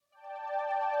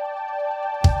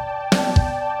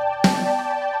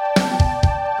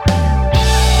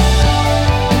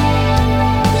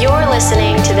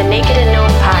listening to the Naked and Known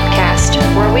podcast,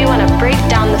 where we want to break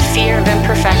down the fear of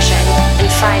imperfection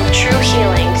and find true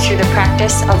healing through the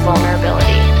practice of vulnerability.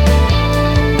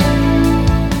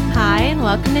 Hi, and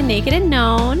welcome to Naked and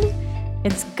Known.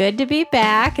 It's good to be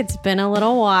back. It's been a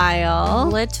little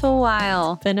while.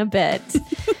 Been a bit.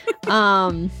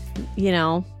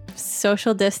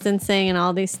 Social distancing and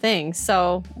all these things.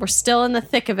 So we're still in the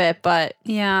thick of it, but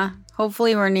yeah,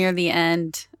 hopefully we're near the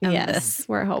end of this.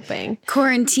 We're hoping.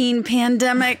 Quarantine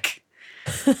pandemic.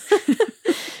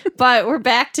 But we're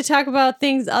back to talk about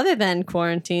things other than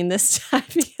quarantine this time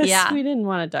because we didn't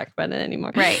want to talk about it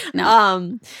anymore. Right.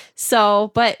 No.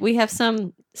 But we have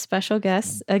some special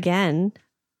guests again.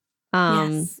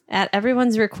 At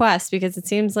everyone's request, because it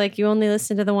seems like you only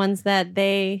listen to the ones that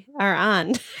they are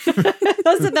on.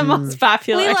 Those are the most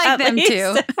popular. We like them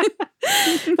too.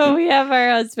 But we have our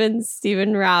husbands, Steve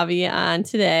and Robbie, on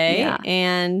today. Yeah.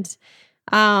 And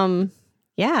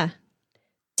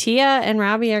Tia and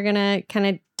Robbie are going to kind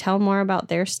of tell more about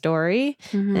their story.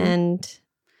 Mm-hmm. And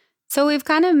so we've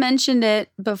kind of mentioned it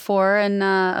before in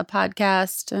a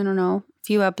podcast, I don't know, a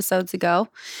few episodes ago.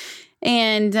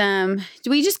 And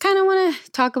we just kind of want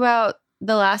to talk about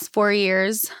the last 4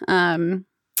 years and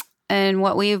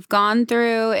what we've gone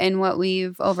through and what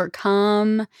we've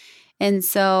overcome. And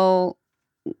so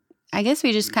I guess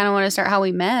we just kind of want to start how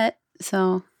we met.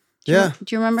 So do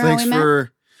you remember how we met?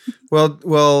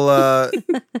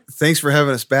 Thanks for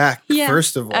having us back,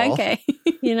 first of all. Okay.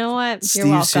 You know what? Steve's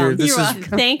You're welcome. here. You're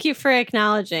welcome. Thank you for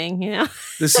acknowledging,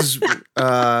 This is... we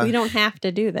don't have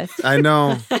to do this. I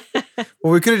know.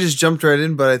 Well, we could have just jumped right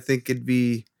in, but I think we'd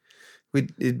be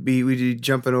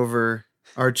jumping over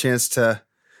our chance to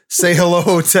say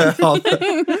hello to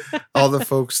all the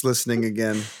folks listening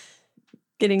again.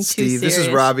 Getting too Steve, serious. this is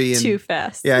Robbie and too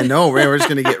fast. Yeah, I know. We're just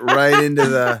gonna get right into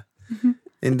the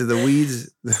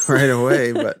weeds right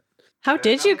away. But how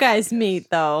did you guys meet,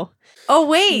 though? Oh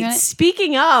wait,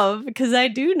 speaking of, because I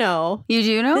do know. You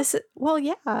do know?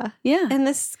 Yeah. And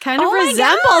this kind of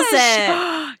resembles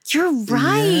it. You're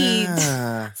right.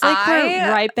 Yeah. It's like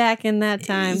we're right back in that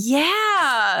time.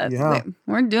 Yeah. Yeah.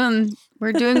 We're doing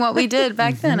what we did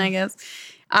back then, I guess.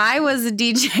 I was a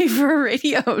DJ for a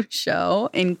radio show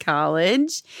in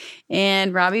college,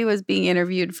 and Robbie was being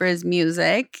interviewed for his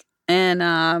music. And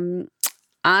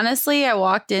honestly, I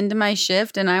walked into my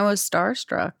shift and I was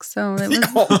starstruck. So it was,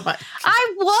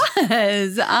 I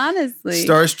was, honestly.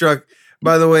 Starstruck,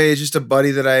 by the way, is just a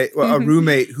buddy that a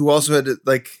roommate who also had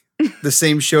the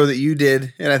same show that you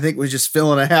did, and I think was just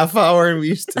filling a half hour, and we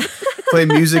used to play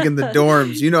music in the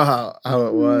dorms. You know how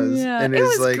it was. Yeah, and it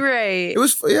was great. It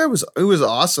was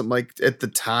awesome. Like at the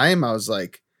time, I was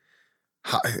like,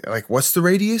 what's the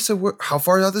radius of how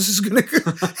far out this is going to go?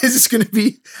 Is this going to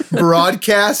be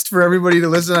broadcast for everybody to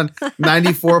listen on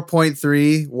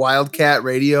 94.3 Wildcat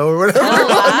Radio or whatever? Oh,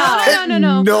 wow.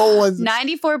 No. No one's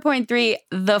 94.3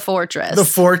 The Fortress. The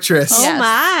Fortress. Oh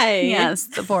my. Yes,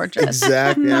 The Fortress.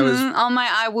 Exactly. All my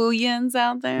Iwooyans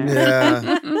out there.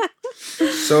 Yeah.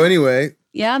 So anyway.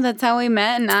 Yeah, that's how we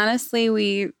met. And honestly,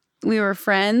 we were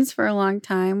friends for a long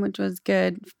time, which was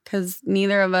good because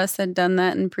neither of us had done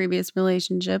that in previous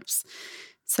relationships.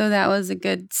 So that was a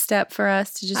good step for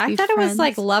us to just be friends. I thought it was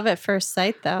like love at first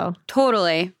sight, though.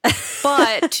 Totally.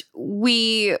 But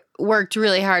we worked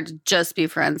really hard to just be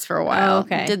friends for a while. Oh,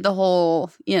 okay. Did the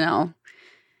whole,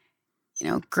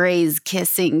 Grey's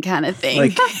kissing kind of thing.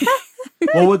 Like,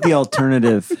 what would the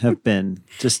alternative have been?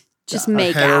 Just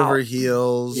make head out. over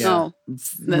heels. Yeah.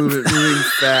 Moving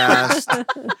fast.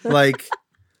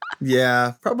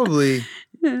 Probably.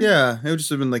 Yeah, it would just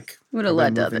have been like would have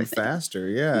led to moving other things. faster.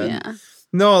 Yeah. Yeah.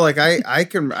 No, like I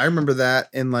remember that,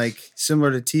 and like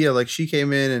similar to Tia, like she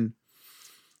came in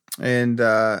and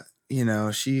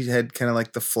she had kind of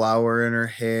like the flower in her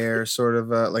hair, sort of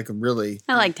like really.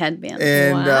 I liked headbands.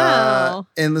 And Wow.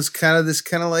 And this kind of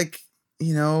like,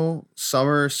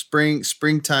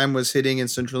 springtime was hitting in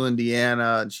central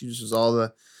Indiana, and she just was all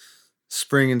the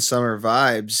spring and summer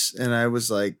vibes. And I was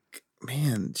like,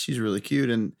 man, she's really cute,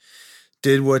 and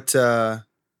did what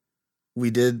we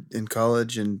did in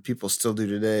college and people still do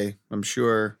today, I'm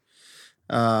sure.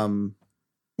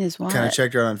 Is what? Kind of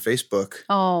checked her out on Facebook.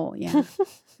 Oh, yeah.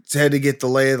 Had to get the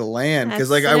lay of the land, because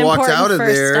like That's I an walked important out of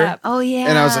first there step. Oh, yeah.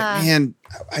 and I was like, man,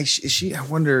 I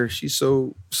wonder, she's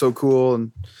so cool.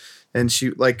 And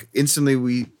she, like, instantly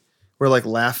we were like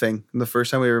laughing the first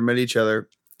time we ever met each other.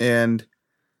 And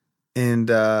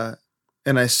I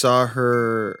saw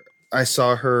her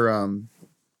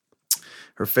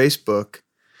Facebook,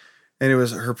 and it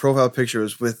was, her profile picture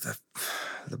was with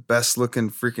the best looking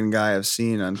freaking guy I've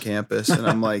seen on campus. And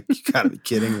I'm like, you gotta be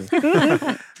kidding me.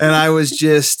 And I was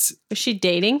just, Was she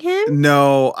dating him?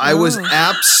 no, I was Oh.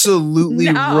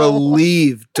 absolutely No.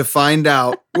 relieved to find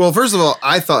out. Well, first of all,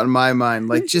 I thought in my mind,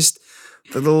 like just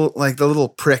the little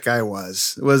prick I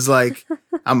was like,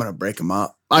 I'm going to break him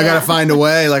up. I got to find a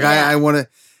way. Like I want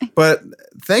to, but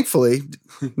thankfully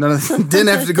didn't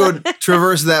have to go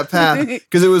traverse that path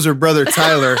because it was her brother,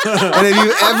 Tyler. And if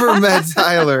you ever met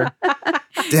Tyler,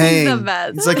 dang, the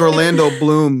best. it's like Orlando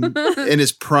Bloom in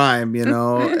his prime,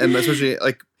 and especially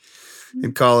like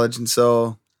in college. And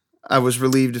so I was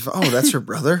relieved. That's her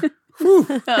brother. Whew.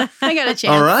 I got a chance.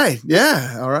 All right.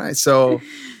 Yeah. All right. So,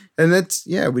 and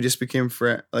we just became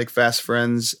fast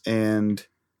friends and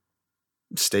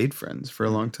stayed friends for a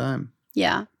long time.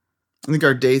 Yeah. I think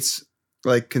our dates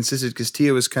consisted because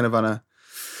Tia was kind of on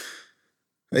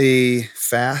a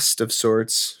fast of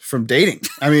sorts from dating.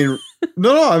 I mean,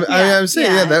 I'm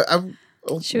saying,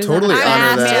 I'll She was totally on a honor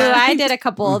fast that. too. I did a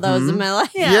couple of those in my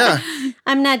life. Yeah.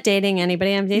 I'm not dating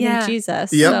anybody. I'm dating Yeah.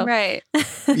 Jesus. Yep. So. Right.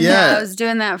 Yeah. I was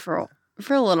doing that for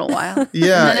a little while.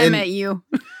 Yeah, And then I and- met you.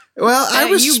 Well, I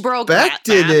You broke that,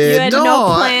 respected man. it. You had no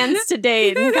I- plans to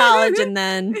date in college, and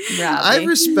then I Robbie.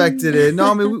 respected it.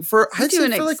 No, I mean, I'd To say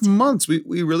an for like extent. months, we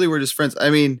really were just friends. I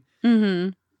mean,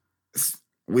 Mm-hmm.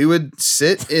 we would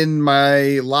sit in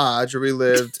my lodge where we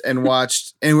lived and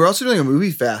watched, and we're also doing a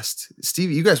movie fast.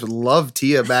 Stevie, you guys would love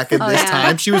Tia back at Oh, this yeah.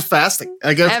 time. She was fasting.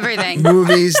 I guess Everything.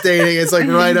 movies, dating. It's like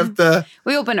right up the.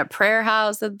 We opened a prayer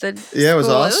house at the Yeah, it was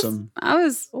school. awesome. I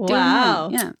was doing Wow.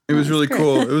 yeah. It was really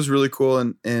cool. It was really cool,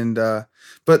 and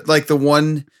but like the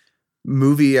one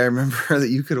movie I remember that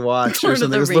you could watch or Lord of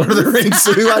something the was Lord of the Rings.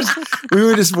 So we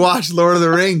would just watch Lord of the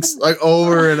Rings like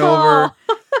over and over,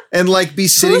 and like be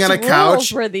sitting on a Whose couch,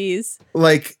 rules were these?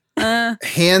 like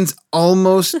hands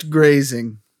almost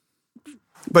grazing,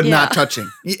 but Yeah. not touching.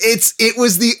 It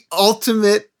was the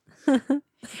ultimate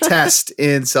test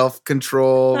in self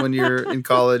control when you're in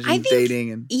college I and think-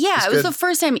 dating, and Yeah, it's it was good. the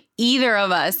first time either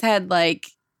of us had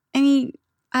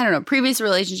I don't know, previous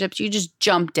relationships. You just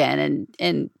jumped in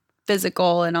and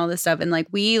physical and all this stuff. And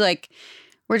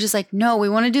we're just like, no, we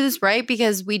want to do this right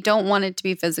because we don't want it to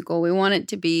be physical. We want it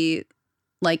to be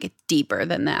deeper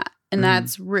than that. And Mhm.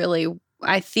 that's really,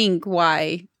 I think,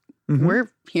 why Mhm.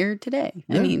 we're here today.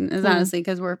 I Yeah. mean, it's honestly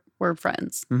because we're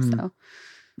friends. Mhm. So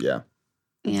Yeah,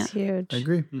 yeah. It's huge. I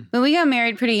agree. But we got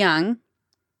married pretty young.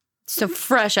 So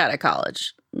fresh out of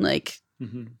college. I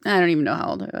don't even know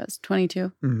how old I was.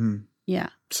 22. Mm-hmm. Yeah.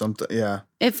 Something. Yeah.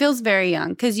 It feels very young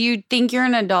because you think you're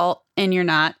an adult and you're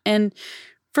not. And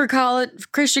for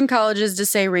Christian colleges to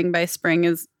say ring by spring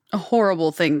is a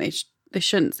horrible thing. They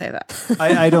shouldn't say that.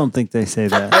 I don't think they say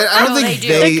that. I don't No, think they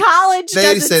do. they The college they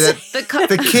doesn't say that.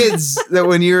 The kids that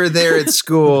when you're there at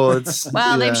school, it's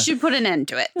Well, yeah. they should put an end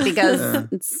to it because Yeah.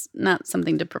 it's not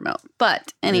something to promote.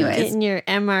 But anyways, Getting your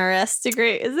MRS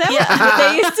degree. Is that Yeah. what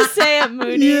they used to say at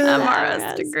Moody? Yeah.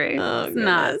 MRS degree. Oh, It's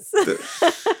not.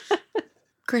 goodness.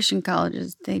 Christian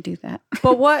colleges, they do that.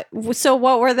 But what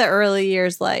were the early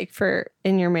years like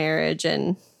in your marriage,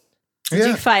 and did Yeah.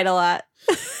 you fight a lot?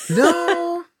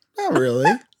 No, not really.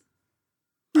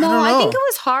 No, don't I think know. it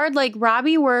was hard. Like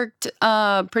Robbie worked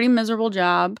a pretty miserable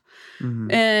job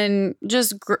Mhm. and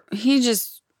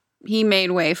he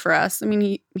made way for us. I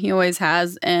mean, he always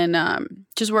has, and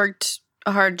just worked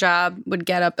a hard job. Would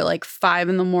get up at 5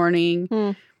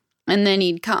 a.m, and then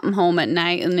he'd come home at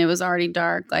night, and it was already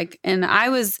dark.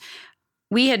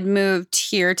 We had moved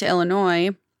here to Illinois,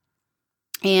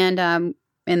 and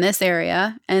in this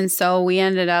area, and so we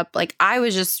ended up I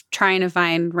was just trying to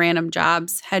find random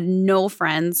jobs. Had no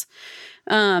friends.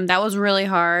 That was really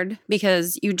hard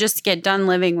because you just get done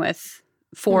living with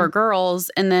 4 girls,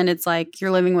 and then it's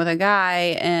you're living with a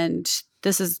guy, and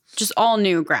this is just all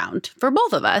new ground for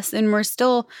both of us. And we're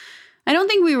still, I don't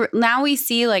think now we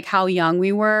see how young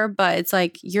we were, but it's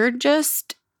you're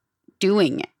just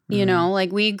doing it, you know,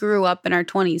 we grew up in our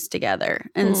 20s together.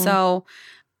 And so,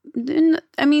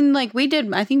 I mean, I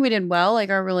think we did well,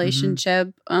 our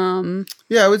relationship.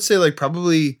 Yeah, I would say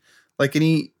probably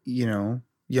any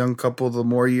young couple, the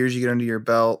more years you get under your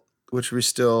belt, which we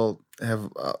still have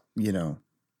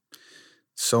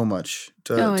so much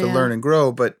to yeah. learn and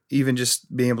grow, but even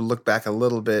just being able to look back a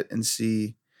little bit and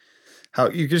see how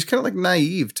you're just kind of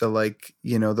naive to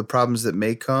the problems that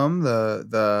may come,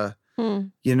 the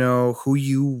who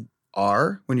you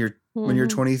are when you're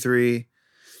 23.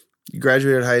 You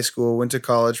graduated high school, went to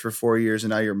college for 4 years,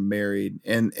 and now you're married,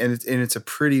 and it's a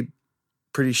pretty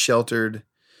sheltered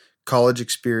college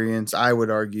experience, I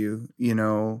would argue,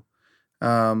 and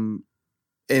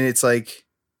it's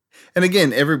and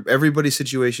again, everybody's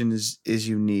situation is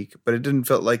unique, but it didn't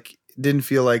feel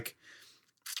like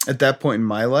at that point in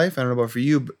my life, I don't know about for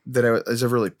you, that I was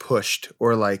ever really pushed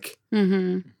or like,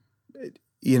 Mm-hmm.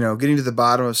 you know, getting to the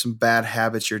bottom of some bad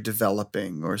habits you're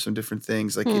developing or some different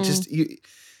things. Like it just,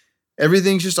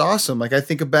 everything's just awesome. Like I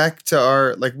think back to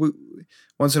our, like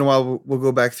once in a while we'll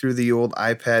go back through the old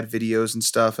iPad videos and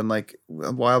stuff. And like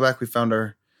a while back we found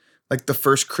like the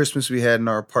first Christmas we had in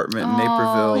our apartment in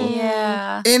Naperville.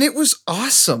 Yeah. And it was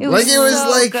awesome. It was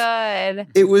so good.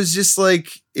 It was just like,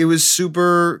 it was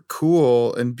super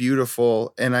cool and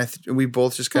beautiful. And we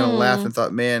both just kind of laughed and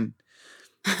thought, man,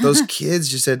 those kids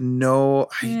just had no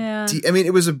idea. I mean,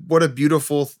 it was what a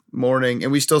beautiful morning.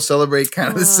 And we still celebrate kind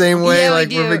of the same way. Yeah, like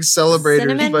we're big celebrators.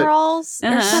 Cinnamon rolls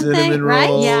or something, cinnamon right?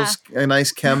 rolls, Yeah. a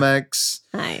nice Chemex.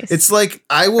 Nice. It's like,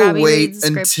 I will Robbie wait reads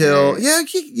until,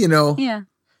 scripture. you know. Yeah.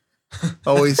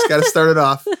 Always got to start it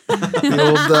off.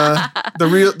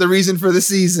 The reason for the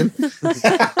season.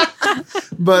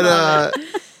 But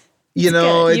you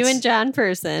know, you and John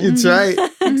person. It's right.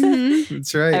 Mm-hmm.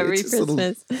 It's right. Every It's just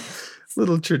Christmas.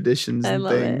 little traditions I and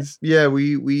love things. Yeah,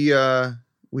 we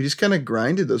just kind of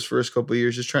grinded those first couple of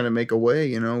years, just trying to make a way.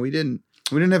 You know, we didn't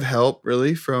have help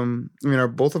really from. I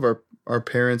mean, both of our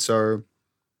parents are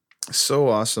so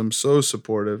awesome, so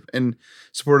supportive, and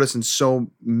support us in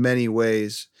so many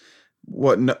ways.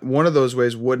 One of those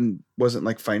ways wasn't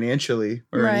like financially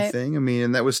or anything. I mean,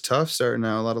 and that was tough starting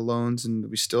out, a lot of loans, and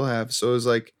we still have. So it was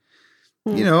like,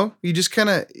 you know, you just kind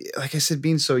of, like I said,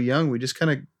 being so young, we just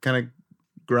kind of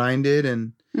grinded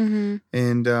and I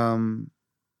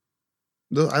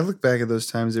look back at those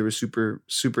times, they were super,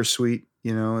 super sweet,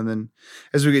 you know. And then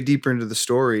as we get deeper into the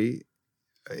story,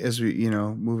 as we, you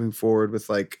know, moving forward with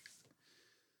like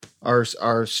our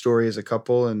story as a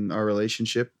couple and our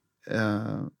relationship,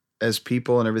 as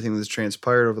people and everything that's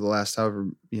transpired over the last, however,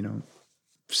 you know,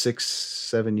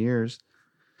 6-7 years.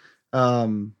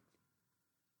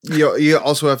 You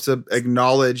also have to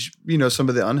acknowledge, you know, some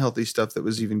of the unhealthy stuff that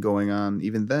was even going on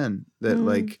even then that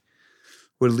like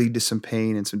would lead to some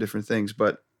pain and some different things.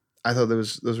 But I thought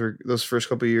those first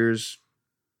couple of years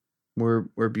were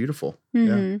beautiful.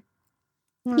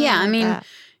 Mm-hmm. Yeah. I mean,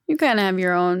 you kind of have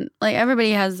your own, like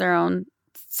everybody has their own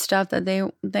stuff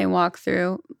that they walk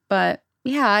through, but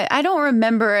yeah, I don't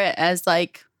remember it as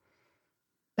like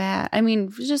bad. I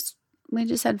mean, we just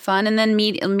had fun, and then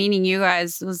meeting you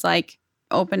guys was like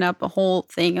opened up a whole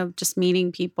thing of just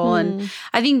meeting people, and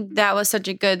I think that was such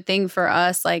a good thing for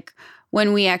us. Like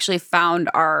when we actually found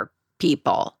our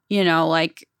people, you know,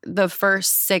 like the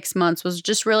first 6 months was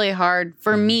just really hard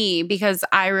for me because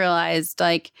I realized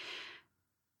like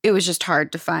it was just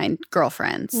hard to find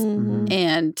girlfriends,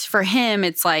 and for him,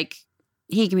 it's like.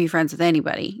 He can be friends with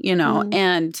anybody, you know?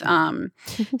 And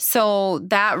so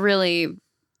that really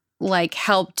like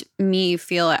helped me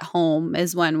feel at home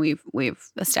is when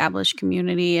we've established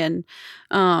community, and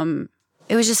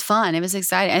it was just fun. It was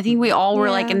exciting. I think we all were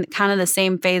like in kind of the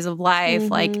same phase of life,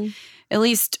 like at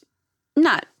least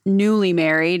not newly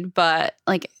married, but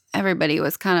like everybody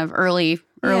was kind of early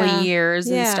years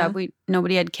and stuff.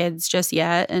 Nobody had kids just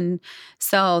yet. And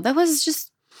so that was just,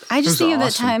 I just think of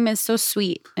that time as so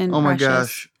sweet and oh my precious.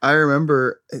 gosh. I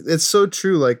remember, it's so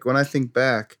true. Like when I think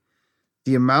back,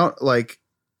 the amount, like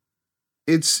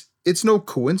it's no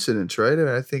coincidence, right? And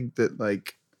I think that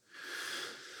like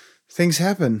things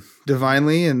happen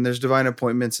divinely, and there's divine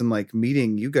appointments, and like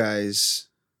meeting you guys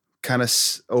kind of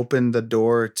opened the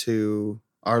door to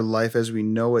our life as we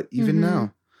know it even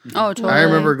now. Oh, totally. I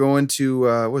remember going to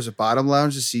what was it, Bottom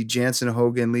Lounge, to see Jansen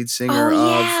Hogan, lead singer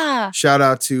of. Shout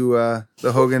out to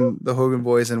the Hogan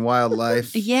Boys and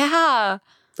Wildlife. Yeah,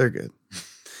 they're good.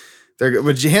 They're good.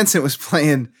 But Jansen was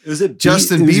playing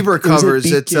Justin Bieber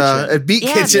covers at Beat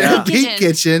Kitchen. Yeah. At Beat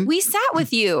Kitchen. We sat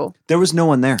with you. There was no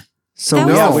one there. So That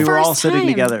was yeah, the we were all first sitting time.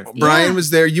 together. Brian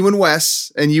was there. You and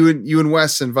Wes, and you and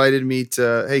Wes invited me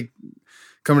to, hey,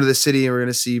 come to the city, and we're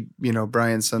gonna see, you know,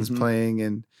 Brian's son's playing,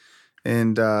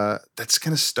 and that's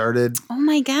kind of started. Oh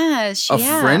my gosh! A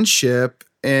friendship,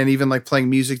 and even like playing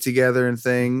music together and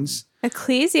things.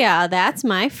 Ecclesia, that's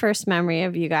my first memory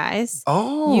of you guys.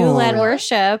 Oh, you led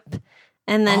worship,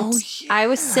 and then I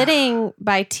was sitting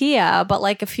by Tia, but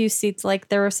like a few seats, like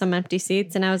there were some empty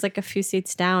seats, and I was like a few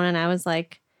seats down, and I was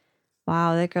like,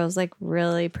 wow, that girl's like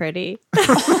really pretty.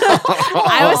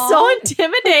 I was so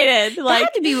intimidated. Like, it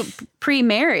had to be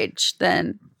pre-marriage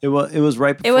then. It was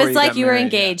right before. It was like got you were married,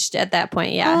 engaged at that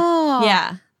point. Yeah. Oh.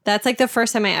 Yeah. That's like the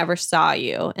first time I ever saw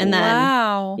you. And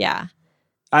then, yeah.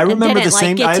 I remember didn't the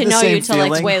same. Like, I get had to the know same you till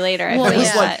feeling. like way later. Well, I feel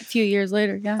yeah, like a few years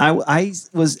later. Yeah. I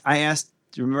asked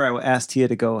Do you remember I asked Tia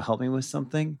to go help me with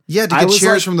something? Yeah, to get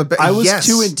chairs from the back. I was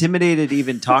too intimidated to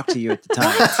even talk to you at the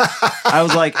time. I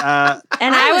was like, and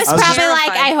I was probably terrified.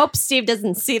 like, I hope Steve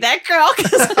doesn't see that girl.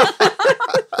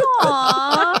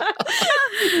 Aw.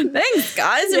 Thanks,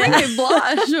 guys. You're making me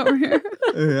blush over here.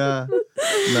 Yeah.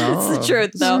 No. It's the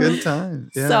truth, though. It's a good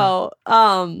time. Yeah.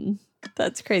 So,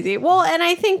 that's crazy. Well, and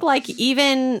I think like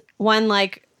even when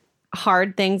like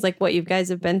hard things like what you guys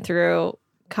have been through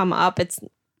come up,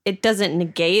 it doesn't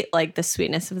negate like the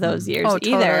sweetness of those years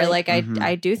either. Totally. Like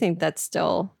I do think that's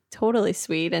still totally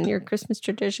sweet, and your Christmas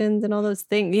traditions and all those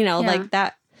things, like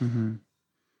that. Mm-hmm.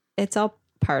 It's all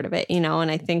part of it, and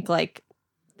I think like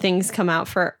things come out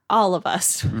for all of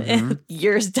us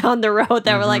years down the road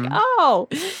that we're like,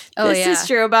 this is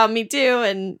true about me too,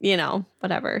 and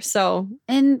whatever. So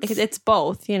And it's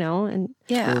both, and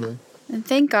yeah, Totally. and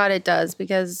thank God it does,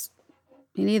 because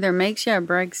it either makes you or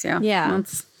breaks you. Yeah.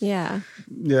 That's Yeah.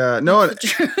 No.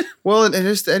 Well, and I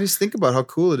just think about how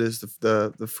cool it is,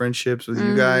 the friendships with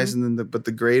you guys, and then but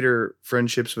the greater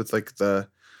friendships with like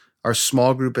our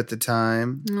small group at the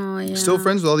time. Oh yeah. Still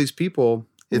friends with all these people.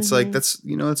 It's like that's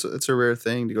it's a rare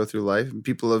thing to go through life, and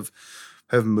people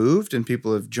have moved and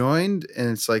people have joined,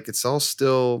 and it's like it's all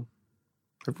still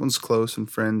everyone's close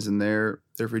and friends, and they're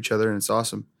there for each other, and it's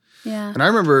awesome. Yeah. And I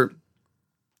remember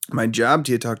my job.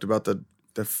 Tia talked about that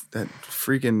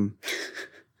freaking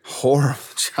horrible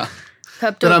job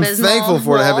that I'm Pepto-Bismol thankful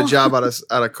for to have a wall. job out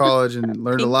of college and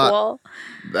learned a lot. Wall.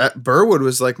 That Burwood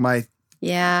was like my.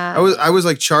 Yeah. I was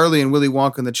like Charlie and Willy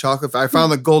Wonka and the chocolate. I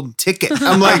found the golden ticket.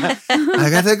 I'm like, I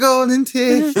got the golden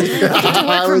ticket. to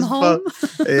work from home.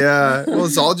 Yeah. Well,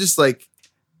 it's all just like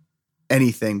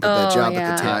anything, but that job yeah.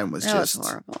 at the time was That just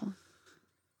horrible.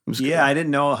 It was yeah, I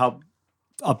didn't know how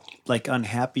like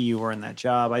unhappy you were in that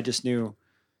job. I just knew.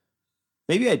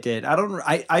 Maybe I did.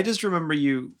 I just remember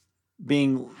you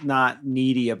being not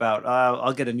needy about,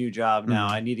 I'll get a new job now.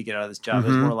 I need to get out of this job. It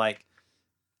was more like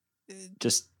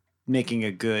just making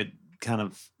a good kind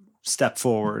of step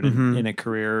forward in a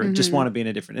career and just want to be in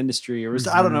a different industry. Or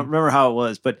I don't know, remember how it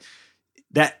was, but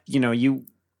that, you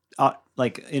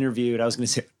like interviewed, I was going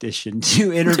to say auditioned.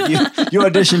 You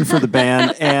auditioned for the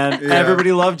band, and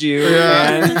everybody loved you.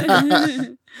 Yeah.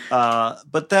 And,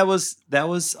 but that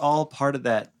was all part of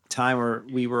that time where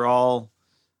we were all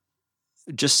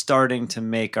just starting to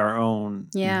make our own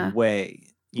way,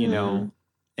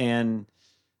 and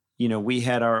we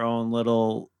had our own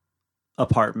little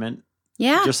apartment,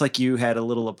 just like you had a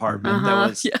little apartment that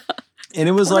was, and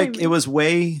it was like it was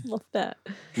way love that.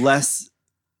 less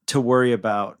to worry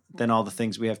about than all the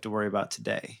things we have to worry about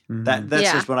today.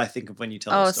 That's just what I think of when you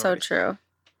tell the story. So true.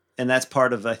 And that's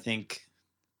part of, I think,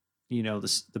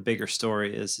 the bigger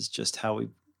story is just how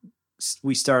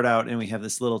we start out and we have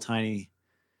this little tiny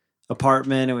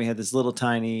apartment and we had this little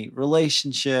tiny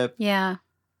relationship. Yeah.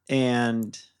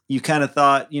 And you kind of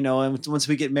thought, and once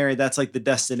we get married, that's like the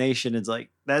destination. It's like,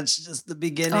 that's just the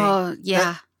beginning. Oh,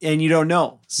 yeah. And you don't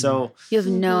know. So you have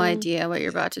no idea what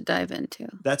you're about to dive into.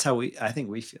 that's how I think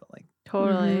we feel like.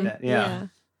 Totally. That, yeah.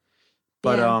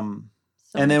 But,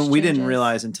 So and then much we didn't changes.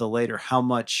 realize until later how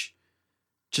much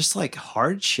just like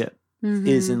hardship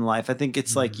is in life. I think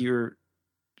it's like you're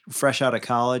fresh out of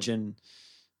college and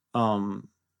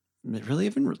it really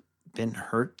haven't been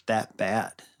hurt that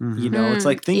bad. It's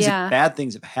like bad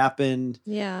things have happened.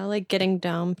 Yeah, like getting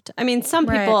dumped. I mean, some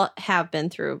people have been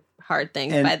through hard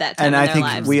things by that time and in I their think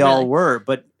lives. we all really. were,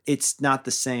 but it's not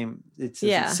the same. It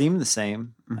doesn't seem the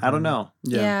same. I don't know.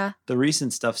 Yeah. The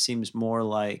recent stuff seems more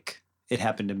like it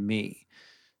happened to me.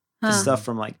 The stuff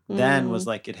from like then was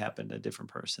like it happened to a different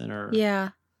person, or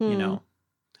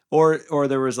or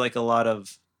there was like a lot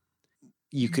of,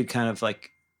 you could kind of like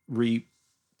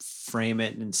reframe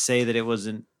it and say that it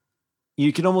wasn't.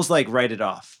 You could almost like write it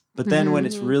off, but then when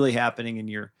it's really happening and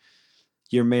you're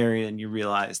married and you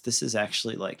realize this is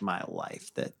actually like my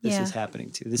life that this is happening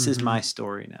to. This is my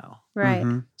story now.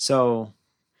 Right. So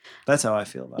that's how I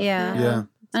feel about it. Yeah.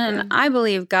 And I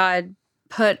believe God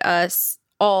put us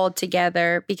all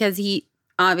together because he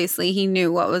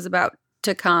knew what was about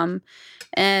to come.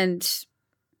 And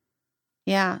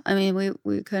I mean,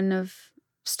 we couldn't have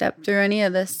stepped through any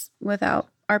of this without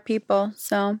our people.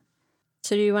 So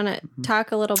do you want to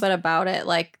talk a little bit about it,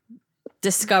 like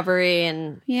discovery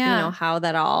and how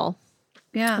that all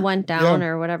went down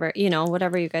or whatever,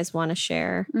 whatever you guys want to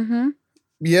share?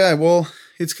 Yeah, well,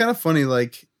 it's kind of funny.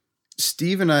 Like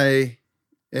Steve and I,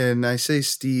 and I say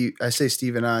Steve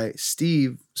and I,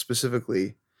 Steve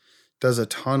specifically does a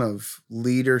ton of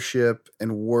leadership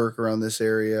and work around this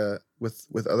area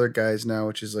with other guys now,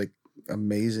 which is like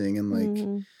amazing and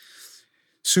like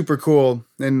super cool.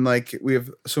 And like we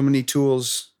have so many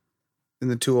tools in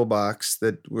the toolbox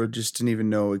that we just didn't even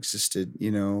know existed,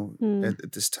 you know,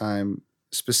 at this time,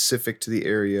 specific to the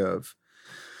area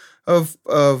of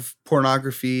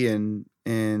pornography and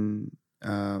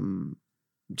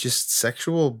just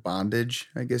sexual bondage,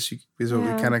 I guess is what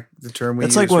we kind of the term we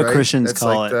use. That's like what right? Christians That's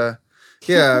call like it.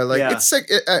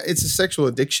 It's a sexual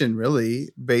addiction, really,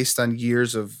 based on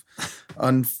years of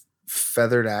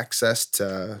unfeathered access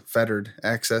to fettered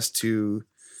access to.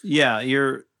 Yeah,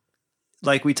 you're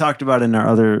like we talked about in our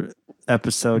other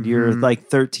episode. Your like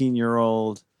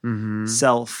 13-year-old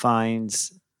self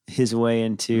finds his way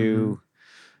into.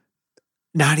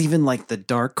 Not even like the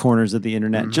dark corners of the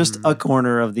internet, just a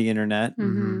corner of the internet.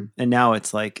 And now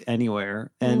it's like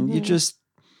anywhere. And you just,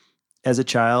 as a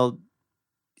child,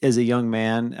 as a young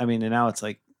man, I mean, and now it's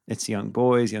like, it's young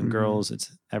boys, young girls, it's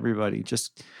everybody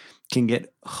just can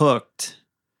get hooked.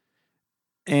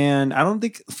 And I don't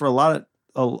think for a lot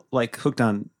of like hooked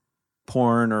on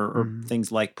porn or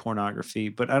things like pornography,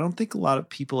 but I don't think a lot of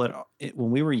people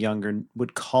when we were younger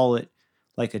would call it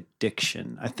like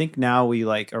addiction. I think now we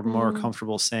like are more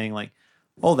comfortable saying like,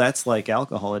 oh, that's like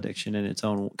alcohol addiction in its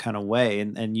own kind of way.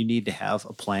 And you need to have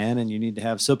a plan and you need to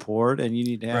have support and you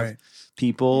need to have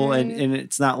people. And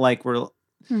it's not like we're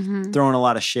throwing a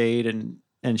lot of shade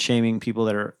and shaming people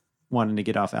that are wanting to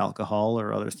get off alcohol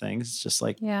or other things. It's just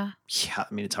like, I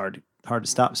mean, it's hard to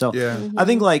stop. So I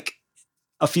think like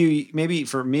maybe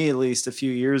for me, at least a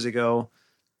few years ago,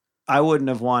 I wouldn't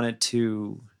have wanted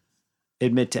to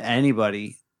admit to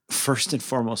anybody, first and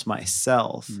foremost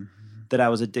myself, that I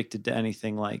was addicted to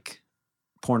anything like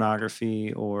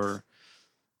pornography or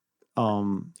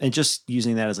and just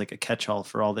using that as like a catch-all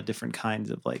for all the different kinds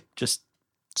of like just,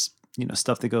 you know,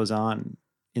 stuff that goes on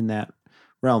in that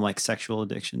realm, like sexual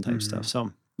addiction type stuff.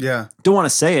 So don't want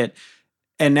to say it.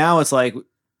 And now it's like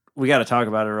we got to talk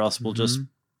about it or else we'll just,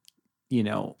 you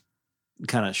know,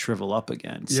 kind of shrivel up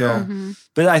again. So,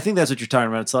 but I think that's what you're talking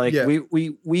about. It's like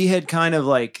we had kind of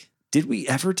like, did we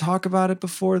ever talk about it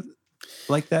before,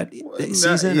 like that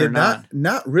season or not?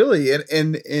 Not really.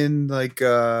 And like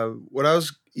what I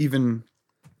was even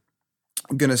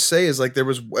gonna say is like there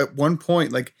was at one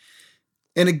point like,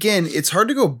 and again, it's hard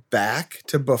to go back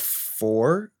to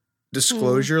before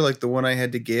disclosure, like the one I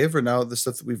had to give, or now the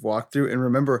stuff that we've walked through, and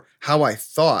remember how I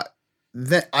thought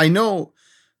that I know.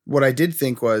 What I did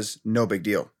think was no big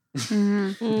deal,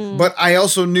 but I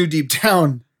also knew deep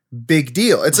down big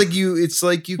deal. It's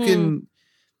like you can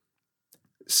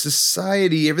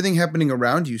society, everything happening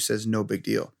around you says no big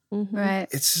deal. Right.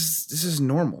 This is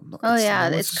normal.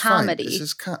 It's comedy. This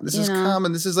is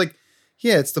common. This is like,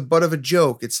 it's the butt of a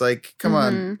joke. It's like, come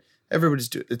on, everybody's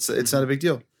doing it. It's not a big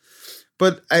deal.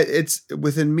 But it's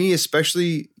within me,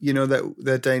 especially, you know,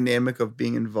 that dynamic of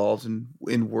being involved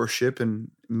in worship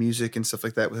and music and stuff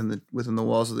like that within the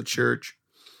walls of the church.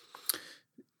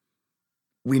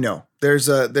 We know there's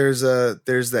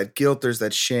that guilt, there's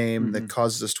that shame that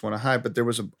causes us to want to hide. But there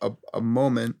was a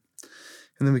moment,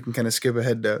 and then we can kind of skip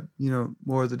ahead to, you know,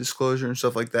 more of the disclosure and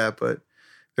stuff like that. But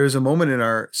there was a moment in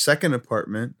our second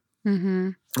apartment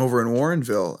over in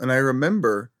Warrenville, and I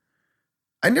remember.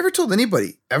 I never told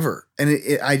anybody ever. And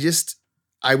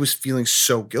I was feeling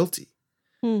so guilty.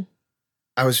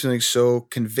 I was feeling so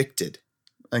convicted,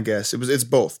 I guess. It's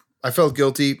both. I felt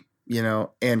guilty, you know,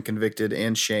 and convicted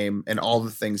and shame and all the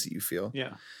things that you feel.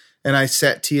 Yeah. And I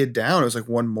sat Tia down. It was like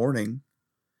one morning.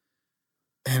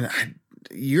 And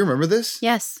you remember this?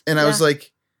 Yes. And I was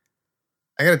like,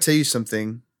 I got to tell you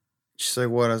something. She's like,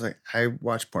 what? I was like, I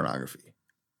watch pornography.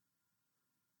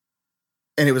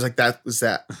 And it was like, that was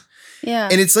that. Yeah.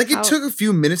 And it's like it took a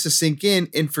few minutes to sink in.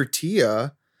 And for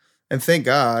Tia, and thank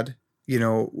God, you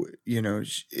know,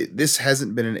 this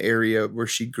hasn't been an area where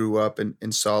she grew up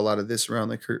and saw a lot of this around.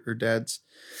 Like her dad's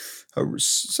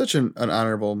such an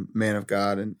honorable man of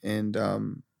God. And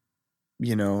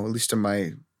you know, at least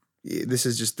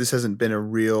this hasn't been a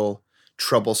real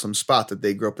troublesome spot that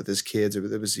they grew up with as kids, or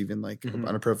it was even like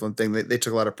on a prevalent thing. They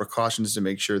took a lot of precautions to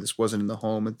make sure this wasn't in the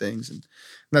home and things. And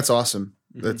that's awesome.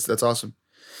 That's awesome.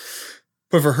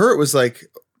 But for her, it was like,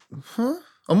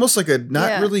 almost like a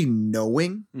not really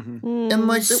knowing, and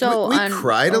like so we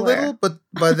cried a little. But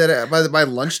by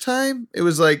lunchtime, it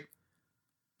was like,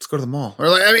 let's go to the mall, or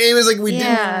like, I mean, it was like we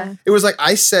didn't. It was like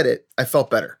I said it. I felt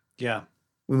better. Yeah,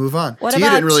 we move on. What Tia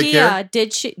about didn't really Tia? care.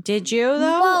 Did you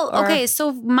though? Well, okay.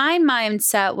 So my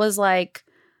mindset was like,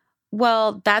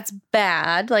 well, that's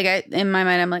bad. Like in my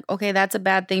mind, I'm like, okay, that's a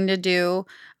bad thing to do.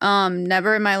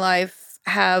 Never in my life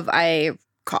have I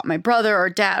caught my brother or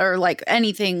dad or like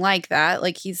anything like that.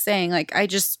 Like he's saying, like,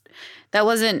 that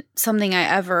wasn't something I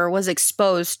ever was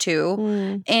exposed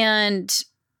to. And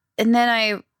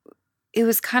then it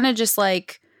was kind of just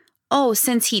like, oh,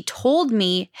 since he told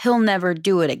me, he'll never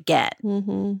do it again.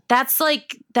 Mm-hmm. That's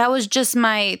like, that was just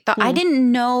my thought. I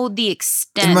didn't know the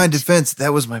extent. In my defense,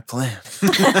 that was my plan.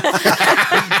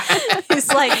 He's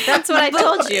like, that's what I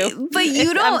told you. But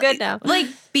you don't. I'm good now. Like,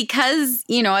 because,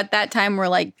 at that time we're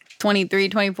like 23,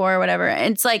 24, or whatever.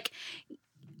 And it's like,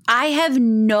 I have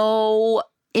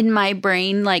in my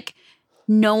brain, like,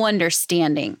 no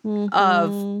understanding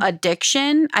of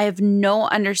addiction. I have no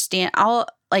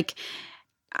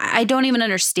I don't even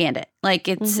understand it. Like,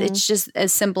 it's just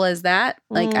as simple as that.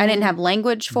 Like, I didn't have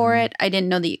language for it. I didn't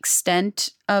know the extent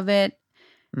of it.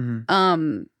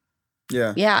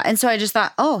 Yeah. Yeah. And so I just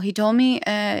thought, oh, he told me,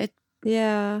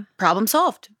 problem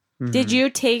solved. Did you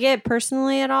take it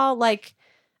personally at all? Like,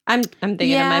 I'm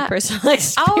thinking of my personal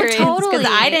experience. Oh, totally.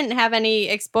 Because I didn't have any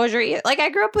exposure either. Like, I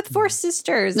grew up with 4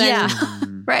 sisters.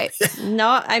 And Right.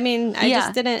 No, I mean,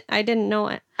 I didn't know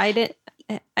it. I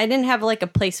didn't have like a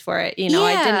place for it. I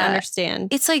didn't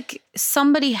understand. It's like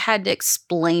somebody had to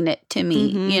explain it to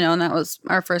me, and that was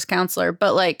our first counselor.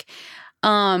 But like,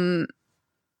 I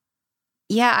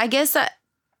guess that,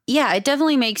 it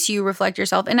definitely makes you reflect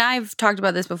yourself. And I've talked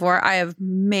about this before. I have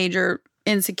major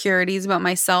insecurities about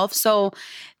myself. So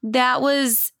that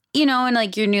was, and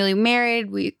like, you're newly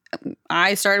married.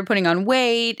 I started putting on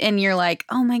weight, and you're like,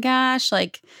 oh my gosh,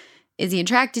 like, is he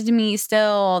attracted to me still?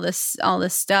 All this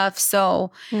stuff.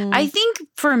 So I think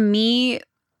for me,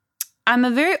 I'm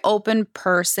a very open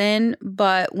person,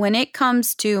 but when it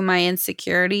comes to my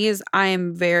insecurities, I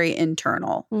am very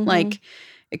internal. Like,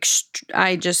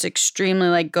 I just extremely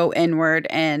like go inward,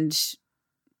 and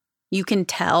you can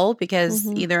tell because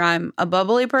either I'm a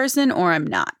bubbly person or I'm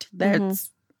not. That's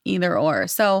either or.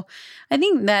 So I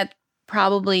think that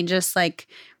probably just like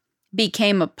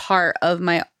became a part of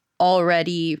my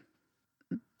already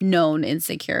known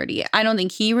insecurity. I don't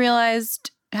think he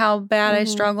realized how bad I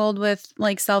struggled with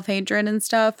like self-hatred and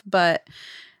stuff, but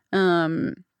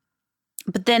then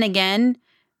again,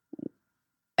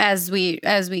 as we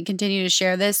continue to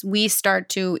share this, we start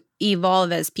to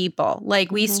evolve as people.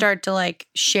 Like, we start to like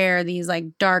share these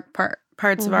like dark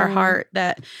parts of our heart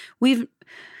that we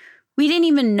didn't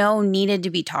even know needed to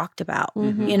be talked about.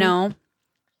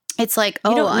 It's like,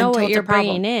 you don't know what you're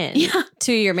bringing in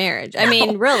to your marriage. I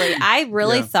mean, really, I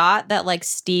really thought that like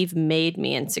Steve made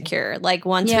me insecure. Like,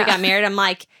 once we got married, I'm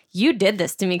like, you did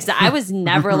this to me because I was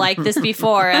never like this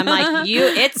before. I'm like,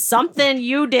 it's something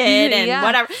you did and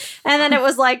whatever. And then it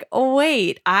was like, oh,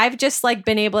 wait, I've just like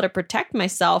been able to protect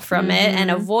myself from it and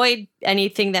avoid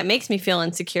anything that makes me feel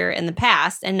insecure in the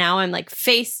past. And now I'm like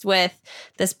faced with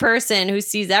this person who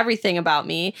sees everything about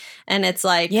me. And it's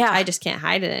like, I just can't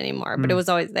hide it anymore. But it was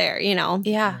always there,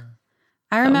 Yeah.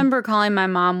 I remember calling my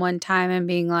mom one time and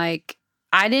being like,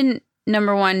 I didn't,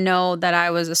 number one, know that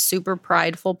I was a super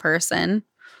prideful person.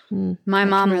 My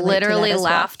mom literally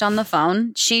laughed on the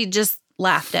phone. She just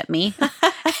laughed at me.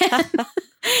 And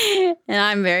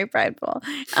I'm very prideful.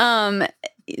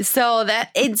 So that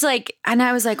it's like, and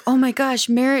I was like, oh my gosh,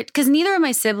 married, because neither of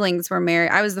my siblings were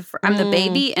married. I'm the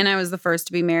baby, and I was the first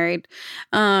to be married.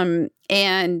 And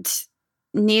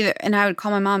I would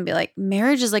call my mom and be like,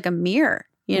 marriage is like a mirror,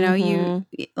 you,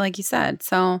 like you said.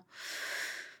 So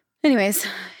anyways,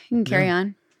 you can carry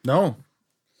on. No.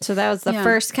 So that was the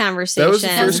first conversation. That was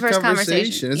the first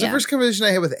conversation. It's the first conversation I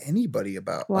had with anybody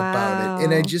about it.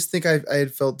 And I just think I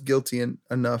had felt guilty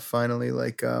enough finally.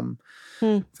 Like,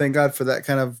 thank God for that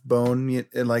kind of bone.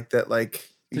 And like that, like,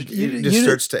 it just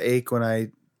starts to ache when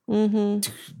I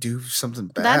do something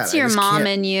bad. That's your mom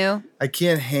and you. I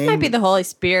can't hang. Might be the Holy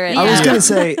Spirit. I was going to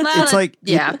say, it's like,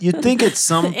 you'd think at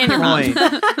some point,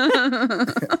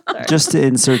 just to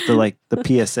insert the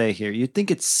PSA here, you'd think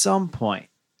at some point,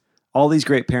 all these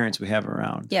great parents we have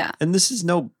around. Yeah. And this is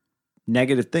no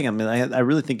negative thing. I mean, I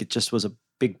really think it just was a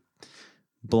big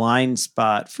blind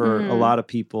spot for a lot of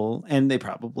people. And they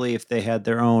probably, if they had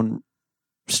their own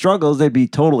struggles, they'd be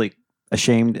totally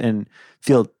ashamed and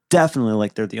feel definitely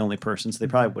like they're the only person. So they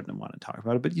probably wouldn't want to talk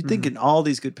about it. But you'd think in all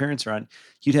these good parents around,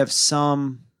 you'd have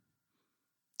some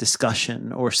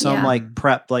discussion or some like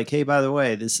prep, like, hey, by the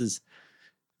way, this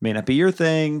may not be your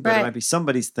thing, but it might be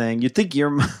somebody's thing. You'd think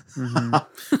your mom.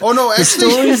 Oh, no, actually. The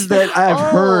stories that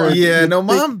I've heard. Yeah, no,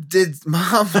 Mom. His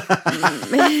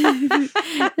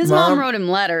mom wrote him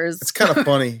letters. It's kind of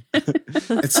funny.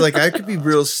 It's like I could be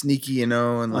real sneaky,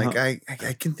 and like I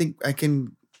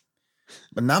can,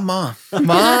 but not Mom.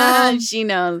 Mom. She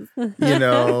knows.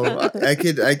 I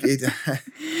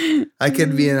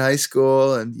could be in high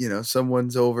school and,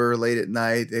 someone's over late at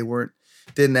night.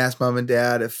 Didn't ask Mom and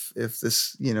Dad if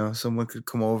this, someone could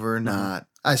come over or not.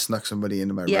 I snuck somebody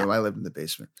into my room. I lived in the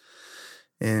basement.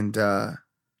 And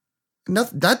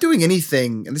not doing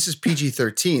anything. And this is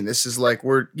PG-13. This is like,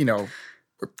 we're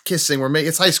kissing.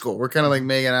 It's high school. We're kind of like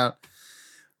making out.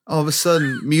 All of a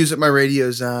sudden, music, my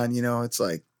radio's on, it's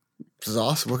like, this is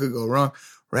awesome. What could go wrong?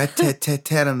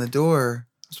 Rat-tat-tat-tat on the door.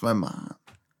 It's my mom.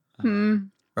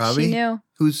 Robbie? She knew.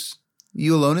 Who's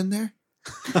you alone in there?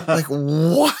 Like,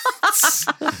 what?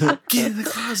 Get in the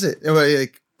closet. And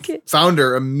like,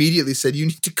 founder immediately said, you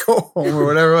need to go home or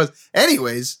whatever it was.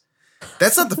 Anyways,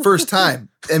 that's not the first time.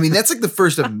 I mean, that's like the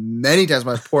first of many times.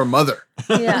 My poor mother.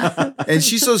 Yeah. And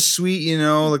she's so sweet,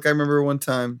 like I remember one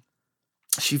time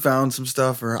she found some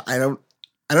stuff, or I don't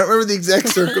remember the exact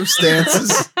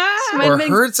circumstances or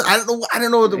hurts. I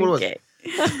don't know what it was.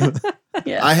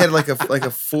 Yeah. I had like a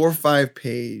 4 or 5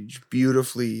 page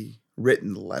beautifully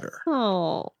written letter.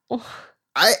 Oh.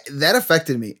 That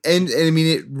affected me. And I mean,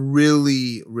 it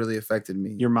really, really affected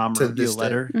me. Your mom wrote you a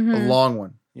letter? A long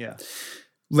one. Yeah.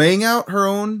 Laying out her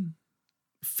own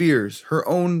fears, her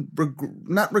own,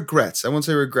 not regrets. I won't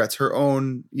say regrets. Her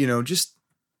own, just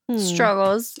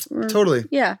struggles. Totally.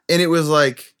 Yeah. And it was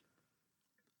like,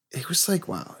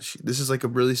 wow, this is like a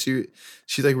really serious,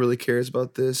 she like really cares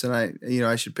about this. And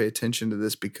I should pay attention to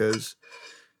this because,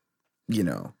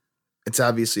 it's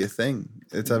obviously a thing.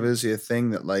 It's obviously a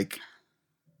thing that like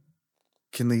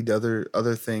can lead to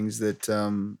other things that,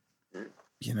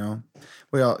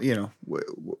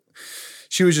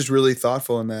 she was just really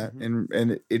thoughtful in that.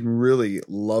 And it really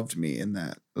loved me in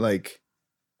that, like,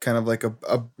 kind of like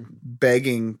a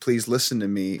begging, please listen to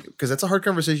me. Because that's a hard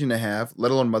conversation to have,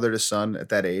 let alone mother to son at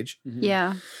that age.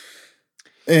 Yeah.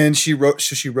 And she wrote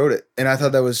it. And I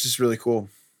thought that was just really cool.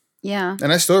 Yeah.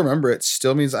 And I still remember it.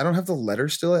 Still means I don't have the letter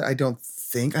still. I don't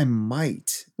think I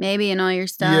might. Maybe in all your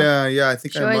stuff. Yeah. I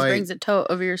think she I might. always brings a tote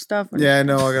of your stuff. Yeah, I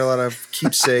know. I got a lot of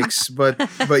keepsakes. But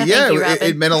yeah, you,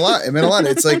 it meant a lot. It meant a lot.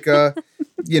 It's like, there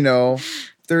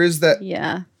is that.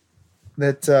 Yeah.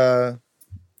 That,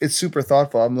 it's super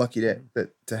thoughtful. I'm lucky to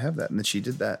have that, and that she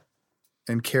did that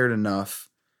and cared enough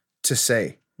to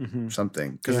say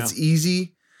something, because it's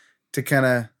easy to kind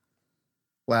of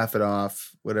laugh it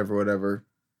off, whatever.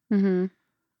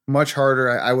 Much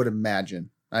harder, I would imagine.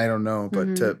 I don't know,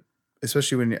 but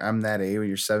especially when I'm that age, when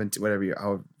you're 17, whatever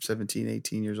you're 17,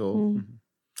 18 years old.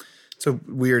 It's a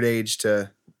weird age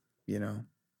to,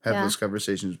 have those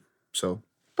conversations. So.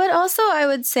 But also, I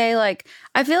would say, like,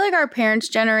 I feel like our parents'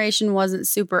 generation wasn't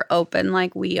super open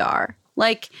like we are.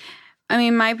 Like, I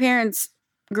mean, my parents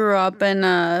grew up in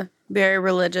a very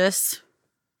religious,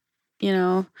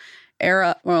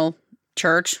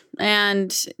 church,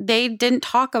 and they didn't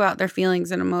talk about their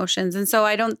feelings and emotions. And so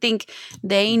I don't think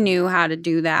they knew how to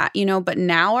do that, but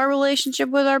now our relationship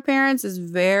with our parents is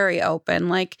very open.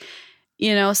 Like,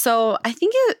 so I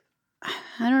think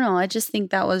I don't know. I just think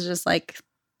that was just like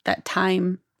that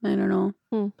time. I don't know.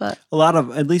 But a lot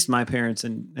of, at least my parents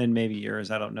and maybe yours,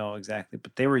 I don't know exactly,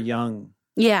 but they were young.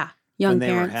 Yeah. Young when they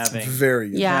parents. were having, very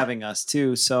young. having us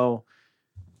too. So,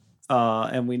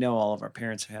 and we know all of our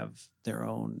parents have their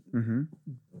own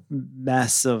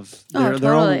mess of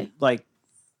their own, like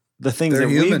the things They're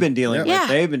that human. we've been dealing with. Yeah,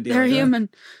 they've been dealing they're with. human.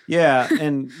 Yeah.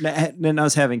 And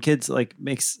us having kids, like,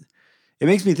 makes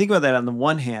me think about that on the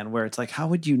one hand, where it's like, how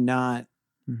would you not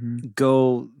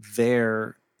go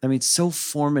there? I mean, it's so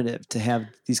formative to have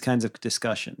these kinds of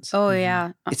discussions. Oh,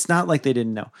 yeah. It's not like they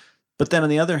didn't know. But then on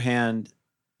the other hand,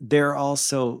 they're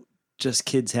also just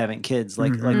kids having kids.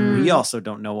 Like we also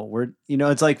don't know what we're,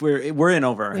 it's like we're in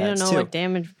over our We heads don't know too. what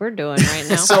damage we're doing right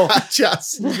now. So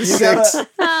just you 6. gotta,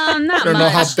 Not don't know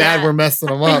how much, bad yeah. we're messing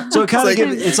them up. so it kind of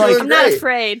it's like I'm not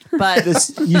afraid, but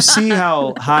this, you see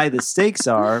how high the stakes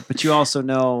are, but you also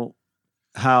know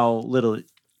how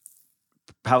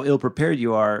ill prepared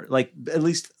you are, like, at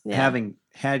least having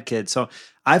had kids. So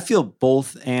I feel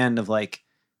both and of like,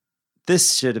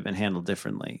 this should have been handled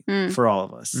differently for all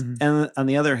of us. And on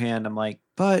the other hand, I'm like,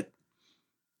 but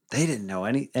they didn't know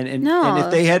any, and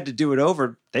if they had to do it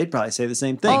over, they'd probably say the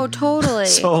same thing. Oh, totally.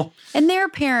 So, and their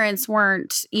parents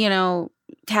weren't,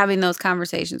 having those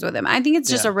conversations with them. I think it's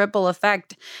just a ripple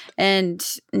effect. And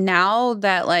now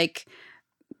that, like,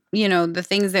 the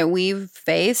things that we've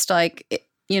faced, like,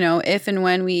 if and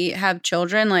when we have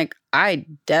children, like, I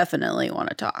definitely want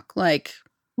to talk, like,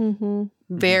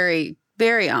 very,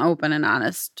 very open and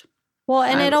honest. Well,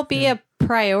 and it'll be a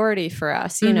priority for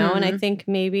us, and I think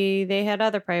maybe they had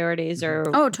other priorities or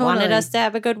wanted us to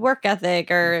have a good work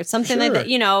ethic or something like that,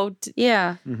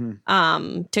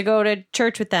 to go to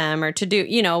church with them or to do,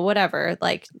 whatever.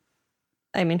 Like,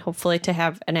 I mean, hopefully to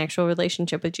have an actual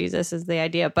relationship with Jesus is the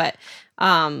idea, but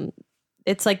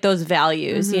it's like those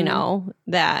values,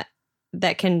 that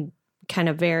can kind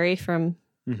of vary from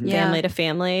family to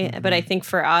family. But I think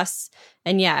for us,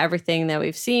 and everything that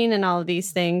we've seen and all of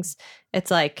these things,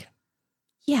 it's like,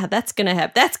 that's gonna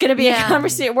happen. That's gonna be a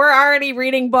conversation. We're already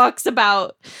reading books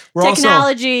about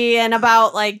technology and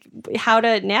about like how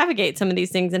to navigate some of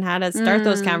these things and how to start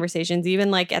those conversations, even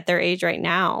like at their age right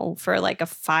now for like a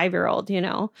 5-year-old,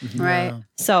 Right.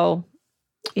 So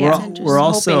we're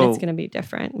also hoping it's gonna be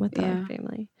different with our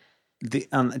family. The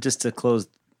just to close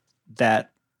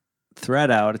that thread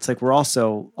out, it's like we're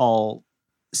also all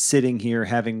sitting here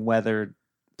having weathered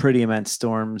pretty immense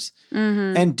storms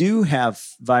and do have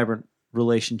vibrant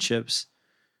relationships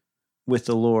with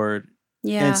the Lord.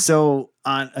 Yeah. And so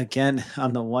on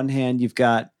the one hand, you've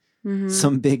got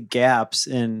some big gaps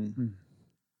in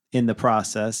the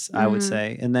process, I would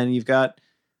say. And then you've got,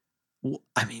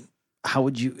 I mean, how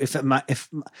would you,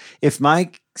 if my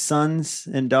sons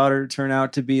and daughter turn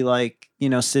out to be like,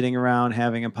 sitting around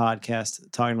having a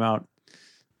podcast talking about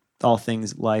all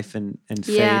things life and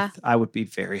faith, I would be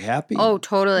very happy. Oh,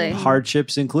 totally.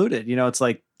 Hardships included. It's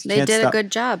like, they did a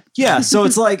good job. Yeah. So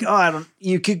it's like,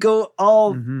 you could go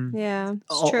all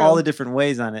the different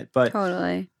ways on it, but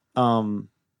totally.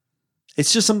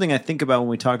 It's just something I think about when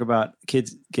we talk about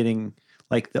kids getting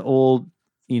like the old,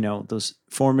 those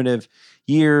formative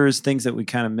years, things that we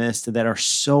kind of missed that are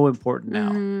so important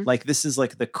now. Like this is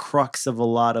like the crux of a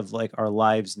lot of like our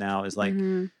lives now is like,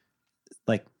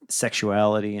 like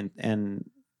sexuality and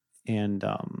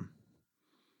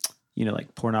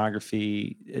like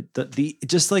pornography, the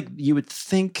just like you would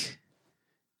think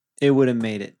it would have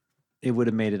made it. It would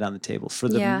have made it on the table for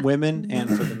the women and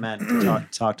for the men to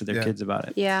talk to their kids about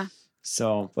it. Yeah.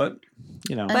 So, but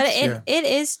but it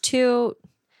is too,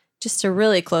 just to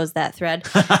really close that thread.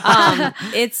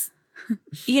 It's,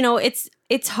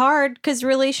 it's hard because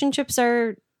relationships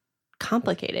are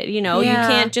complicated. You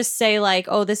can't just say like,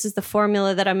 oh, this is the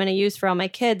formula that I'm going to use for all my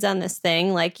kids on this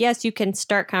thing. Like, yes, you can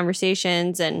start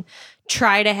conversations and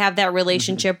try to have that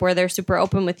relationship where they're super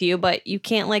open with you, but you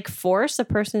can't like force a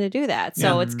person to do that.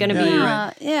 So it's going to be,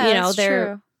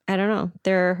 true. I don't know,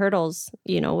 there are hurdles,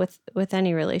 with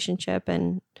any relationship.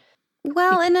 And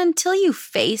and until you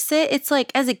face it, it's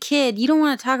like as a kid, you don't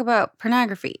want to talk about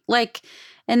pornography. Like,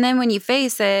 and then when you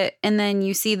face it and then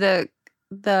you see the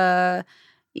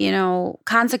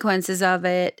consequences of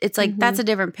it, it's like, that's a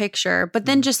different picture. But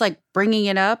then just like bringing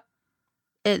it up,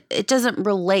 it doesn't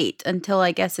relate until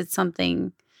I guess it's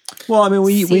something. Well, I mean,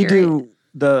 we do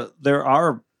there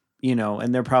are,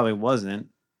 and there probably wasn't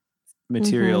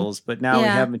materials, but now we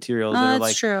have materials that are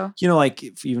like, true. Like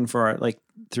even for our like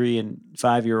 3 and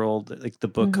 5-year-old, like the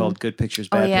book called Good Pictures,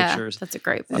 Bad Pictures. That's a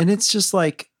great book. And it's just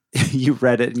like, you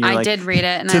read it and you're I like, did read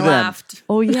it and I laughed.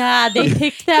 Oh yeah, they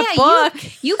picked that book.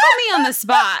 You put me on the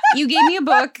spot. You gave me a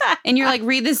book and you're like,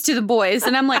 read this to the boys.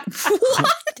 And I'm like,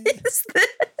 what is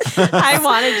this? I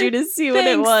wanted you to see what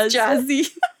it was. Jazzy.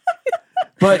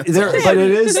 But it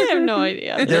is. I have no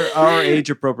idea. There are age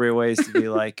appropriate ways to be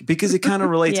like, because it kind of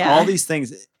relates. All these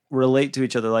things relate to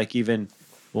each other. Like even,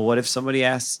 well, what if somebody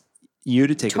asks you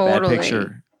to take a bad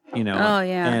picture?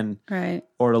 And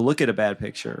or to look at a bad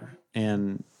picture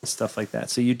and stuff like that.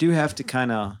 So you do have to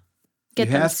kind of get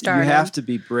them started. You have to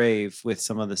be brave with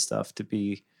some of the stuff to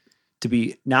be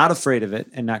not afraid of it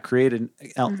and not create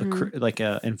like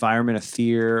a environment of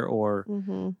fear or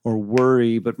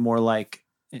worry, but more like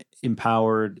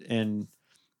empowered and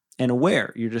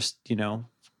aware. You're just,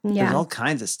 there's all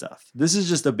kinds of stuff. This is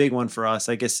just a big one for us.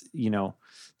 I guess,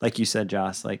 like you said,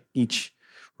 Joss, like each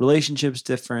relationship's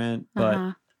different,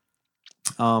 but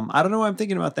I don't know why I'm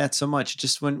thinking about that so much.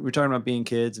 Just when we're talking about being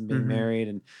kids and being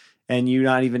married and you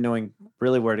not even knowing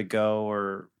really where to go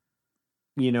or,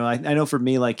 I know for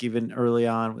me, like even early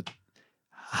on with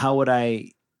how would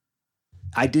I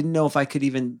didn't know if I could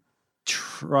even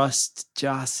trust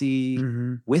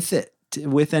Jossie with it,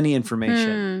 with any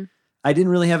information. I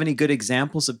didn't really have any good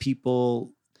examples of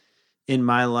people in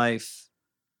my life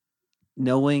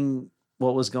knowing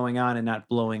what was going on and not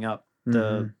blowing up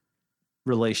the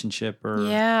relationship or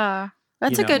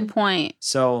that's a good point.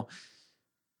 So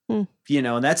and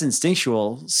that's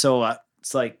instinctual. So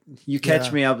it's like you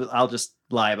catch me, I'll just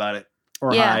lie about it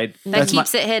or hide. That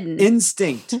keeps it hidden.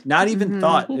 Instinct, not even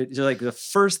thought. It's like the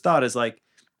first thought is like,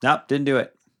 nope, didn't do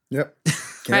it. Yep,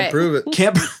 can't prove it.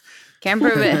 Can't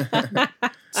prove it.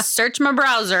 Search my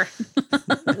browser.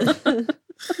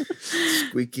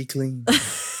 Squeaky clean.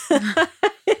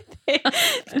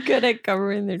 Good at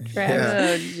covering their tracks.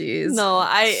 Oh jeez. No,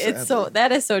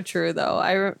 that is so true though.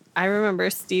 I remember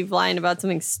Steve lying about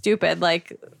something stupid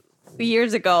like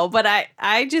years ago, but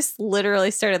I just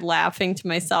literally started laughing to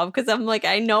myself because I'm like,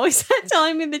 I know he's not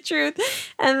telling me the truth.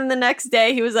 And then the next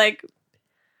day he was like,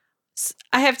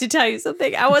 I have to tell you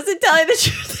something. I wasn't telling the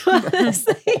truth on this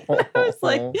thing. I was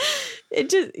like, it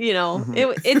just,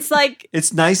 it's like.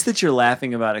 It's nice that you're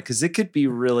laughing about it because it could be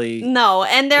really. No,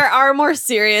 and there are more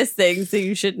serious things that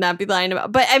you should not be lying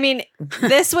about. But I mean,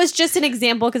 this was just an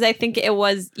example because I think it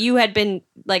was, you had been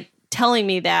like telling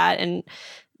me that and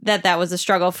that was a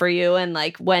struggle for you. And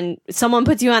like when someone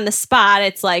puts you on the spot,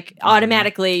 it's like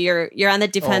automatically you're on the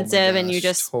defensive and you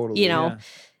just, totally,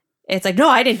 it's like, no,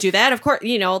 I didn't do that. Of course,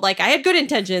 like I had good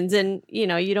intentions and,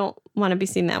 you don't want to be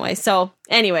seen that way. So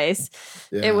anyways,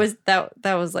 it was that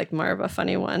was like more of a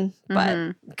funny one,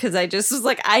 but because I just was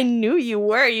like, I knew you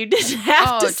were, you didn't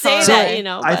have to say that,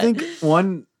 But. I think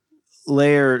one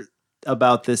layer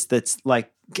about this that's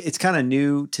like, it's kind of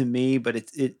new to me, but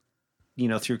it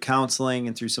through counseling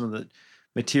and through some of the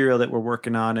material that we're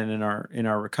working on and in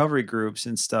our recovery groups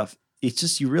and stuff, it's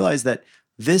just, you realize that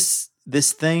this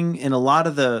thing and a lot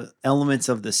of the elements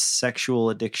of the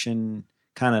sexual addiction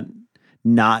kind of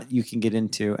knot you can get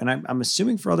into. And I'm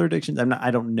assuming for other addictions, I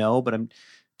don't know, but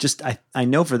I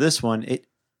know for this one,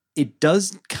 it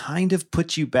does kind of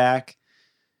put you back.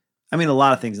 I mean, a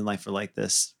lot of things in life are like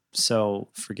this, so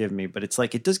forgive me, but it's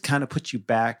like, it does kind of put you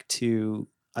back to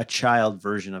a child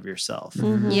version of yourself.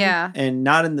 Yeah. And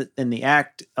not in the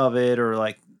act of it or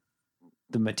like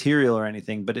the material or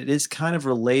anything, but it is kind of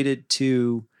related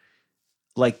to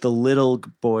like the little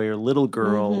boy or little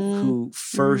girl who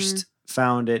first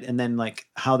found it, and then like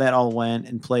how that all went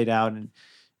and played out,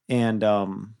 and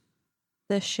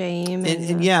the shame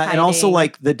and yeah, and also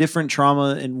like the different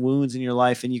trauma and wounds in your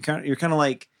life, and you're kind of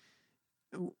like,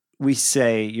 we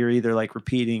say you're either like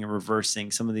repeating or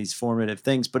reversing some of these formative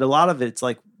things, but a lot of it's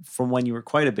like from when you were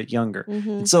quite a bit younger.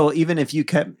 And so even if you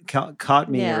caught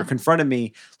me or confronted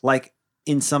me like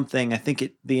in something, I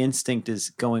think the instinct is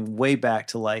going way back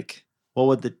to like, what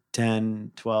would the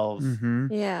 10, 12,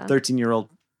 13-year-old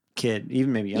kid,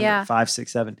 even maybe younger, 5,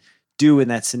 6, 7, do in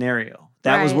that scenario?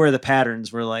 That was where the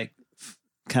patterns were like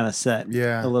kind of set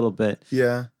a little bit.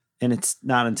 Yeah. And it's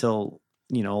not until,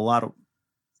 a lot of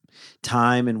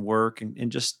time and work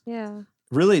and just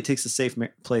really it takes a safe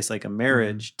place like a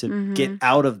marriage to get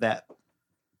out of that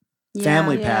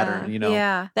family pattern,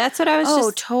 Yeah. That's what I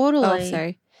was totally. Oh,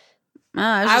 sorry.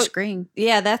 I was just agreeing.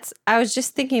 Yeah, I was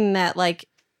just thinking that like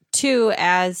too,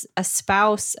 as a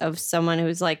spouse of someone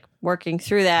who's like working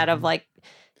through that of like,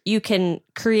 you can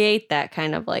create that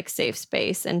kind of like safe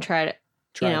space and try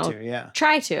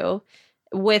to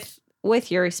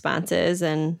with your responses.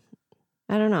 And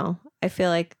I don't know, I feel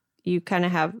like you kind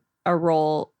of have a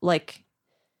role, like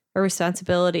a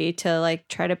responsibility to like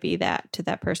try to be that to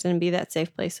that person and be that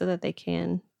safe place so that they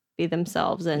can be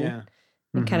themselves and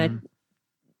kind of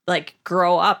like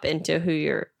grow up into who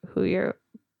you're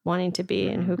wanting to be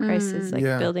and who Christ is like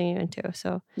building you into.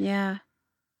 So yeah.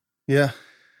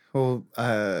 Well,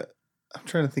 I'm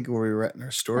trying to think of where we were at in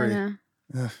our story.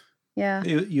 Yeah.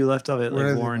 You left off at like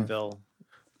Warrenville.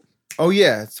 Oh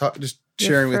yeah, just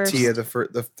sharing with Tia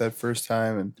that first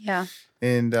time,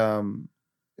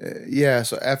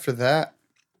 so after that,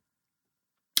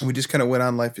 we just kind of went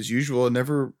on life as usual and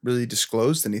never really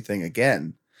disclosed anything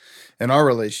again in our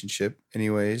relationship,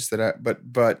 anyways.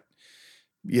 But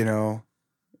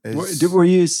were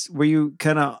you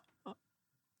kind of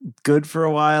good for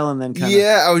a while and then kind of?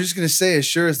 Yeah, I was just gonna say, as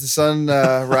sure as the sun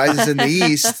rises in the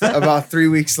east, about 3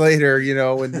 weeks later,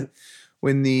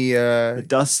 when the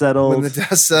dust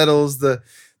settles,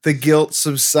 the guilt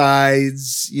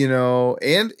subsides,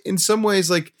 and in some ways,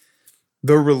 like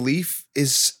the relief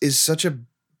is such a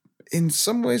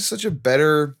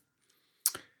better.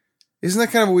 Isn't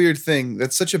that kind of a weird thing?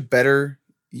 That's such a better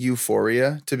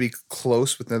euphoria to be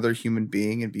close with another human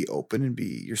being and be open and be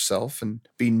yourself and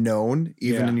be known,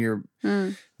 even in your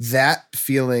that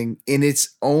feeling in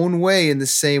its own way, in the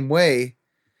same way,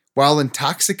 while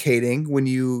intoxicating when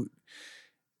you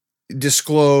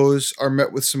disclose, are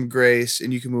met with some grace,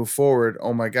 and you can move forward.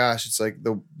 Oh my gosh, it's like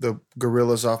the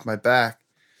gorilla's off my back.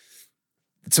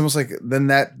 It's almost like then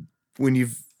that when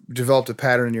you've developed a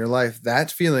pattern in your life,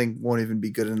 that feeling won't even be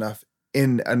good enough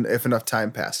if enough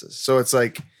time passes. So it's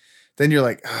like then you're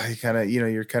like, you kind of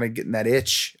you're kind of getting that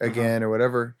itch again or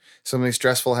whatever, something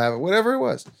stressful happened, whatever it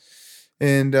was.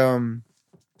 And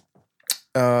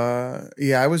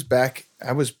I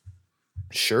was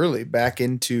surely back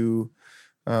into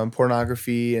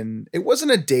pornography, and it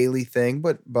wasn't a daily thing,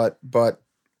 but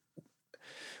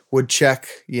would check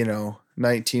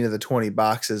 19 of the 20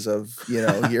 boxes of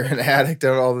you're an addict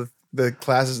of all the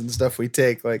classes and stuff we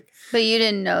take. Like, but you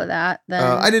didn't know that then.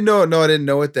 I didn't know it. No, I didn't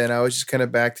know it then. I was just kind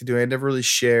of back to doing it. I never really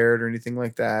shared or anything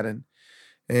like that, and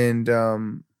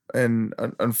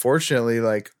unfortunately,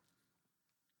 like,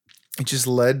 it just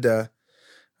led to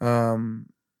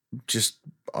just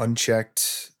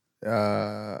unchecked,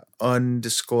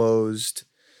 undisclosed,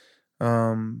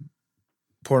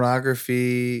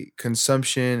 pornography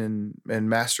consumption and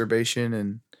masturbation.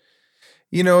 And,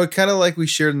 it kind of like we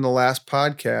shared in the last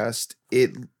podcast,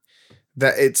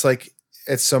 it's like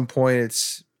at some point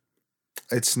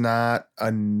it's not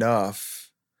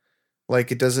enough.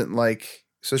 Like it doesn't like,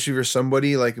 especially for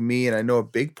somebody like me. And I know a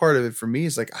big part of it for me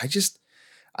is like,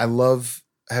 I love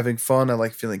having fun. I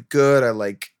like feeling good. I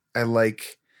like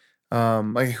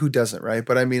who doesn't, right?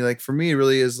 But I mean, like for me, it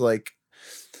really is like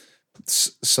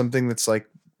something that's like,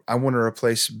 I want to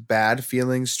replace bad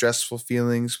feelings, stressful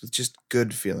feelings with just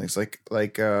good feelings,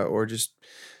 or just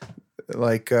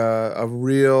like a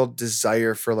real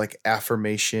desire for like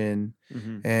affirmation.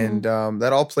 And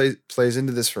that all plays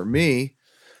into this for me.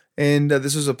 And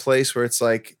this was a place where it's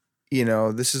like,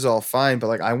 this is all fine, but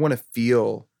like I want to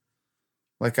feel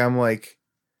like I'm like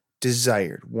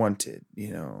desired, wanted,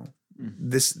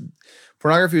 This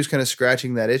pornography was kind of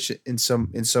scratching that itch in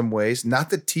some ways.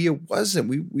 Not that Tia wasn't.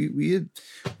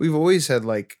 We've always had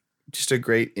like just a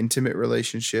great intimate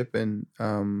relationship, and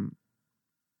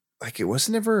like it was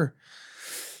never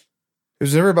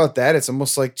about that. It's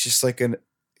almost like just like an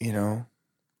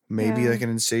maybe like an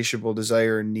insatiable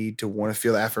desire and need to want to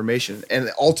feel affirmation, and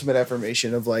the ultimate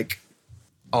affirmation of like,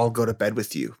 I'll go to bed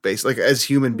with you. Basically, like as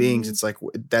human beings, it's like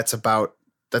that's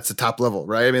the top level,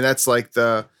 right? I mean, that's like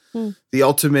the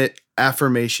ultimate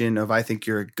affirmation of, I think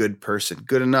you're a good person,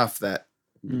 good enough that,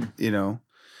 when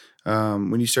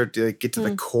you start to like get to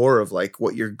the core of like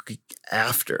what you're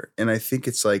after. And I think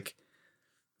it's like,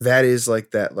 that is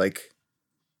like that, like,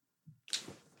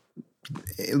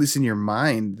 at least in your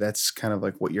mind, that's kind of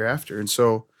like what you're after. And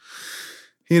so,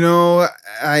 it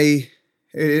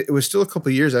was still a couple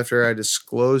of years after I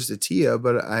disclosed to Tia,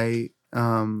 but I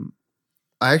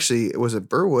actually was at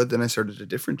Burwood. Then I started a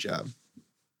different job.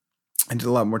 I did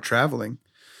a lot more traveling,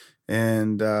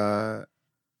 and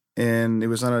it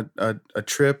was on a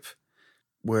trip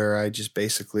where I just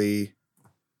basically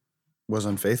was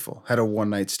unfaithful, had a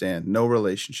one-night stand, no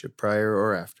relationship prior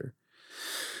or after,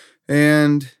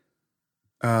 and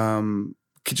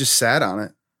just sat on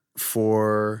it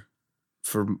for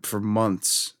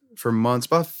months,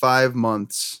 about 5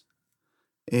 months,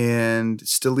 and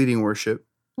still leading worship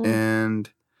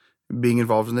and being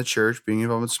involved in the church, being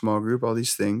involved in small group, all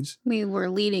these things. We were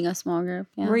leading a small group.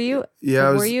 Yeah. Were you?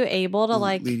 Yeah. Were you able to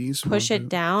like push group. it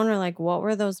down, or like what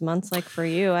were those months like for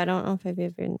you? I don't know if I've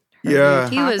even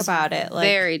heard you talk about it. Like,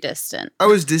 very distant. I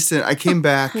was distant. I came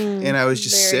back and I was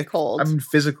just very sick. Cold. I'm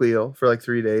physically ill for like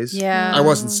 3 days. Yeah. I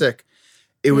wasn't sick.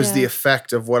 It was the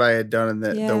effect of what I had done, and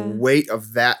the weight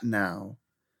of that now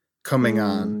coming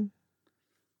on.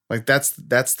 Like that's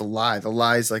the lie. The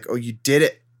lie is like, oh, you did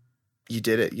it,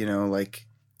 like.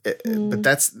 But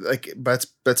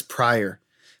that's prior.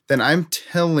 Then I'm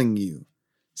telling you,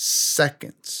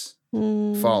 seconds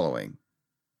following,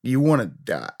 you want to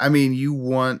die. I mean,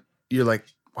 you're like,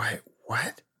 why?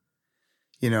 What?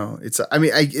 It's. I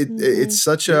mean, it's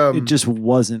such a. It just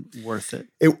wasn't worth it.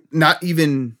 It not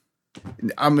even.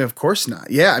 I mean, of course not.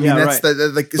 Yeah, I mean that's right.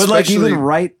 like. But like even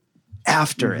right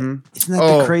after it, isn't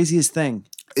that the craziest thing?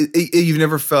 You've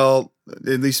never felt,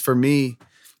 at least for me,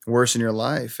 worse in your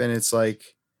life, and it's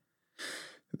like.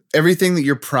 Everything that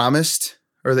you're promised,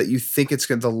 or that you think it's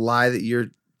the lie that you're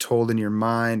told in your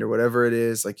mind, or whatever it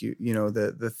is, like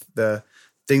the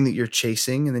thing that you're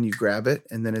chasing, and then you grab it,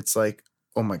 and then it's like,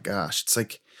 oh my gosh, it's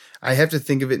like I have to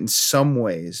think of it in some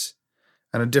ways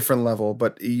on a different level,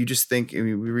 but you just think. I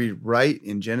mean, we read right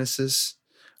in Genesis,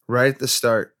 right at the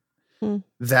start,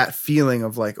 that feeling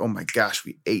of like, oh my gosh,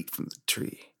 we ate from the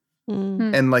tree,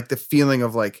 and like the feeling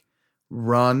of like.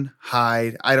 Run,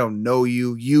 hide. I don't know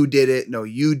you. You did it. No,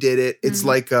 you did it. It's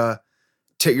like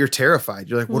you're terrified.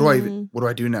 You're like, what do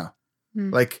I do now?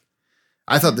 Like,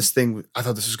 I thought this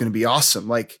was going to be awesome.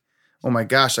 Like, oh my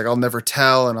gosh, like I'll never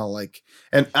tell, and I'll like,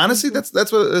 and honestly, that's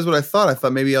what I thought. I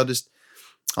thought maybe I'll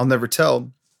never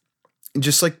tell. And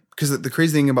just like, because the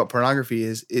crazy thing about pornography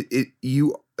is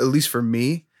you, at least for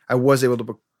me, I was able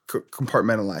to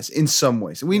compartmentalize in some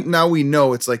ways. We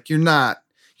know it's like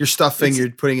you're stuffing,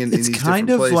 you're putting in these different places. It's kind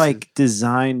of like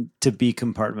designed to be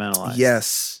compartmentalized.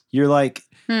 Yes. You're like,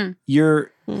 the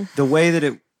way that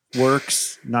it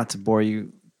works, not to bore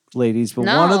you ladies, but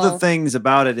one of the things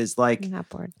about it is like,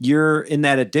 you're in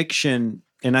that addiction.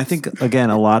 And I think, again,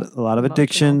 a lot of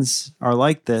addictions are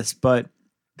like this, but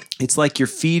it's like you're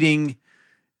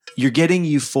getting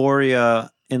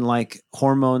euphoria, and like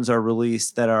hormones are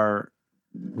released that are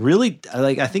really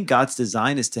like, I think God's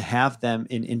design is to have them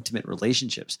in intimate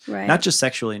relationships, Right. not just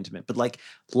sexually intimate, but like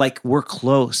we're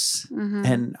close Mhm.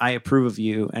 and I approve of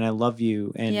you and I love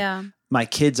you. And Yeah. my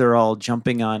kids are all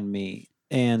jumping on me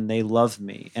and they love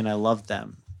me and I love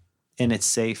them and it's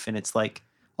safe. And it's like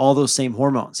all those same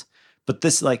hormones, but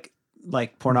this like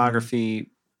pornography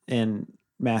and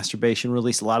masturbation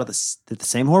release a lot of the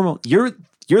same hormone. You're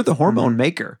the hormone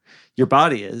maker. Your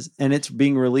body is, and it's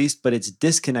being released, but it's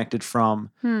disconnected from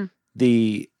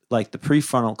the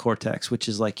prefrontal cortex, which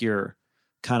is like your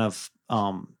kind of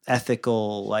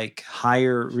ethical, like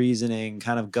higher reasoning,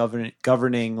 kind of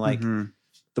governing like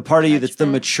the part of you that's the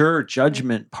mature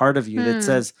judgment part of you that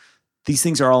says these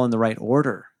things are all in the right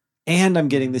order. And I'm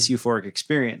getting this euphoric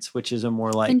experience, which is a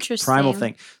more like primal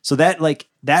thing. So that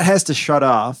has to shut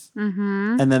off,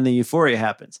 and then the euphoria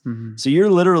happens. So you're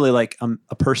literally like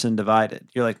a person divided.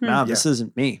 You're like, no, this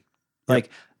isn't me. Like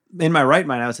in my right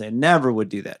mind, I would say I never would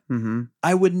do that.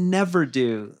 I would never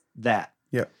do that.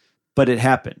 Yeah, but it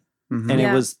happened, and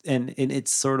it was, and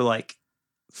it's sort of like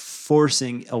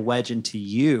forcing a wedge into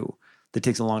you that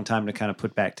takes a long time to kind of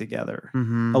put back together.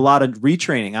 A lot of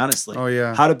retraining, honestly. Oh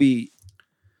yeah, how to be.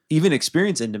 Even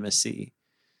experience intimacy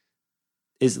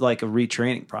is like a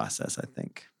retraining process, I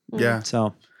think. Yeah.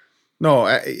 So, no,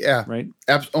 yeah. Right.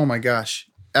 Oh my gosh.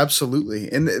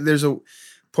 Absolutely. And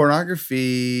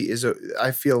pornography is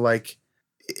I feel like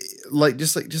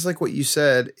just like what you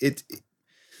said,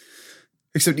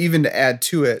 except even to add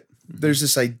to it, there's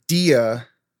this idea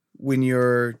when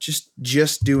you're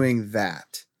just doing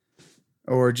that,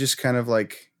 or just kind of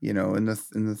like, in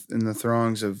the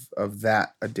throngs of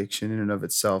that addiction in and of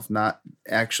itself, not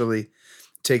actually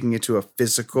taking it to a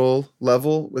physical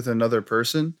level with another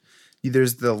person.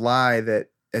 There's the lie that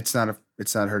it's not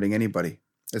hurting anybody.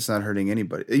 It's not hurting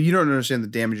anybody. You don't understand the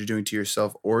damage you're doing to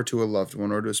yourself or to a loved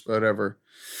one or to whatever.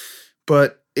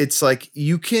 But it's like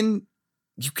you can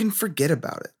forget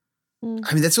about it.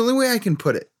 I mean, that's the only way I can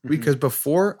put it, because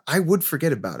before I would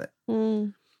forget about it.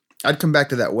 I'd come back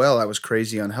to that well. I was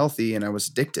crazy unhealthy and I was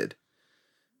addicted.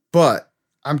 But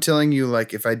I'm telling you,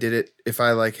 like, if I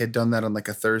had done that on like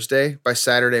a Thursday, by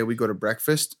Saturday we go to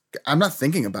breakfast, I'm not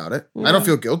thinking about it. I don't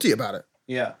feel guilty about it.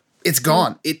 Yeah. It's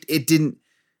gone. I didn't,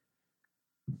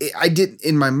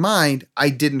 in my mind,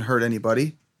 I didn't hurt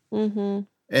anybody. And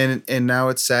now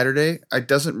it's Saturday. It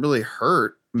doesn't really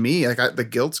hurt me. Like the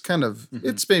guilt's kind of,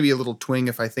 it's maybe a little twing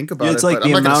if I think about it. It's like but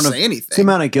I'm not going to say anything. It's the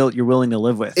amount of guilt you're willing to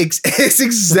live with. That's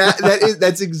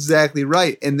exactly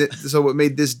right. And so what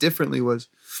made this differently was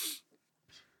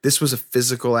this was a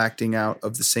physical acting out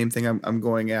of the same thing I'm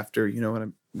going after, when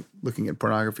I'm looking at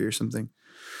pornography or something.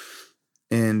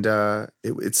 And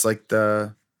it's like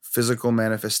the physical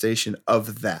manifestation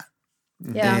of that.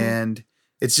 Yeah. And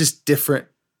it's just different.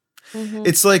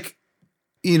 It's like,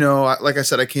 like I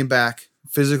said, I came back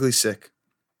physically sick.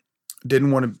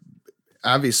 Didn't want to,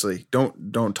 obviously,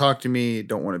 don't talk to me.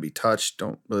 Don't want to be touched.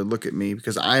 Don't really look at me,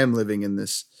 because I am living in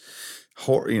this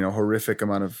horrific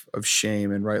amount of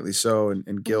shame, and rightly so,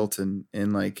 and guilt, and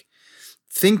like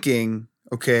thinking,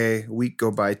 okay, a week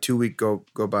go by, 2 week go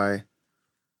by,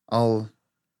 it'll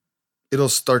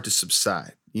start to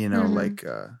subside, like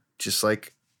just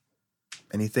like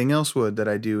anything else would that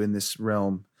I do in this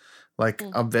realm. Like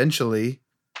eventually,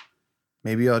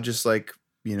 maybe I'll just like,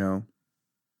 I'll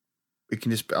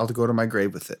go to my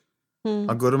grave with it.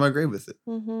 I'll go to my grave with it.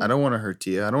 I don't want to hurt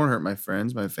Tia. I don't want to hurt my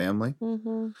friends, my family.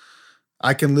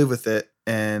 I can live with it,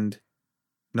 and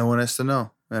no one has to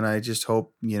know. And I just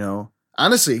hope,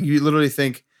 honestly, you literally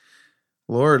think,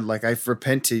 Lord, like I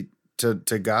repent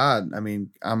to God. I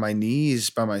mean, on my knees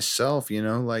by myself,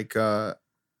 like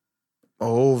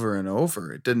over and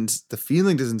over. The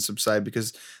feeling doesn't subside,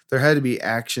 because there had to be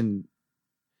action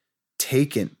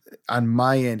taken on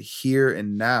my end here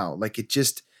and now. Like it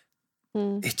just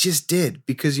did,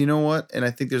 because you know what? And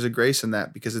I think there's a grace in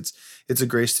that, because it's a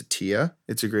grace to Tia.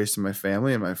 It's a grace to my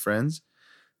family and my friends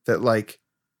that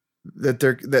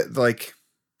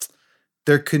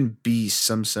there can be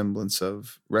some semblance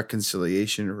of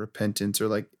reconciliation or repentance, or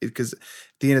like, because at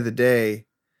the end of the day,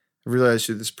 I realized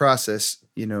through this process,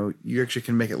 you actually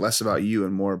can make it less about you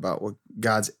and more about what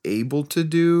God's able to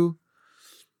do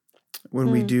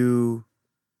when we do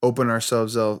open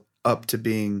ourselves up to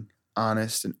being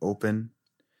honest and open,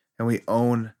 and we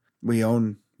own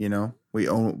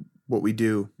what we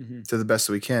do to the best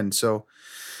that we can. So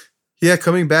yeah,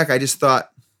 coming back, I just thought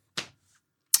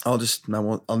I'll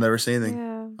never say anything.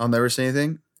 Yeah. I'll never say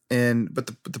anything.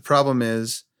 But the problem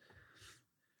is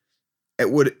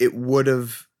it would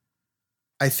have,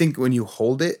 I think when you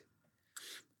hold it,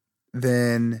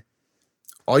 then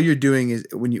all you're doing is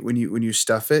when you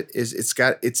stuff it is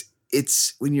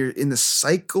it's when you're in the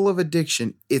cycle of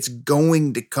addiction, it's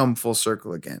going to come full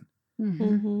circle again.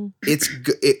 Mm-hmm.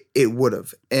 It would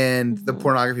have. And the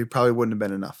pornography probably wouldn't have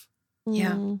been enough.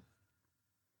 Yeah.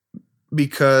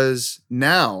 Because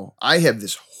now I have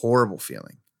this horrible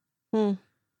feeling.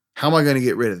 How am I going to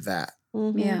get rid of that?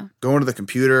 Yeah. Going to the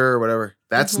computer or whatever.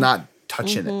 That's not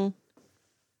touching it.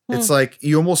 It's like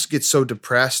you almost get so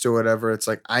depressed or whatever. It's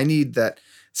like I need that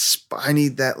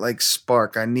like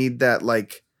spark. I need that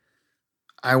like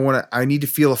I need to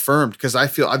feel affirmed because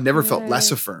I've never felt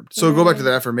less affirmed. So go back to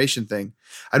that affirmation thing.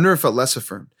 I've never felt less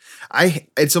affirmed.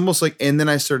 It's almost like, and then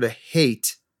I started to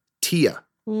hate Tia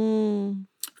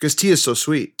because Tia's so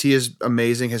sweet. Tia's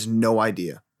amazing, has no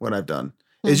idea what I've done.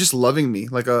 Is just loving me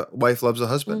like a wife loves a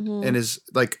husband and is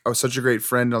like such a great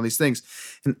friend and all these things.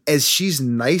 And as she's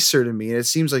nicer to me, and it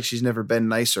seems like she's never been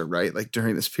nicer, right? Like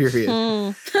during this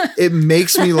period, it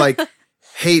makes me like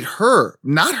hate her,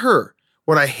 not her.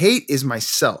 What I hate is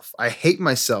myself. I hate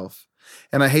myself.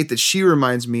 And I hate that she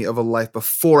reminds me of a life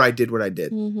before I did what I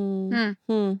did.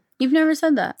 You've never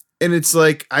said that. And it's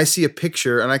like, I see a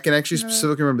picture, and I can actually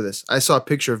specifically remember this. I saw a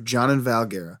picture of John and Val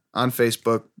Guerra on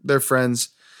Facebook. They're friends.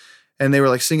 And they were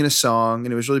like singing a song,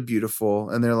 and it was really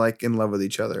beautiful. And they're like in love with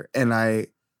each other. And I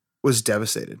was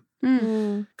devastated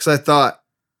because I thought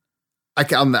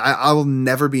I'll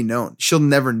never be known. She'll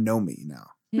never know me now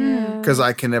because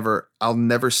I'll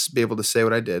never be able to say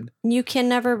what I did. You can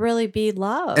never really be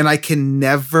loved, and I can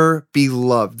never be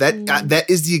loved. That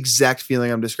is the exact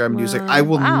feeling I'm describing to you. It's like I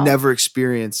will never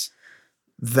experience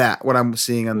that what I'm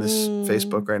seeing on this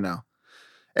Facebook right now.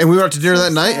 And we went out to dinner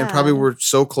that night and probably were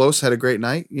so close, had a great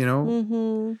night, you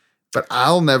know. But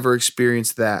I'll never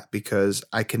experience that because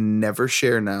I can never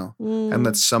share now and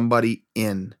let somebody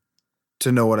in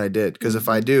to know what I did. Because if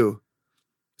I do,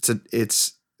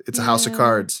 it's a house of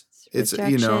cards. It's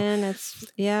you know.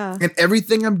 And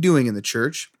everything I'm doing in the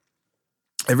church,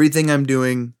 everything I'm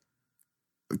doing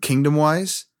kingdom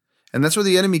wise, and that's where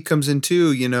the enemy comes in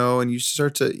too, you know, and you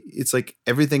start to, it's like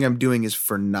everything I'm doing is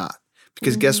for naught.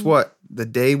 Because guess what? The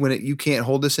day when you can't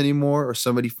hold this anymore or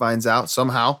somebody finds out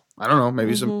somehow, I don't know,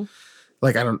 maybe some,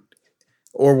 like,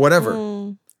 or whatever,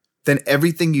 then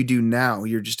everything you do now,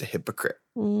 you're just a hypocrite.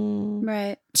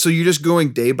 Right. So you're just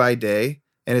going day by day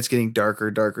and it's getting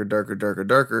darker, darker, darker, darker,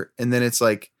 darker. And then it's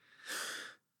like,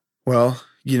 well,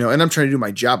 you know, and I'm trying to do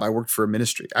my job. I worked for a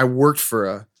ministry. I worked for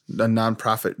a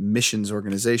nonprofit missions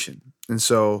organization. And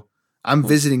so I'm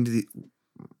visiting the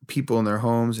people in their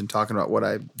homes and talking about what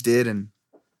I did and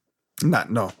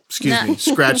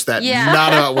scratch that.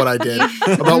 Not about what I did,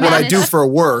 about what I do for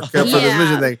work, for the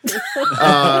vision thing.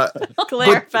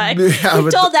 Clarify.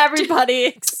 You told everybody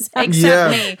except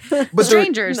me. But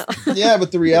strangers.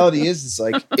 But the reality is, it's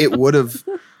like, it would have,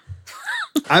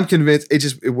 I'm convinced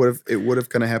it would have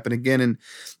kind of happened again. And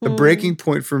the breaking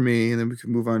point for me, and then we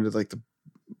can move on to like the,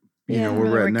 you know,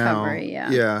 where we're at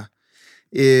now.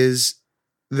 Is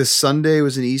the Sunday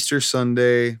was an Easter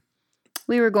Sunday.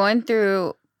 We were going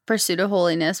through Pursuit of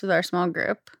Holiness with our small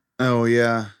group. Oh,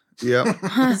 yeah. Yep.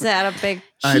 Is that a big...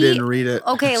 I didn't read it.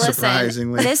 Okay,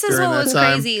 listen. This is what was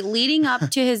crazy. Leading up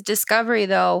to his discovery,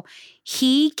 though,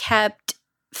 he kept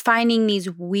finding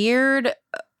these weird,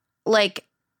 like,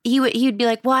 he would be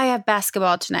like, well, I have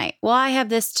basketball tonight. Well, I have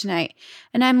this tonight.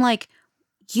 And I'm like,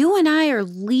 you and I are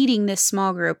leading this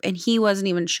small group, and he wasn't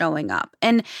even showing up.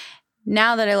 And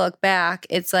now that I look back,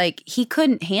 it's like he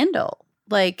couldn't handle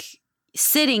like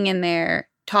sitting in there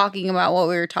talking about what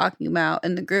we were talking about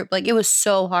in the group. Like it was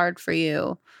so hard for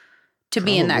you to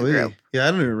be in that group. Yeah,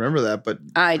 I don't even remember that, but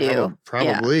I do.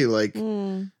 Probably like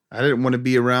I didn't want to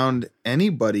be around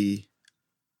anybody,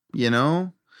 you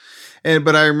know?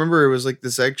 But I remember it was like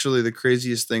this, actually the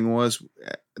craziest thing was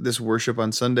this worship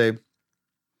on Sunday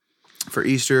for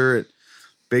Easter at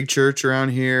big church around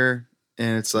here.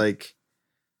 And it's like,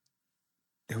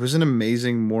 it was an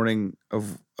amazing morning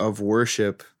of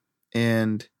worship.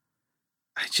 And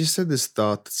I just had this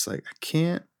thought that's like,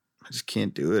 I just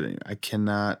can't do it anymore. I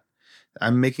cannot,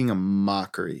 I'm making a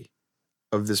mockery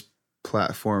of this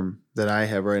platform that I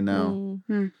have right now,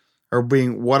 or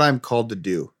being what I'm called to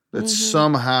do. That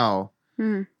somehow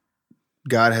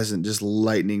God hasn't just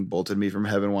lightning bolted me from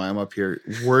heaven while I'm up here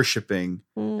worshiping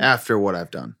after what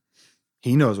I've done.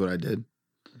 He knows what I did.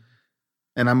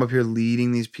 And I'm up here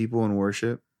leading these people in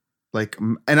worship. Like,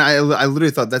 and I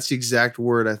literally thought that's the exact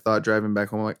word I thought driving back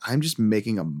home. I'm like, I'm just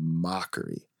making a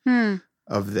mockery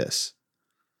of this.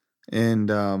 And,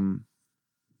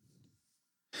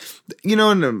 you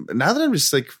know, and now that I'm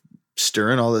just like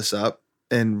stirring all this up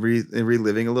and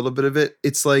reliving a little bit of it,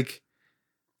 it's like,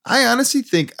 I honestly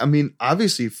think, I mean,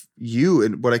 obviously you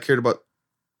and what I cared about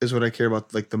is what I care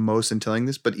about like the most in telling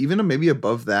this, but even maybe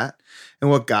above that, and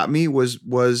what got me was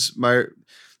my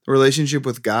relationship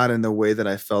with God and the way that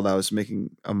I felt I was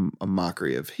making a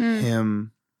mockery of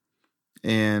him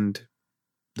and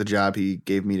the job he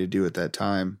gave me to do at that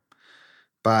time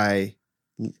by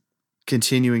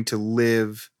continuing to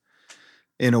live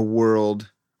in a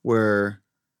world where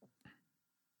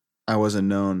I wasn't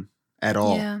known at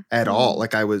all, at all.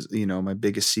 Like I was, my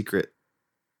biggest secret.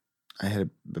 I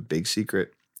had a big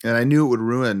secret, and I knew it would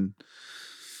ruin,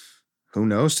 who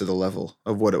knows, to the level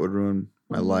of what it would ruin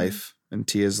my life and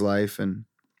Tia's life. And,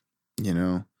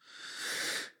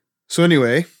 so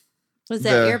anyway. Was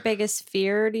that your biggest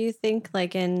fear, do you think,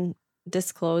 like in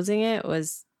disclosing it,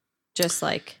 was just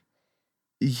like,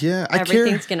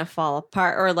 everything's going to fall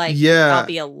apart, or like, I'll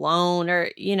be alone,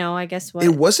 or, I guess what?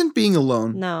 It wasn't being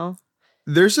alone. No.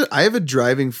 I have a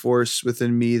driving force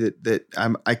within me that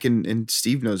I can, and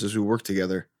Steve knows as we work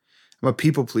together. I'm a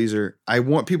people pleaser. I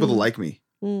want people to like me.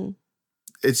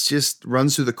 It's just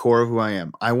runs through the core of who I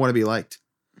am. I want to be liked.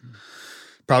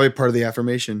 Probably part of the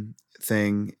affirmation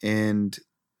thing. And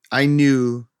I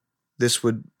knew this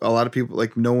would, a lot of people,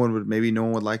 like no one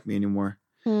would like me anymore.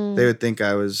 They would think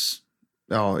I was,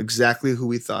 exactly who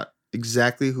we thought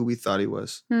he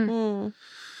was.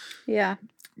 Yeah.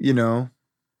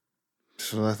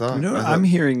 So I thought. What I'm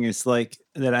hearing is like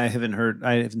that I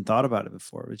haven't thought about it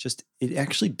before. It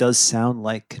actually does sound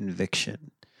like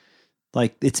conviction.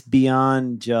 Like it's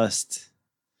beyond just,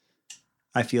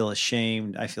 I feel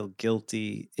ashamed, I feel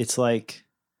guilty. It's like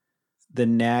the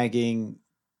nagging,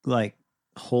 like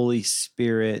Holy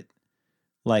Spirit,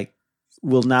 like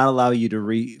will not allow you to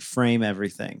reframe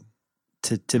everything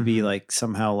to be like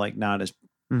somehow like not as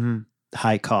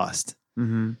high cost.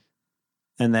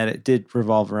 And that it did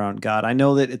revolve around God. I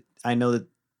know that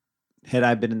had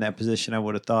I been in that position, I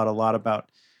would have thought a lot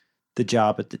about the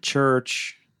job at the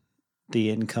church, the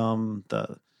income,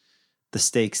 the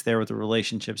stakes there with the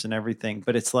relationships and everything.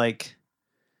 But it's like,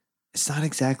 it's not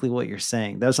exactly what you're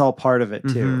saying. That's all part of it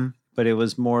too. But it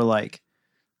was more like,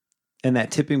 and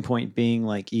that tipping point being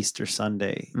like Easter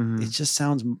Sunday, it just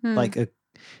sounds like a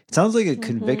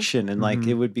conviction, and like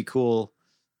it would be cool.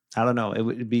 I don't know. It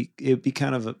would be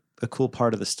kind of a cool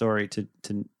part of the story to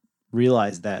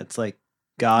realize that it's like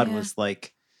God was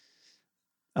like,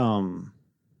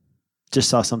 just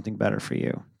saw something better for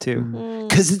you too.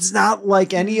 Cause it's not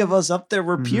like any of us up there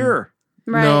were pure.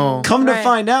 Right. No. Come to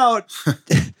find out,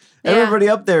 everybody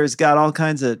up there has got all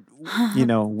kinds of,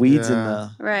 weeds in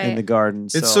the garden.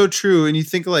 So. It's so true. And you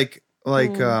think like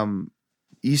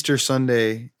Easter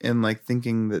Sunday, and like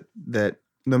thinking that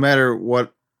no matter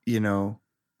what,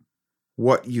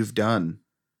 what you've done,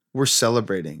 we're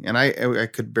celebrating. And I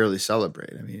could barely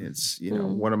celebrate. I mean, it's,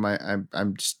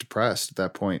 I'm just depressed at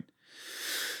that point.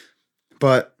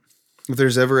 But if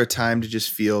there's ever a time to just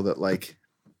feel that like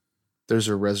there's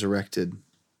a resurrected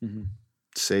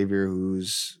Savior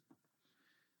who's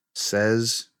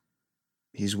says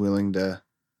he's willing to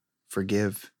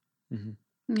forgive,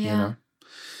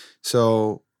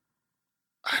 So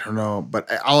I don't know, but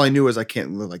all I knew is I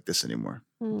can't live like this anymore.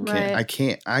 I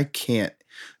can't.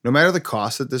 No matter the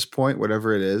cost at this point,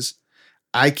 whatever it is,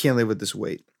 I can't live with this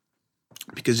weight,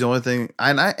 because the only thing,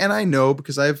 and I know,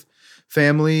 because I have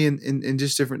family and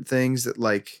just different things, that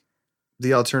like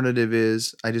the alternative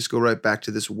is I just go right back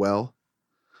to this well,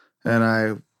 and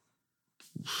I,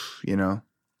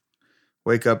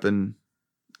 wake up in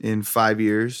 5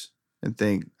 years and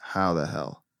think, how the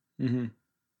hell? And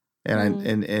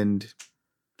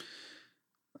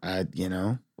I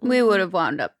we would have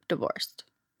wound up divorced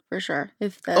for sure.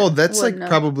 If that that's like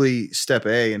probably step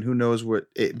A, and who knows what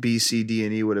B, C, D,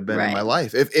 and E would have been in my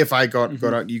life if I go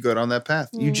down that path.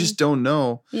 You just don't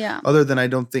know. Yeah. Other than I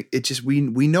don't think it just we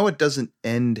know it doesn't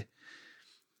end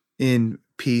in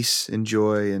peace and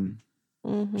joy and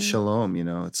shalom.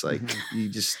 It's like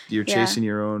you're chasing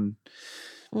your own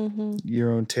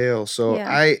tail. So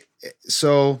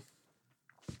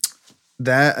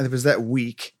that it was that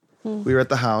week. We were at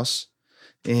the house,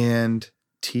 and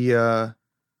Tia,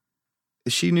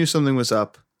 she knew something was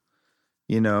up,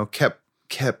 kept.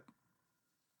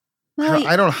 Well,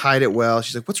 I don't hide it well.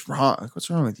 She's like, "What's wrong?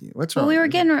 What's wrong with you? What's wrong?" We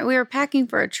were packing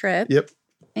for a trip. Yep.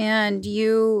 And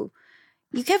you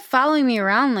kept following me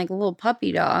around like a little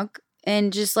puppy dog,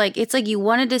 and just like, it's like you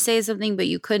wanted to say something, but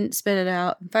you couldn't spit it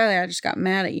out. And finally, I just got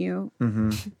mad at you.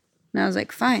 And I was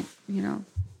like, fine,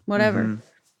 whatever.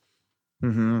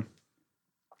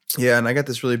 Yeah, and I got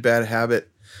this really bad habit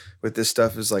with this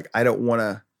stuff, is like I don't want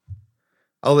to.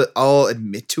 I'll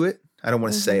admit to it. I don't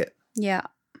want to say it. Yeah.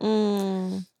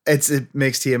 It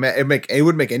makes Tia mad. It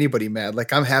would make anybody mad.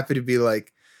 Like I'm happy to be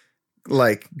like,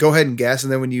 like, go ahead and guess,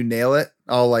 and then when you nail it,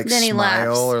 I'll like Then he smile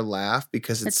laughs. or laugh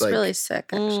because it's like really sick,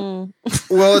 actually.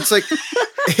 well, it's like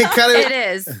it kind of It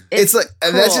is. It's like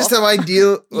and that's just how I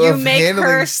deal. You of make handling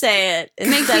her say it.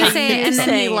 Makes instead me of say you it, and then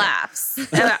he saying it.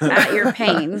 laughs at your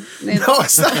pain. No,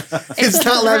 it's not. It's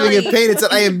not laughing really- at pain. It's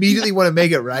that I immediately want to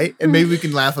make it right, and maybe we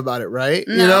can laugh about it, right?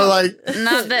 You No. know, like.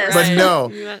 Not this. But no,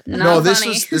 Not no. This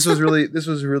funny. was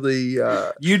really.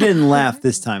 You didn't laugh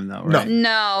this time though, right?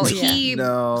 No, he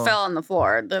No. fell on the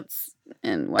floor. That's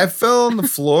and I what fell on the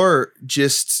floor.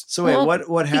 Just So wait, Well,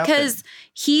 what happened? because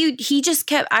he just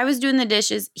kept. I was doing the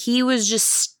dishes. He was just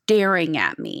staring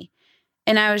at me,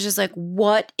 and I was just like,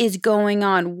 "What is going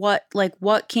on? What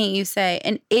can't you say?"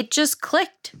 And it just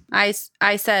clicked. I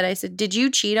said, "Did you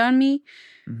cheat on me?"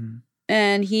 Mhm.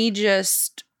 And he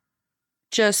just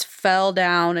fell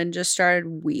down and just started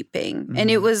weeping.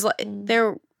 And it Mhm. was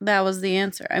like that was the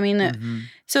answer. I mean, Mhm.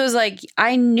 so it was like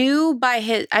I knew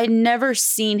I'd never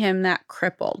seen him that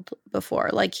crippled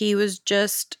before. Like he was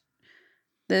just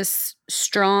this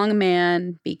strong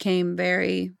man became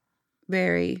very,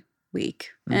 very weak.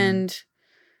 Mhm. And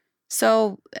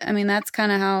so, I mean, that's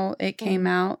kind of how it came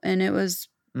out. And it was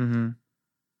Mhm.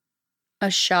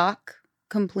 a shock,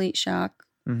 complete shock.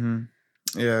 Mhm.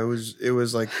 Yeah, it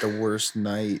was like the worst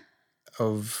night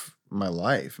of my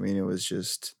life. I mean, it was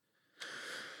just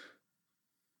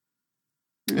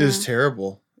it was Yeah.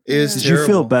 terrible. It was Did terrible. you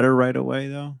feel better right away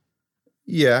though?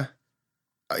 Yeah.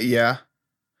 Yeah.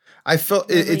 I felt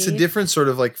it's a Relief. different sort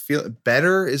of like feel.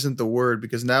 Better isn't the word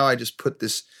because now I just put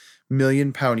this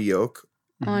 1,000,000-pound yoke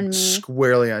On me.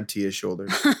 squarely on Tia's shoulders.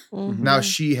 Mhm. Now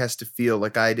she has to feel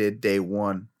like I did day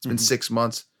one. It's been Mhm. 6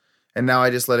 months, and now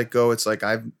I just let it go. It's like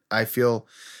I feel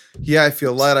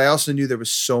light. I also knew there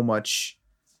was so much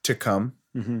to come.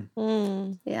 Mm-hmm.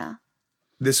 Mm. Yeah.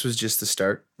 This was just the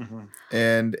start, Mm-hmm.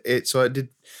 and it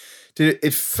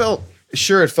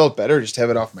felt better just to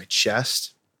have it off my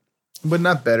chest, but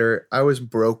not better. I was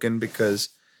broken because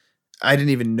I didn't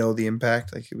even know the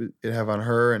impact like it have on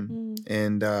her, and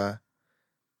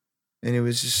it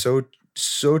was just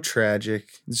so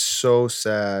tragic and so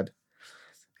sad,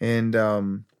 and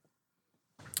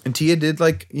Tia did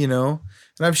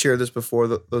and I've shared this before.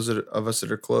 Those of us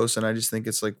that are close, and I just think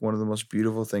it's like one of the most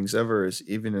beautiful things ever. Is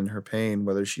even in her pain,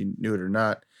 whether she knew it or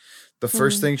not, the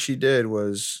first thing she did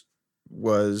was,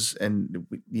 and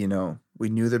we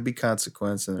knew there'd be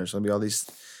consequence, and there's gonna be all these,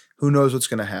 who knows what's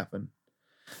gonna happen,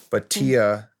 but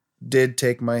Tia did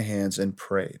take my hands and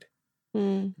prayed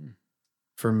Mm.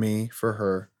 for me, for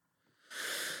her,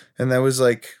 and that was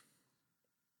like,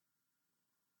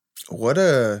 what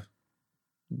a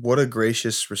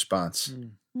gracious response.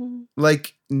 Mm.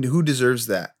 Like, who deserves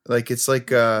that? Like, it's like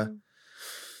that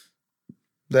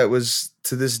was,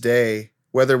 to this day,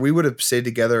 whether we would have stayed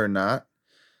together or not,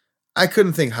 I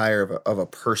couldn't think higher of a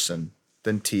person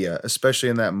than Tia, especially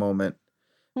in that moment.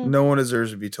 No one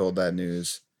deserves to be told that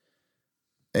news,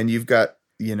 and you've got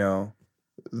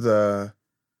the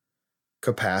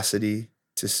capacity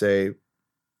to say,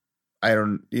 I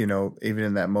don't, even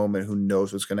in that moment, who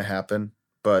knows what's going to happen,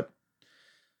 but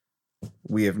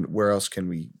where else can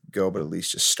we go but at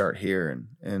least just start here,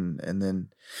 and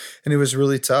it was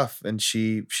really tough, and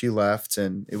she left,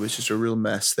 and it was just a real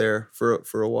mess there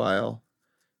for a while,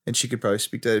 and she could probably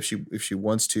speak to that if she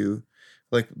wants to,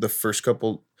 like the first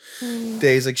couple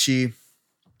days, like she.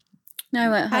 I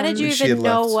went home. How did you She even had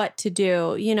know left. what to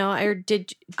do? Or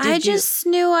did I you? just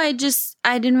knew I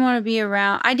didn't want to be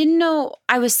around. I didn't know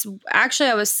I was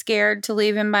scared to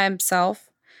leave him by himself.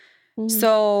 Mhm.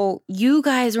 So you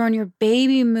guys were on your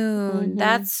baby moon. Mhm.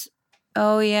 That's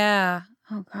oh yeah.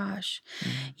 Oh gosh.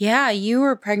 Yeah, you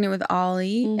were pregnant with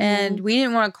Ollie and we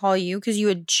didn't want to call you because you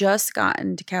had just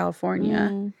gotten to California.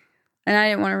 Mm. And I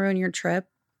didn't want to ruin your trip.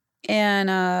 And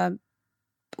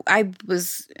I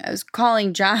was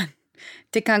calling John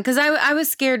to come because I was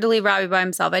scared to leave Robbie by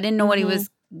himself. I didn't know what he was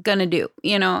gonna do,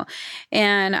 and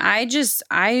I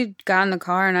got in the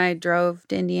car and I drove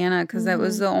to Indiana because that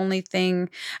was the only thing.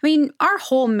 I mean, our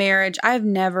whole marriage, I've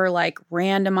never like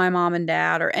ran to my mom and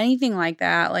dad or anything like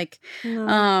that, like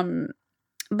No.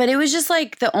 but it was just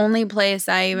like the only place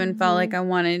I even felt like I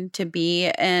wanted to be.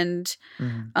 And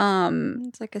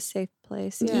It's like a safe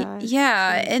place. Yeah.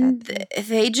 yeah, and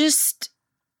they just,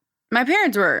 my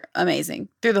parents were amazing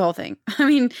through the whole thing. I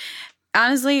mean,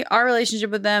 honestly, our relationship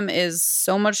with them is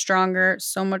so much stronger,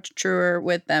 so much truer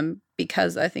with them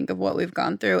because I think of what we've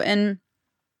gone through. And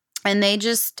they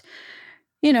just,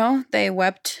 they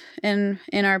wept in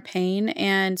our pain.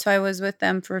 And so I was with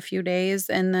them for a few days.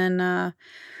 And then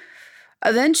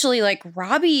eventually, like,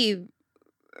 Robbie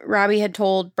had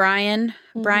told Brian.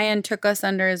 Brian took us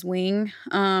under his wing.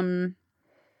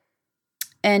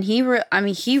 And he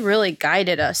really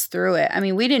guided us through it. I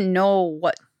mean, we didn't know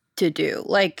what to do.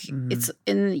 Like it's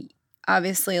in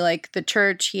obviously like the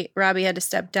church, Robbie had to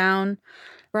step down.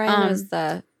 Brian was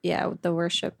the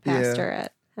worship pastor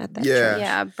at that church.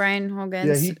 Yeah, Brian Hogan.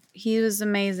 Yeah, he was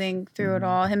amazing through it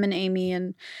all. Him and Amy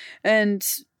and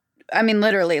I mean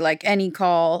literally like any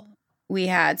call we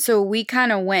had. So we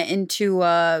kind of went into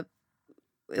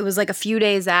it was like a few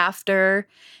days after,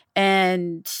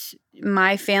 and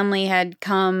my family had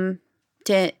come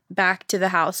back to the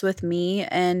house with me,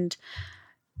 and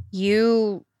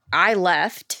I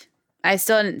left. I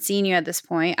still hadn't seen you at this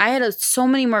point. I had so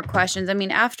many more questions. I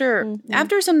mean, after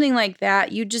something like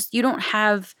that, you don't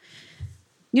have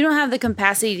the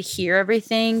capacity to hear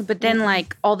everything, but then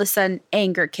like all of a sudden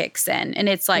anger kicks in, and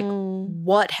it's like,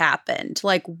 what happened?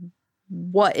 Like,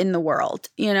 what in the world,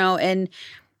 you know? And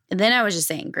then I was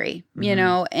just angry, you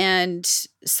know? And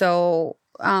so,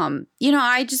 you know,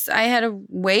 I had a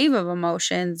wave of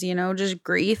emotions, you know, just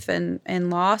grief and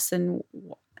loss. And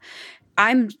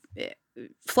I'm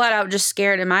flat out just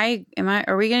scared.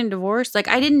 Are we getting divorced? Like,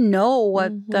 I didn't know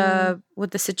what the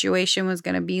situation was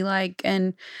going to be like.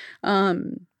 And,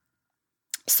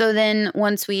 so then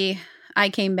once I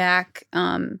came back,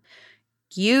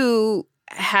 you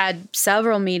had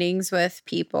several meetings with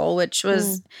people, which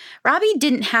was Robbie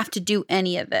didn't have to do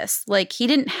any of this. Like he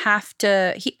didn't have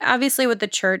to, he obviously with the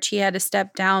church, he had to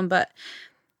step down, but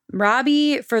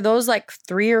Robbie, for those like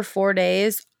 3 or 4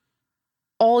 days,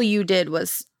 all you did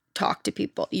was talk to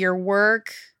people, your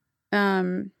work, I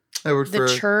worked the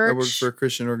church. I worked for a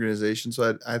Christian organization.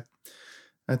 So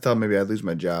I thought maybe I'd lose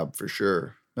my job for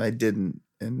sure. I didn't.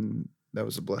 And that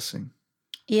was a blessing.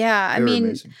 Yeah. I mean,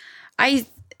 amazing.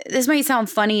 This might sound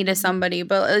funny to somebody,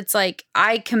 but it's like,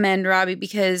 I commend Robbie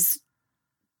because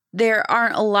there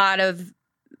aren't a lot of,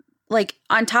 like,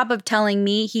 on top of telling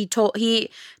me, he told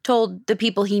the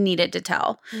people he needed to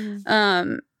tell.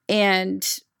 And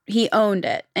he owned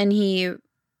it. And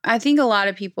I think a lot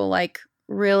of people like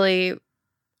really,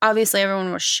 obviously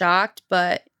everyone was shocked,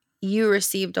 but you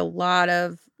received a lot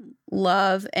of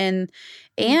love and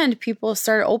people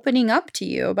started opening up to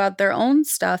you about their own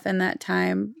stuff in that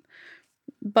time.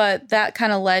 But that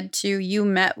kind of led to you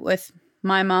met with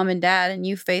my mom and dad and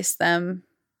you faced them,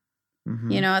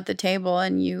 you know, at the table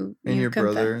and you your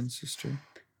brother and sister.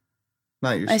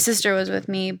 Not your My sister was with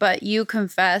me, but you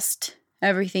confessed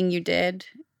everything you did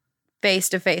face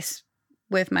to face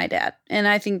with my dad. And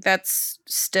I think that's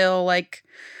still like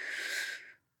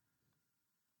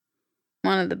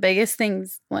one of the biggest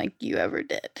things like you ever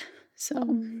did.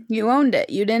 So you owned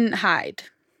it. You didn't hide.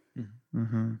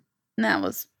 And that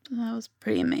was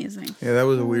pretty amazing. Yeah, that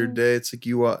was a weird day. It's like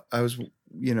I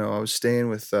was staying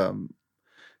with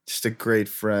just a great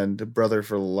friend, a brother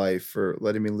for life, for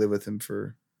letting me live with him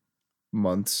for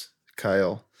months.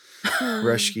 Kyle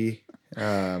Reschke.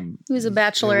 He was a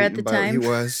bachelor at the time. He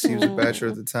was a bachelor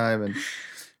at the time, and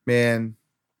man,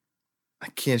 I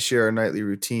can't share our nightly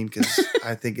routine because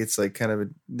I think it's like kind of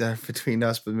between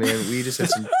us. But man, we just had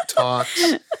some talks.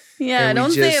 Yeah,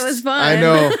 don't say it was fun. I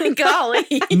know. Golly.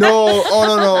 No,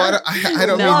 no. I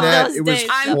don't mean that. It was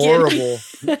horrible.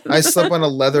 I slept on a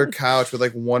leather couch with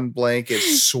like one blanket,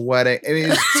 sweating. I mean,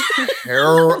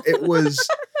 it was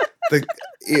terrible.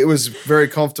 It was very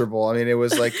comfortable. I mean, it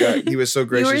was like he was so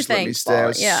gracious to let me stay. I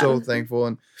was so thankful.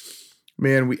 And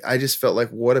man, I just felt like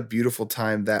what a beautiful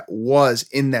time that was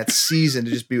in that season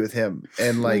to just be with him.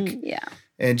 And like,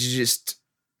 and just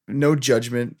no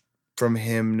judgment from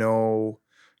him. No,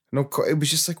 it was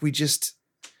just like we just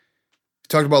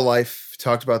talked about life,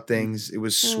 talked about things. It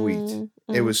was sweet.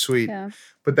 It was sweet. Yeah.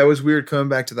 But that was weird coming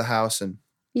back to the house and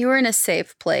you were in a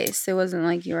safe place. It wasn't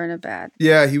like you were in a bad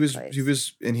place. He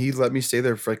was, and he let me stay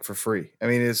there for free. I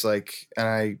mean, it's like, and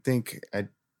I think I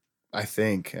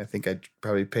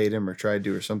probably paid him or tried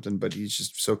to or something, but he's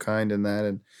just so kind in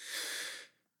that.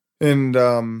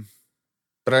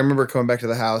 But I remember coming back to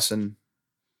the house and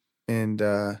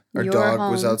our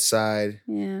dog was outside.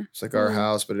 Yeah. It's like our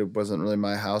house, but it wasn't really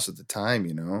my house at the time,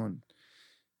 you know,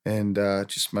 and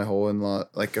just my whole in-law,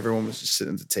 like everyone was just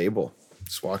sitting at the table,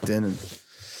 just walked in and,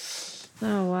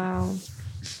 oh wow!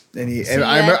 And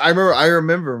I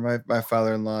remember my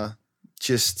father-in-law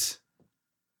just.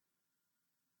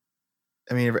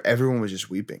 I mean, everyone was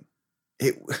just weeping.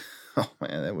 Oh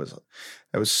man, that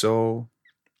was so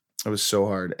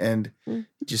hard. And he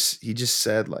just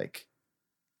said like,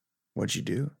 "What'd you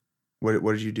do? What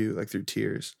did you do?" Like through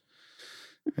tears,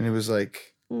 and it was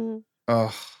like, oh.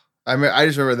 I mean, I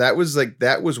just remember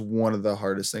that was one of the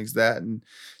hardest things. That and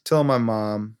telling my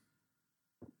mom.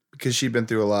 Because she'd been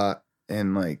through a lot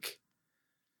and like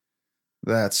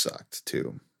that sucked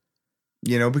too.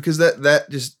 because that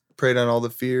just preyed on all the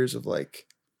fears of like,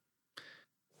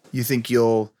 you think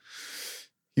you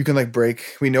can like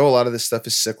break. We know a lot of this stuff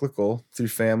is cyclical through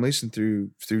families and through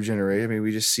generations. I mean,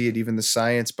 we just see it, even the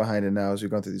science behind it now as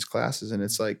we've gone through these classes, and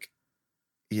it's like,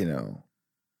 I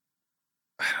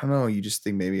don't know. You just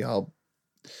think maybe I'll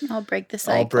break the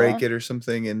cycle. I'll break it or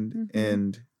something, and Mhm.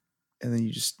 and then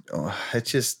you just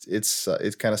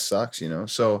it kind of sucks,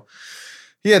 So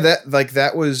yeah,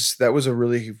 that was a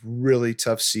really, really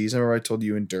tough season. Where I told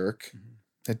you and Dirk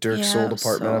that Dirk's Yeah, old it was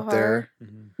apartment so up there.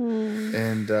 Hmm.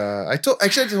 And I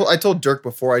told Dirk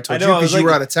before I told I you know, I because was you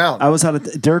were like- out of town. I was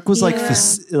Dirk was like Yeah.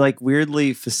 like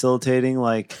weirdly facilitating.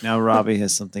 Like now Robbie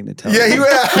has something to tell. Yeah, you.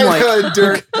 I'm like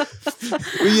Dirk. Well,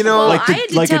 Well, I had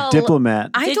to like a tell-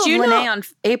 diplomat. I Did told you Lene know- on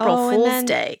April Oh, and Fool's then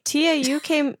Day. Tia, you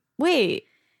came. Wait,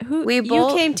 who? We you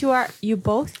both- came to our. You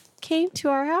both came to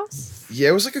our house. yeah,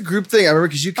 it was like a group thing. I remember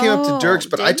because you came up to Oh, Dirk's,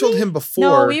 but I did told we? him before.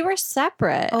 No, we were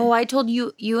separate. Oh, I told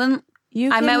you and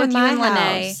you. I came met to with you my and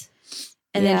Lene. house.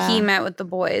 and Yeah. then he met with the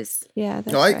boys. Yeah,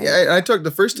 that's No, right. I talked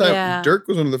the first time. Yeah. Dirk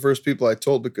was one of the first people I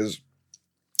told because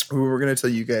we were going to tell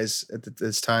you guys at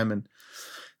this time,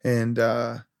 and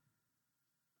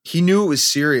he knew it was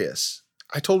serious.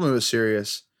 I told him it was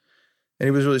serious, and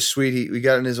he was really sweet. We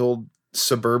got in his old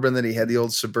Suburban that he had, the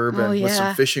old Suburban Oh, with some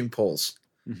yeah. fishing poles,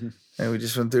 Mhm. and we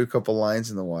just went through a couple lines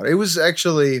in the water. It was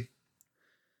actually.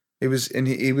 It was, and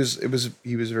he was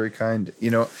very kind.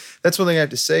 That's one thing I have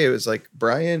to say. It was like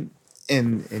Brian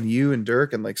and you and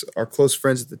Dirk and like our close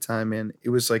friends at the time, man. It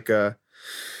was like I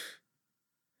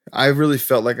really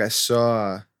felt like I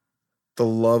saw the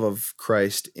love of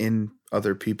Christ in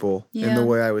other people in the Yeah.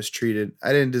 way I was treated.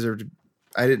 I didn't deserve to.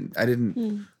 I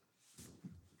didn't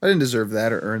deserve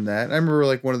that or earn that. And I remember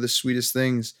like one of the sweetest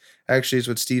things actually is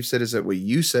what Steve said, is that what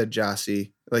you said,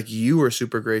 Jossie, like you were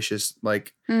super gracious.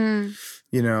 Like, Mm.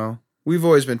 we've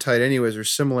always been tight anyways, or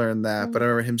similar in that. But I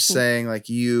remember him saying like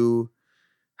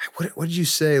what did you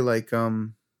say? Like, I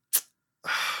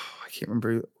can't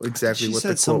remember exactly She what said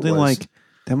the quote something was. like,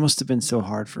 "That must have been so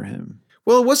hard for him."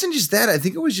 Well, it wasn't just that. I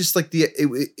think it was just like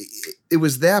it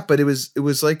was that, but it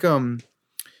was like,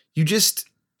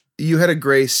 you had a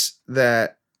grace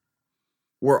that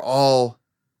we're all.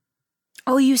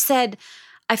 Oh, you said,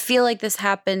 I feel like this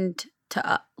happened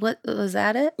to what was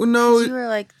that it? Well, no, 'Cause you were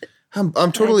like, I'm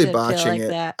totally did feel botching like it.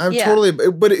 that. I'm Yeah. totally,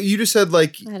 but you just said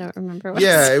like, I don't remember. What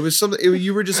yeah, it was something.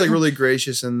 You were just like really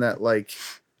gracious in that, like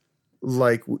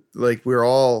we're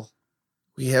all,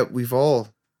 we've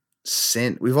all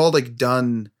sinned. We've all like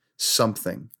done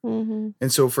something. Mm-hmm.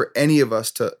 And so for any of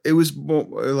us it was more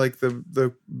like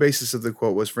the basis of the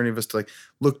quote was for any of us to like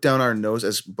look down our nose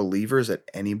as believers at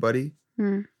anybody.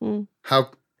 Hmm.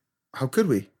 How could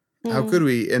we? How could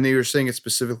we? And they were saying it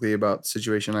specifically about the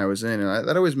situation I was in. And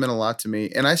that always meant a lot to me.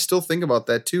 And I still think about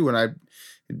that too when I'm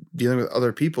dealing with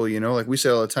other people, like we say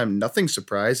all the time, nothing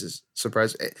surprises.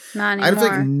 Not I don't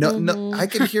anymore. think Mhm. I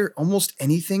could hear almost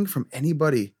anything from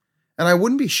anybody and I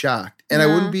wouldn't be shocked. And I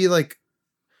No. wouldn't be like,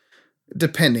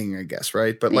 depending, I guess,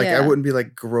 right? But like, I Yeah. wouldn't be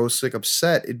like gross, like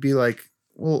upset. It'd be like,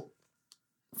 well,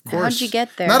 of course. How'd you get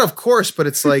there? Not of course, but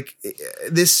it's like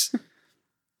this.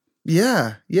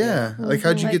 Yeah. Like,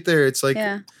 how'd you Like, get there? It's like,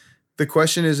 yeah. the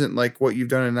question isn't like what you've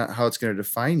done and not how it's going to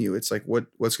define you. It's like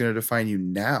what's going to define you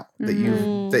now that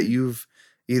Mhm. you've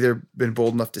either been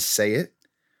bold enough to say it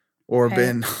or Right.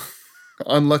 been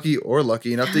unlucky or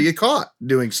lucky enough to get caught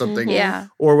doing something Mhm. Yeah.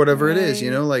 or whatever it is,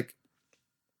 Right. like,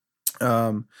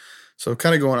 so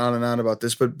kind of going on and on about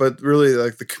this, but really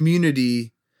like the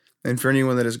community, and for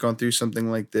anyone that has gone through something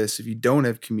like this, if you don't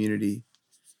have community,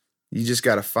 you just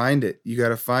got to find it. You got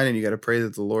to find it. You got to pray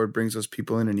that the Lord brings those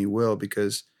people in, and he will,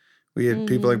 because we had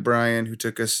people like Brian who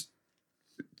took us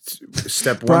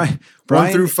step one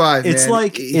through 5. It's man.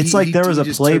 like He there was a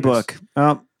just took us.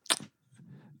 playbook.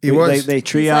 He was. They He's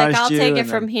triaged like, I'll you. take it and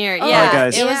from here. Oh, Yeah,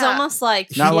 guys. it was Yeah. almost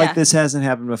like Not like yeah. this hasn't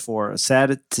happened before.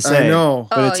 Sad to say. I know.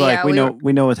 But it's Oh, like yeah, we we know were-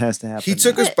 we know what has to happen. He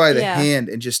took us by the Yeah. hand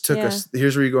and just took Yeah. us.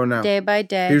 Here's where you go now. Day by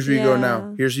day. Here's where you go now.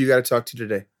 Yeah. Here's who you got to talk to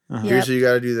today. Uh-huh. Yep. Here's who you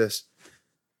got to do this.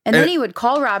 And then and- he would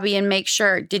call Robbie and make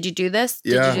sure, did you do this?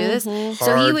 Did Yeah. you do this? Mhm. So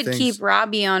he Hard would things. keep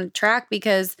Robbie on track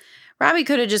because Robbie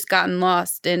could have just gotten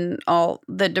lost in all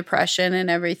the depression and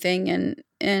everything.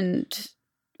 And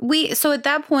so at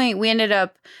that point we ended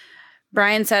up,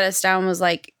 Brian sat us down and was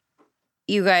like,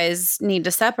 you guys need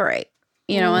to separate,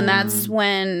 and that's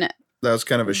when That was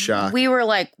kind of a shock. we were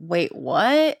like, wait,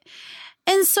 what?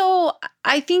 And so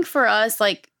I think for us,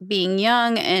 like being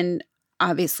young, and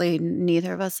obviously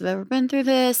neither of us have ever been through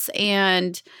this.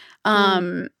 And,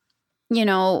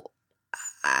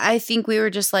 I think we were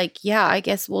just like, yeah, I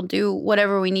guess we'll do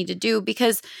whatever we need to do.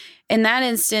 Because in that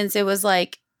instance, it was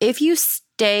like, if you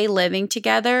stay living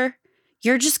together,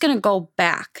 you're just going to go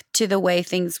back to the way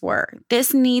things were.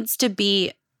 This needs to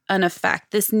be an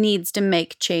effect. This needs to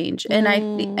make change. And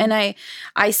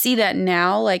I see that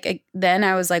now. Like, then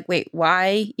I was like, wait,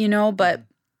 why? You know, but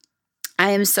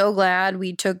I am so glad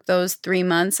we took those 3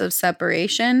 months of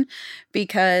separation,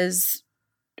 because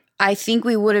I think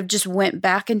we would have just went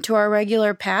back into our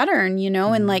regular pattern, you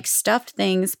know, and like stuffed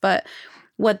things. But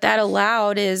what that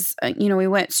allowed is, you know, we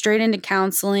went straight into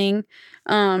counseling.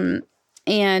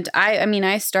 And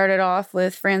I started off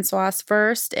with Francoise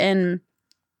first, and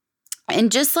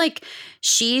just like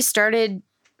she started,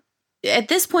 at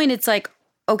this point, it's like,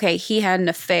 okay, he had an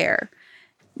affair.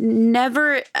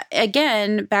 Never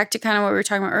again, back to kind of what we were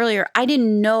talking about earlier. I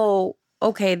didn't know,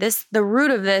 okay, the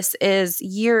root of this is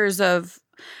years of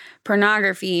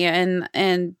pornography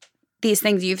and these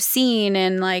things you've seen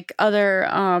and like other,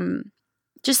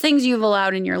 just things you've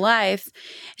allowed in your life.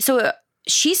 So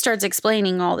she starts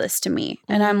explaining all this to me,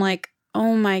 and I'm like,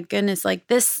 oh my goodness, like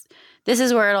this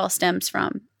is where it all stems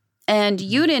from. And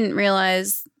you didn't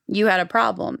realize you had a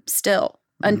problem still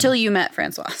until you met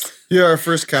Francoise. Yeah, our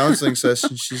first counseling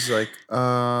session, she's like,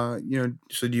 you know,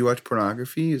 so do you watch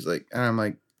pornography? He's like, and I'm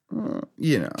like,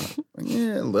 you know,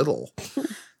 yeah, a little.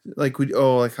 Like,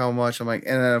 like how much? I'm like,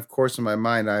 and then of course in my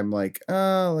mind, I'm like,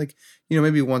 like, you know,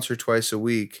 maybe once or twice a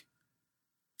week.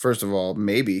 First of all,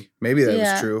 maybe that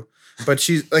was true. But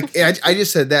she's like, I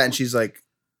just said that, and she's like,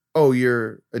 oh,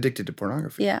 you're addicted to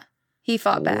pornography. Yeah. He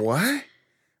fought back. What?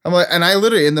 I'm like, and I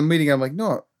literally in the meeting, I'm like,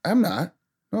 no, I'm not.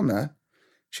 No, I'm not.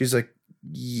 She's like,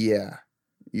 yeah,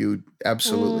 you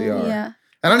absolutely are. Yeah.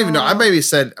 I don't even know.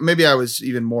 Maybe I was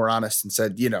even more honest and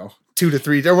said, you know, 2 to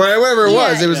 3 or whatever it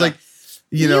was. It was like,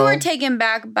 you know. You were taken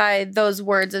back by those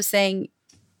words of saying,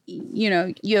 you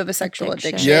know, you have a sexual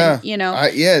addiction. Yeah. You know.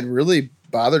 It really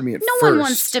bothered me at first.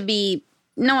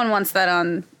 No one wants that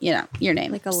on, you know, your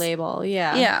name. Like a label.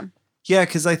 Yeah. Yeah. Yeah,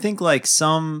 because I think like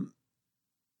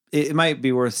it might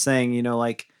be worth saying, you know,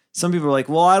 like some people are like,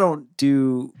 well, I don't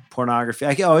do pornography.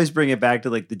 I can always bring it back to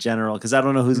like the general, because I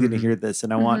don't know who's going to hear this,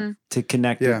 and I want to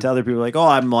connect it to other people. Like, oh,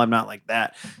 I'm not like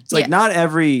that. It's like not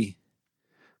everybody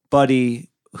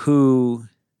who.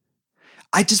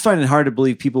 I just find it hard to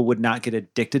believe people would not get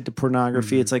addicted to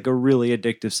pornography. It's like a really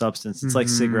addictive substance. It's like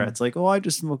cigarettes. Like, oh, I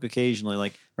just smoke occasionally.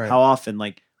 Like, how often?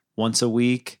 Like once a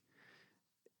week.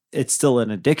 It's still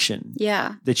an addiction.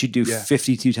 Yeah. That you do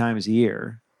 52 times a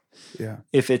year. Yeah.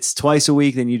 If it's twice a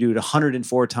week, then you do it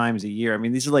 104 times a year. I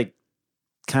mean, these are like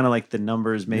kind of like the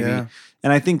numbers maybe. Yeah.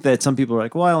 And I think that some people are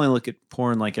like, well, I only look at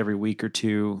porn like every week or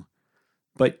two.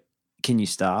 But can you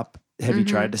stop? Have you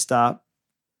tried to stop?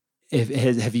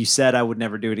 Have you said I would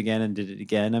never do it again and did it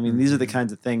again? I mean, these are the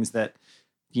kinds of things that,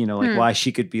 you know, like why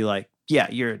she could be like, yeah,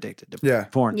 you're addicted to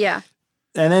porn. Yeah.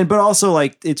 And then, but also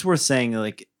like, it's worth saying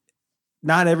like,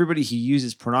 not everybody who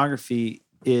uses pornography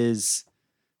is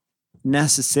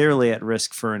necessarily at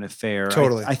risk for an affair.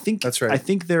 Totally. I think that's right. I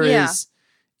think there is,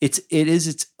 it is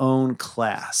its own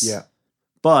class. Yeah.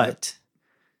 But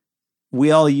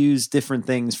we all use different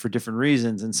things for different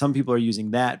reasons. And some people are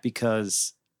using that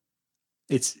because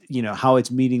it's, you know, how it's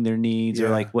meeting their needs or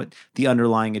like what the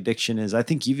underlying addiction is. I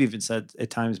think you've even said at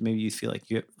times, maybe you feel like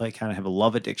you like kind of have a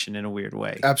love addiction in a weird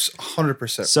way. Absolutely.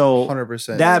 100%. So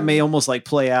 100%. That may almost like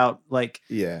play out like,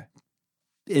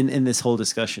 in this whole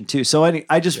discussion too. So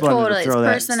I just wanted to throw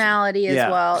that. Personality as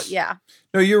well. Yeah.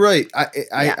 No, you're right.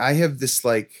 I have this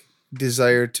like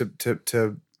desire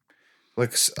to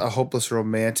like a hopeless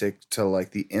romantic to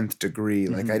like the nth degree.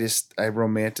 Like I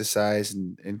romanticize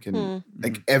and can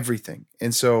like everything.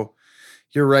 And so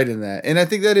you're right in that. And I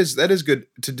think that is good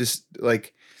to just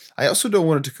like, I also don't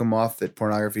want it to come off that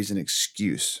pornography is an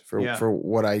excuse for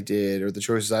what I did or the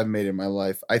choices I've made in my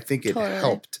life. I think it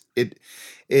helped.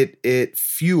 It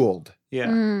fueled.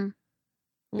 Yeah.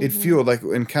 It fueled, like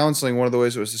in counseling, one of the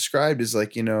ways it was described is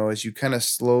like, you know, as you kind of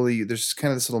slowly, there's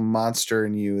kind of this little monster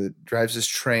in you that drives this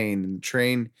train, and the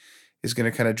train is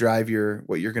going to kind of drive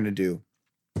what you're going to do.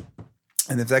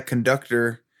 And if that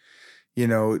conductor, you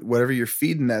know, whatever you're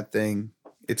feeding that thing,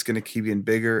 it's going to keep getting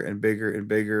bigger and bigger and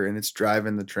bigger, and it's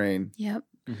driving the train. Yep.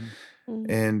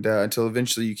 And until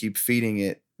eventually you keep feeding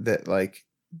it, that like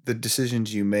the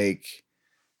decisions you make,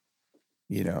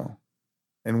 you know,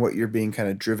 and what you're being kind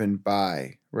of driven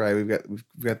by, right? We've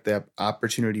got the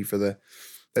opportunity for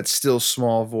that still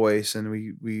small voice, and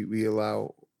we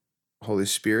allow Holy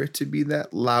Spirit to be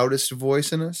that loudest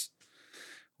voice in us,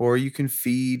 or you can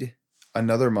feed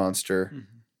another monster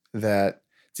that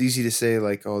it's easy to say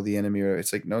like, oh, the enemy. Or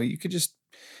it's like, no, you could just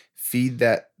feed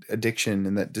that addiction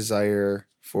and that desire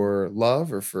for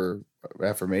love or for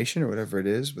affirmation or whatever it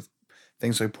is with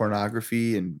things like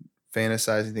pornography and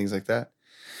fantasizing, things like that.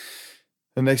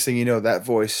 The next thing you know, that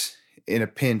voice in a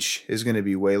pinch is going to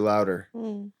be way louder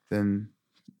than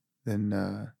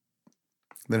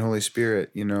Holy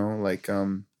Spirit, you know, like,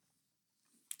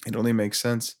 it only makes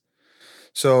sense.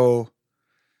 So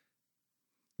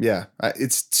yeah,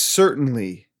 it's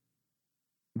certainly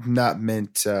not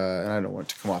meant, and I don't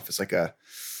want it to come off as like a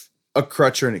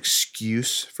crutch or an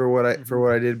excuse for what I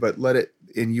did, but let it,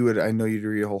 and I know you'd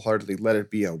read it wholeheartedly, let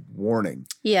it be a warning.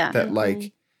 Yeah. That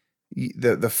like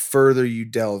the further you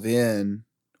delve in,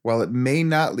 while it may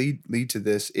not lead to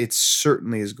this, it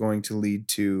certainly is going to lead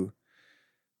to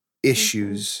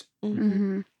issues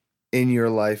in your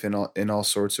life in all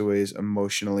sorts of ways,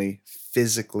 emotionally,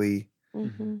 physically,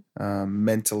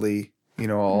 mentally, you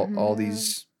know, all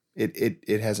these,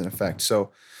 it has an effect.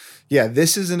 So yeah,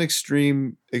 this is an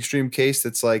extreme case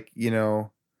that's like, you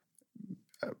know,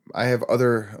 I have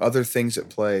other things at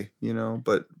play, you know,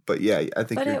 but yeah, I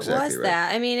think you're exactly right.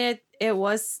 That. I mean, it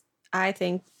was, I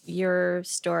think your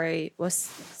story was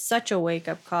such a wake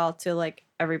up call to like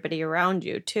everybody around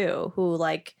you too, who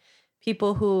like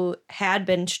people who had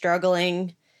been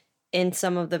struggling in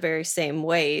some of the very same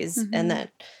ways and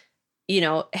that, you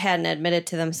know, hadn't admitted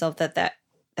to themselves that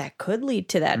could lead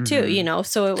to that too, you know?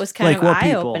 So it was kind of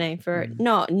eye-opening for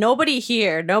nobody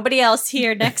else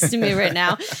here next to me right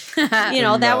now. You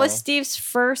know, that was Steve's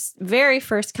very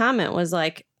first comment was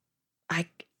like,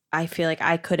 I feel like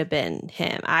I could have been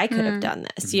him. I could have done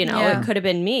this, you know, it could have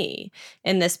been me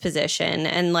in this position.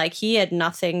 And like, he had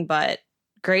nothing but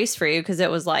grace for you. Cause it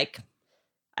was like,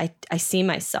 I see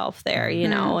myself there, you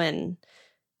know? And,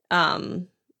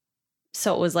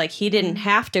 so it was like, he didn't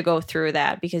have to go through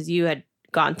that because you had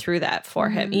gone through that for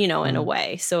him, you know, in a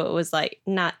way. So it was like,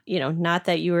 not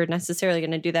that you were necessarily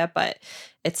going to do that, but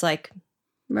it's like,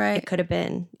 it could have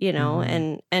been, you know,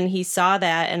 and he saw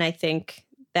that. And I think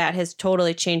that has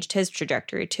totally changed his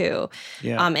trajectory too.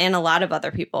 Yeah. And a lot of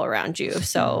other people around you.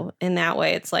 So in that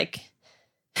way, it's like,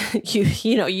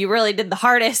 you know, you really did the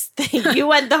hardest thing. You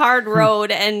went the hard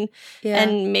road and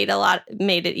made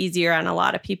it easier on a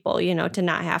lot of people, you know, to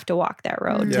not have to walk that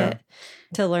road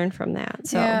to learn from that.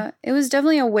 So yeah, it was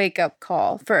definitely a wake up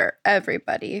call for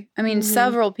everybody. I mean,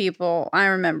 several people I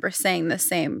remember saying the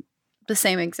same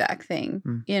exact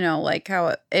thing, you know, like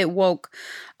how it woke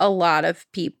a lot of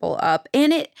people up.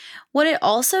 And what it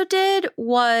also did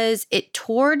was it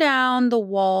tore down the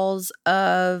walls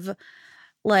of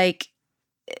like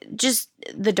just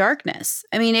the darkness.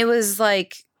 I mean, it was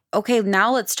like, okay,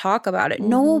 now let's talk about it.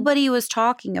 Nobody was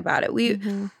talking about it. We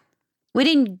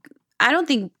didn't, I don't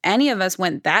think any of us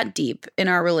went that deep in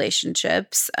our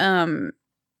relationships. You know,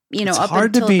 it's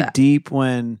hard to be deep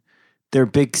when they're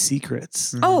big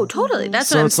secrets. Oh, totally.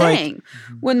 That's what I'm saying. Like,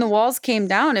 when the walls came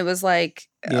down, it was like,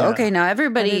 okay, now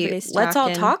everybody's let's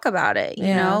all talk about it.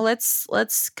 You know,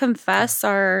 let's confess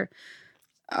our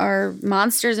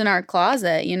monsters in our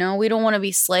closet. You know, we don't want to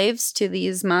be slaves to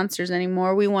these monsters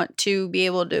anymore. We want to be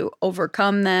able to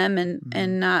overcome them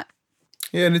and not.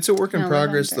 Yeah, and it's a work in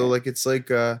progress though. Like it's like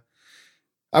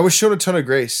I was shown a ton of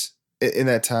grace in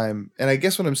that time, and I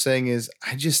guess what I'm saying is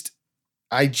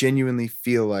I genuinely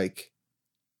feel like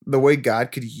the way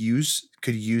God could use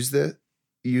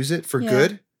it for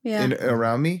good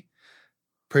around me.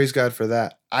 Praise God for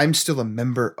that. I'm still a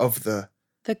member of the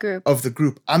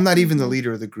group. I'm not even the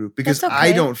leader of the group because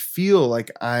I don't feel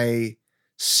like I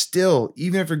still,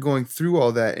 even after going through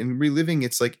all that and reliving,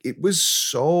 it's like, it was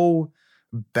so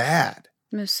bad.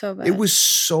 It was so bad. It was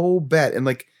so bad. And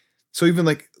like, so even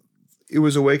like, it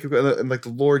was a wake up and like the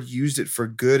Lord used it for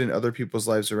good in other people's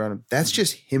lives around him. That's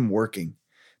just him working.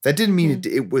 That didn't mean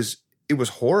it was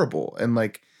horrible. And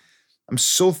like, I'm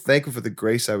so thankful for the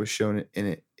grace I was shown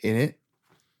in it.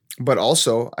 But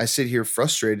also I sit here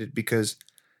frustrated because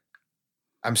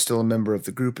I'm still a member of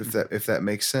the group, if that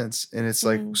makes sense. And it's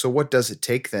like, so what does it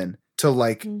take then to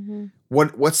like,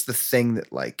 what's the thing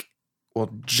that like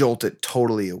will jolt it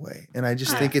totally away? And I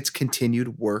just think it's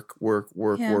continued work.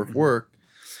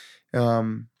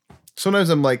 Sometimes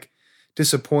I'm like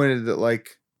disappointed that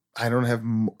like, I don't have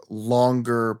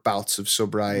longer bouts of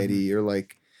sobriety or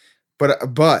like, but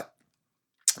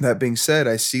that being said,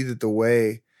 I see that the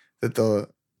way that the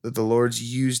Lord's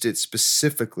used it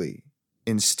specifically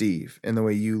in Steve and the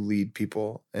way you lead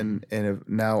people and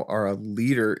now are a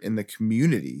leader in the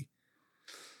community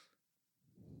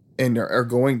and are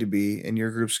going to be, and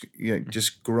your group's, you know,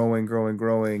 just growing.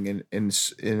 And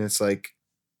it's like,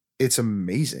 it's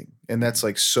amazing. And that's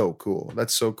like so cool.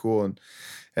 That's so cool.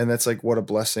 And that's like, what a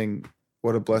blessing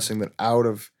that out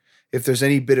of, if there's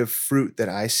any bit of fruit that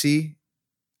I see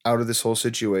out of this whole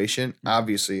situation,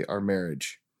 obviously our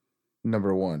marriage,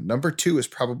 number one. Number two is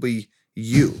probably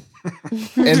you.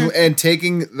 and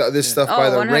taking this stuff by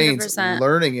the reins, 100%.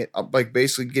 learning it, like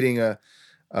basically getting a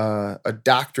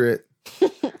doctorate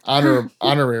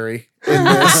honorary in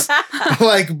this,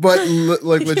 like, but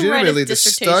like legitimately the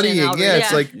studying,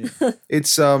 it's like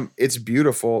it's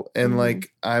beautiful, and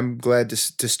like I'm glad to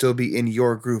still be in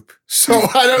your group. So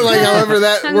I don't like however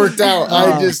that worked out.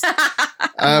 I just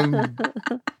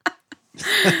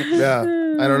yeah,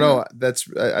 I don't know.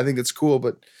 I think it's cool,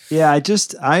 but yeah,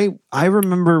 I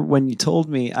remember when you told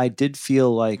me, I did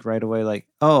feel like right away, like,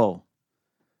 oh,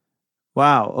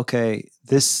 wow, okay,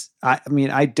 I mean,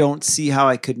 I don't see how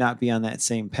I could not be on that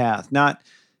same path.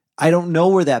 I don't know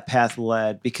where that path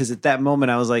led, because at that moment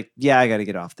I was like, yeah, I got to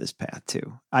get off this path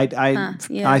too.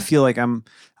 I feel like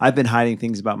I've been hiding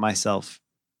things about myself,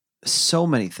 so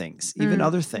many things, even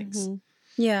other things. Mm-hmm.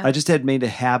 Yeah. I just had made a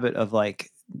habit of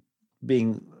like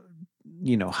being,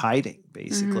 hiding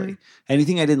basically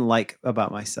anything I didn't like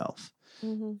about myself.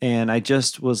 And I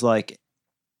just was like,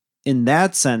 in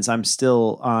that sense, I'm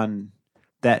still on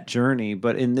that journey,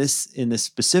 but in this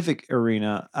specific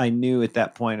arena, I knew at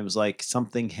that point it was like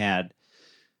something had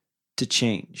to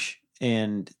change,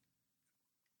 and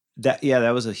that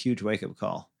was a huge wake up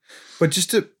call. But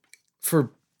just to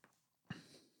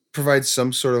provide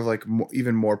some sort of like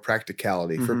even more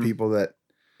practicality for people that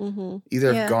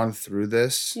either have gone through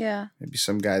this. Yeah, maybe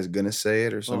some guy's gonna say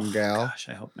it or some gal. Gosh,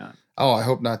 I hope not. Oh, I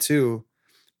hope not too.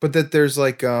 But that there's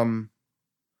like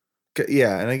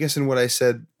yeah, and I guess in what I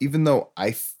said, even though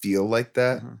I feel like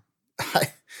that,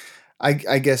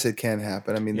 I guess it can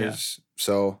happen. I mean, there's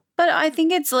so. But I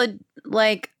think it's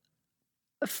like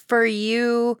for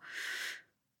you,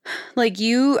 like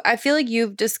I feel like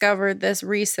you've discovered this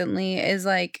recently, is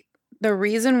like the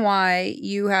reason why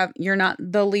you're not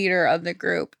the leader of the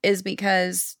group is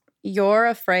because you're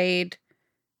afraid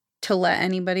to let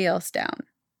anybody else down.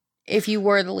 If you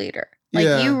were the leader.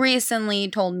 Like you recently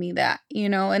told me that,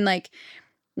 and like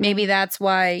maybe that's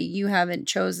why you haven't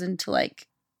chosen to like,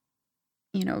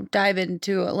 dive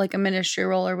into like a ministry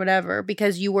role or whatever,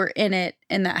 because you were in it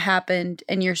and that happened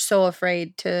and you're so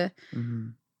afraid to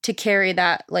carry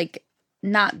that, like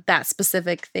not that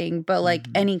specific thing, but like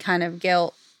any kind of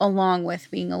guilt along with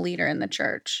being a leader in the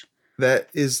church. That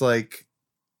is like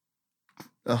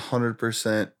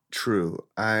 100% true.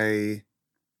 I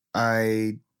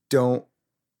don't.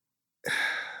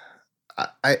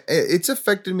 It's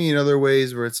affected me in other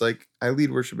ways where it's like I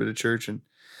lead worship at a church and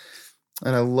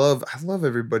I love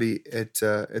everybody at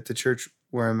the church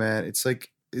where I'm at. It's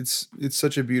like it's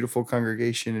such a beautiful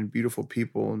congregation and beautiful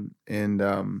people and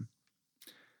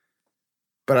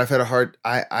but I've had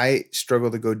I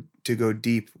struggle to go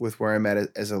deep with where I'm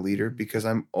at as a leader because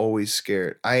I'm always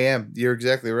scared. You're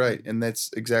exactly right, and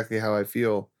that's exactly how I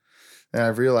feel. And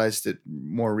I've realized it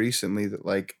more recently that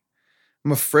like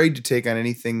I'm afraid to take on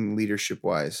anything leadership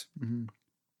wise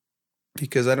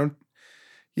because I don't,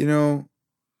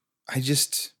 I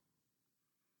just,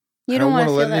 I don't want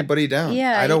to let anybody down.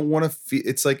 Yeah. I don't want to feel,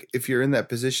 it's like if you're in that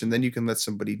position, then you can let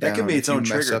somebody down. That could be its own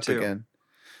trigger up too. Again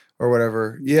or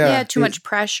whatever. Yeah. Yeah. Too much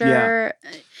pressure.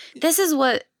 Yeah. This is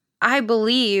what I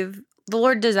believe the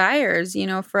Lord desires,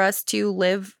 for us to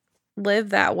live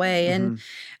that way. And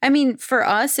I mean, for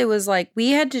us, it was like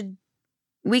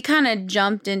we kind of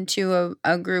jumped into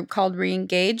a group called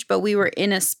Reengage, but we were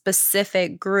in a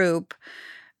specific group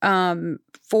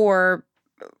for,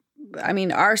 I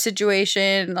mean, our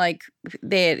situation, like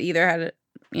they had either had,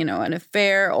 an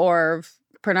affair or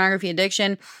pornography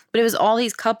addiction, but it was all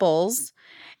these couples.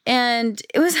 And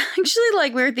it was actually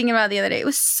like we were thinking about the other day. It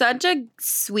was such a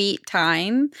sweet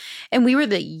time. And we were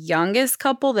the youngest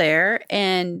couple there.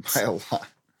 And by a lot.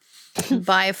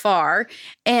 By far.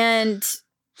 And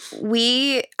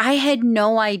I had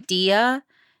no idea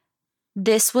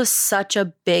this was such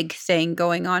a big thing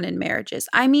going on in marriages.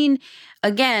 I mean,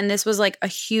 again, this was like a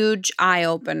huge eye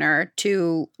opener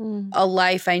to a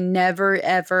life I never,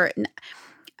 ever,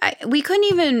 I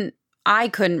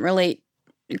couldn't relate,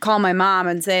 call my mom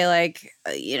and say like,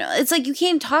 it's like you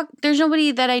can't talk. There's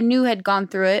nobody that I knew had gone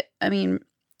through it. I mean,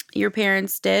 your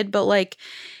parents did, but like,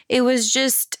 it was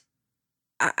just,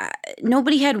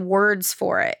 nobody had words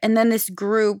for it. And then this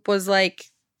group was like,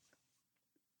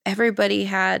 everybody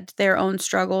had their own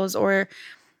struggles, or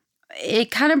it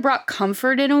kind of brought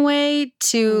comfort in a way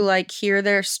to like hear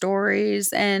their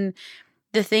stories and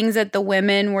the things that the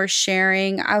women were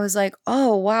sharing. I was like,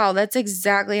 oh, wow, that's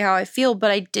exactly how I feel. But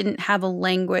I didn't have a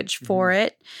language for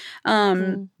it.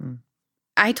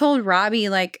 I told Robbie,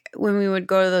 like when we would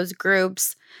go to those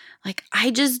groups, like, I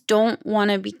just don't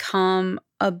want to become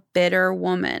a bitter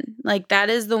woman. Like that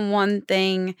is the one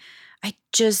thing I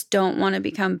just don't want to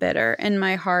become bitter in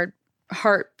my heart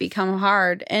heart become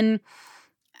hard. And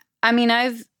I mean,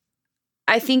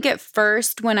 I think at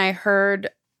first when I heard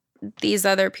these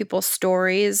other people's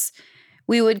stories,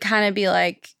 we would kind of be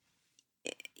like,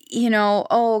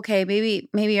 oh, okay,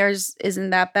 maybe ours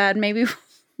isn't that bad. Maybe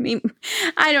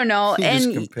I don't know.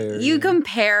 You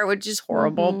compare, which is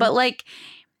horrible. Mm-hmm.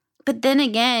 But then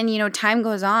again, time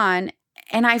goes on,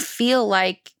 and I feel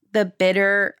like the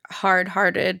bitter,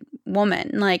 hard-hearted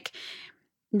woman. Like,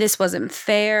 this wasn't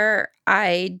fair.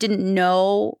 I didn't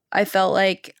know. I felt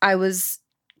like I was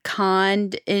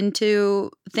conned into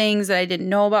things that I didn't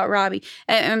know about Robbie.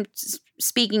 I'm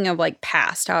speaking of like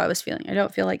past, how I was feeling. I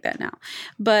don't feel like that now.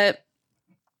 But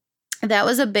that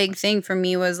was a big thing for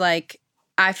me, was like,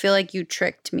 I feel like you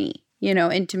tricked me,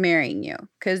 into marrying you,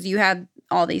 because you had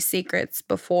all these secrets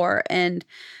before. And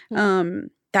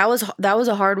that was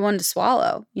a hard one to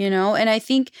swallow, And I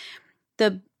think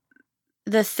the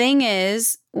thing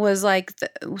was like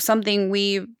something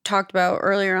we talked about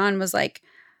earlier on was like,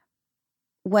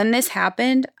 when this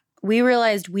happened, we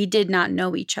realized we did not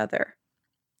know each other.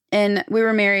 And we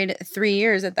were married 3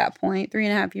 years at that point,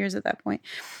 3.5 years at that point.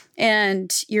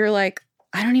 And you're like,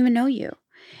 I don't even know you.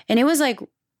 And it was like,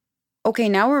 okay,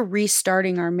 now we're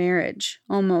restarting our marriage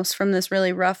almost from this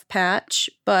really rough patch.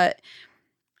 But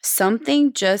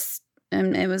something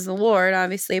and it was the Lord,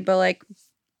 obviously, but like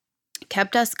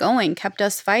kept us going, kept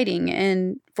us fighting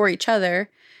and for each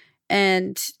other.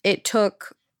 And it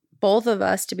took both of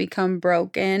us to become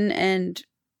broken. And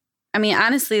I mean,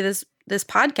 honestly, this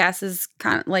podcast is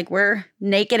kind of like, we're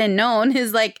naked and known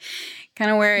is like kind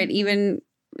of where it even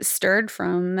stirred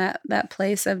from, that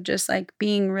place of just like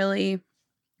being really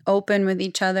open with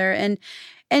each other. And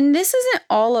this isn't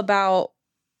all about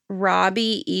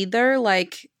Robbie either.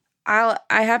 Like, I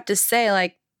have to say,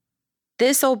 like,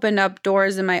 this opened up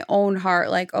doors in my own heart,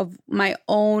 like of my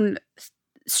own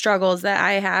struggles that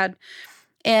I had.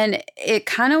 And it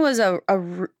kind of was a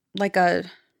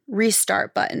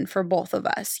restart button for both of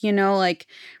us, like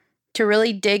to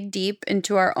really dig deep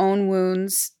into our own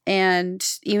wounds. And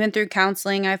even through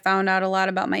counseling, I found out a lot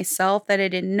about myself that I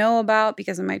didn't know about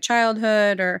because of my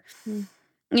childhood or,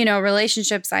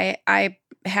 relationships I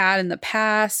had in the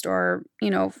past or,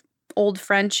 old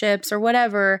friendships or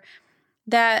whatever,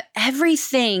 that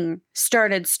everything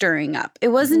started stirring up. It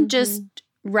wasn't just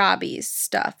Robbie's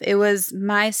stuff. It was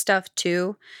my stuff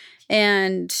too.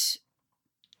 And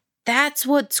that's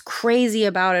what's crazy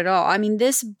about it all. I mean,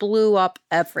 this blew up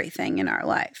everything in our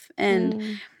life.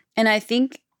 And I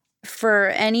think for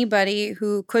anybody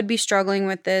who could be struggling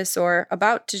with this or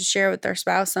about to share with their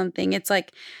spouse something, it's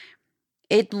like,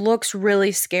 it looks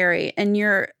really scary and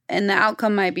the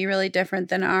outcome might be really different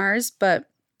than ours, but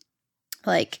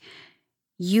like,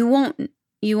 you won't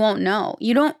know.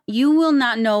 You will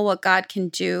not know what God can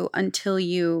do until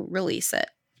you release it.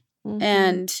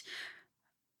 And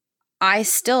I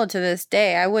still, to this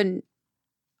day,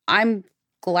 I'm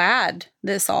glad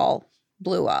this all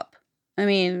blew up. I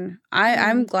mean,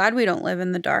 I'm glad we don't live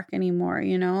in the dark anymore,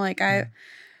 like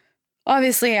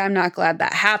obviously I'm not glad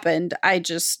that happened. I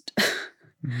just,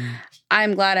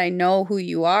 I'm glad I know who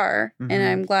you are and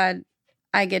I'm glad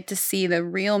I get to see the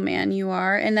real man you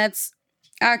are. And that's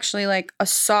actually like a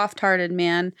soft-hearted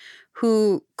man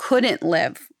who couldn't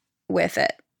live with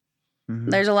it.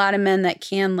 There's a lot of men that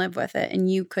can live with it and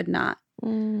you could not.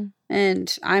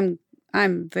 And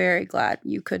I'm very glad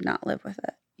you could not live with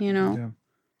it, Yeah.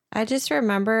 I just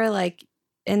remember like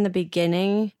in the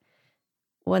beginning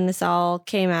when this all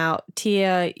came out,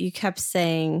 Tia, you kept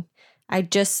saying, I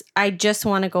just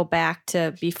want to go back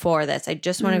to before this. I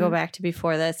just want to go back to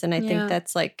before this. And I think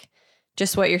that's like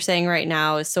just what you're saying right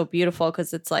now is so beautiful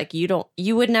because it's like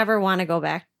you would never want to go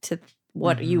back to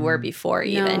what you were before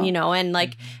even, and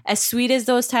like as sweet as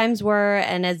those times were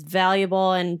and as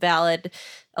valuable and valid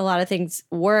a lot of things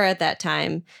were at that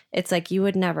time, it's like you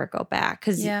would never go back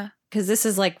because this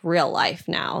is like real life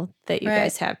now that you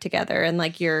guys have together and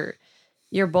like you're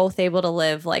both able to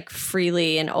live like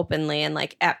freely and openly and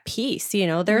like at peace,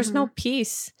 there's no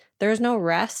peace. There's no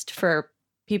rest for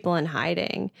people in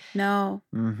hiding. No.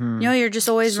 You're just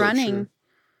always running. True.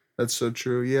 That's so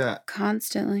true. Yeah.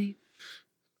 Constantly.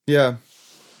 Yeah.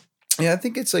 Yeah, I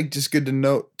think it's like just good to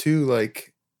note too,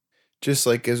 like just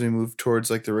like as we move towards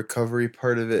like the recovery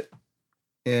part of it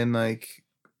and like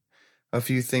a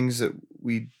few things that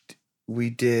we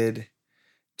did,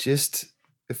 just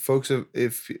if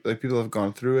like people have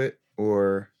gone through it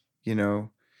or,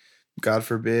 God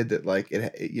forbid that like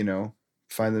it,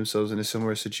 find themselves in a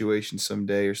similar situation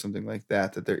someday or something like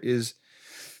that, that there is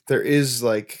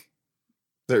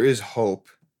hope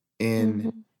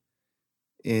in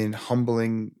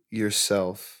humbling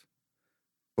yourself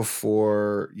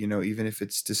before, even if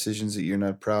it's decisions that you're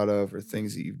not proud of or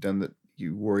things that you've done that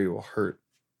you worry will hurt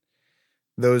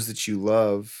those that you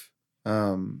love.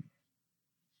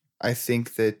 I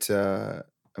think that,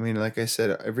 like I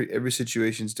said, every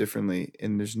situation's differently,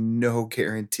 and there's no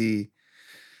guarantee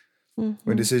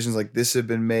when decisions like this have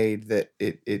been made that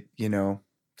it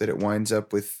that it winds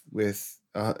up with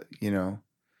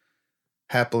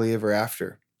happily ever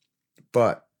after.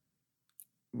 But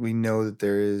we know that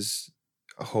there is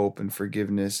hope and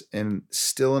forgiveness and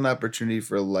still an opportunity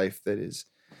for a life that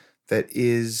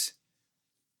is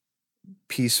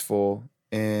peaceful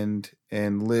and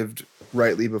lived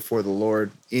rightly before the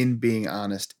Lord, in being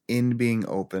honest, in being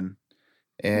open,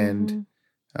 and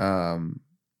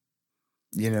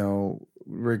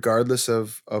regardless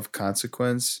of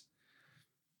consequence.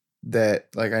 That,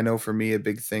 like, I know for me a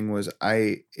big thing was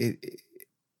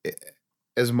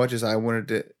as much as I wanted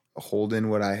to hold in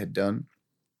what I had done,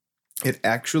 it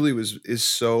actually is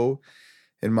so,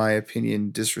 in my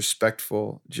opinion,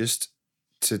 disrespectful just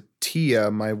to Tia,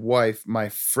 my wife, my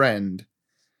friend,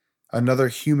 another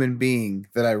human being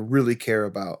that I really care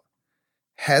about,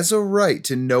 has a right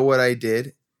to know what I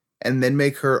did and then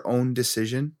make her own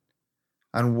decision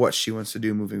on what she wants to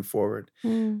do moving forward.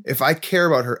 If I care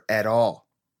about her at all,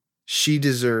 she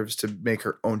deserves to make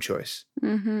her own choice.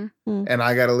 And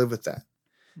I got to live with that.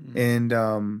 And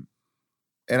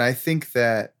I think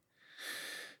that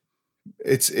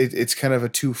it's kind of a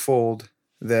twofold,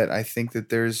 that I think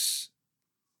that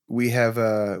we have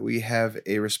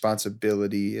a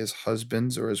responsibility as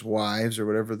husbands or as wives or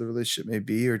whatever the relationship may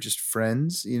be, or just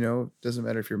friends, doesn't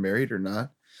matter if you're married or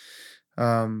not.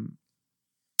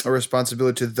 A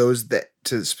responsibility to those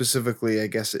to specifically, I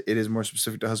guess it is more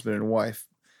specific to husband and wife.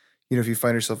 If you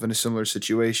find yourself in a similar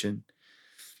situation,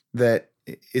 that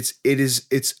it's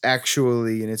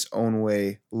actually in its own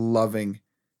way loving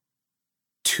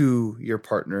to your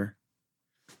partner,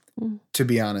 to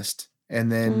be honest.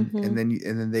 And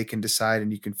then they can decide,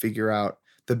 and you can figure out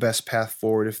the best path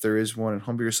forward if there is one, and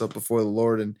humble yourself before the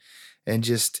Lord, and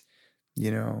just,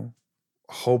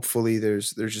 hopefully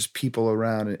there's just people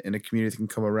around and a community that can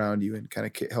come around you and kind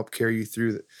of help carry you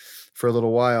through that for a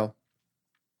little while.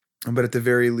 But at the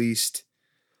very least,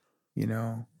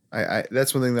 I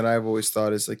that's one thing that I've always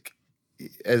thought is, like,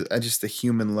 at just the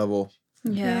human level,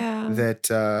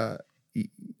 that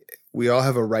we all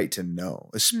have a right to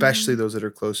know, especially those that are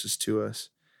closest to us,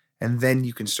 and then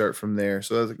you can start from there.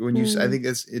 So when I think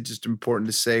it's just important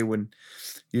to say, when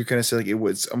you kind of say, like, it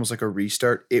was almost like a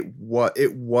restart. It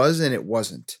was and it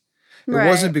wasn't. It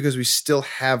wasn't, because we still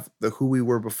have who we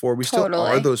were before. We still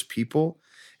are those people,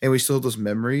 and we still have those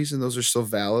memories, and those are still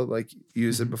valid, like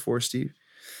you said before, Steve.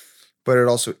 But it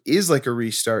also is like a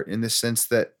restart in the sense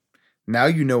that now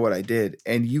you know what I did,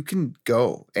 and you can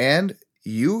go, and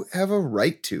you have a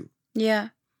right to. Yeah.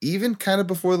 Even kind of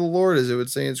before the Lord, as it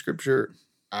would say in Scripture,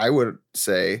 I would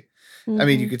say. I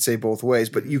mean, you could say both ways,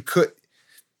 but you could.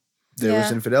 There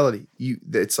was infidelity.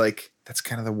 It's like, that's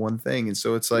kind of the one thing, and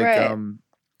so it's like,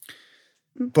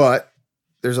 but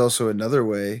there's also another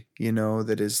way,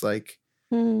 that is like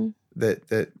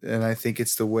that, and I think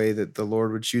it's the way that the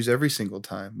Lord would choose every single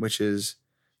time, which is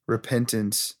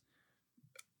repentance,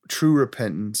 true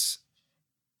repentance,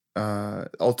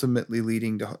 ultimately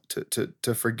leading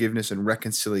to forgiveness and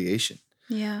reconciliation.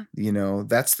 Yeah.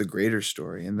 That's the greater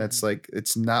story. And that's like,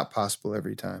 it's not possible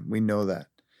every time. We know that.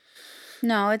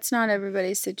 No, it's not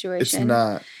everybody's situation. It's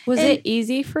not. Was it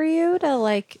easy for you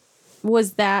to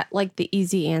was that like the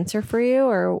easy answer for you,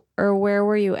 or where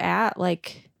were you at?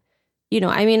 Like,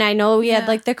 I know we had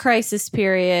like the crisis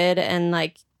period, and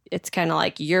like, it's kind of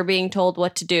like you're being told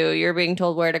what to do, you're being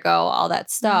told where to go, all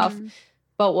that stuff.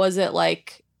 But was it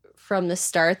like from the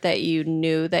start that you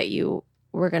knew that you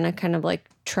were going to kind of like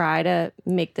try to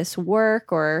make this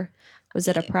work, or was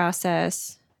it a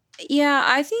process? Yeah,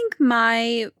 I think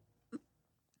my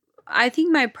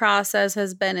process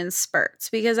has been in spurts,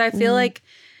 because I feel like,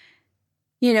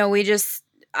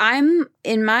 I'm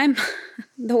in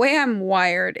the way I'm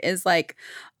wired is like,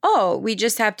 oh, we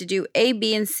just have to do A,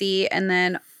 B, and C, and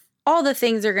then all the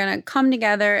things are going to come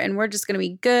together, and we're just going to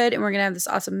be good, and we're going to have this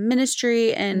awesome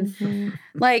ministry. And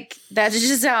like, that's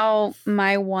just how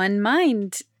my one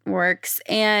mind works.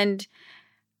 And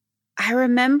I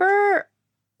remember,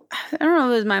 I don't know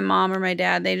if it was my mom or my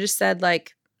dad, they just said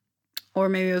like, or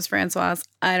maybe it was Francois,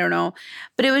 I don't know.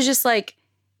 But it was just like,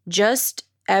 just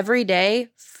every day,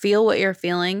 feel what you're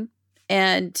feeling,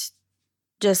 and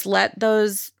just let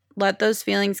those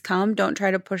feelings come. Don't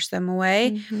try to push them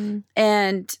away.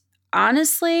 And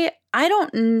honestly, I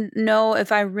don't know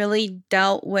if I really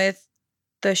dealt with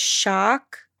the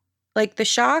shock. Like, the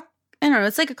shock I don't know.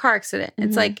 It's like a car accident.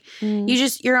 It's like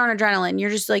you're on adrenaline. You're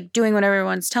just like doing what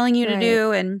everyone's telling you to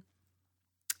do.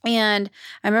 And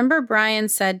I remember Brian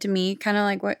said to me, kind of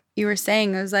like what you were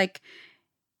saying, it was like,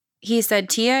 he said,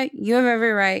 Tia, you have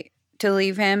every right to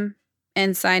leave him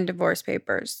and sign divorce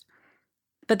papers,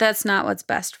 but that's not what's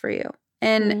best for you.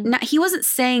 And he wasn't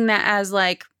saying that as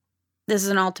like, this is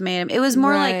an ultimatum. It was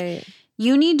more like,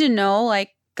 you need to know,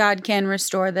 like, God can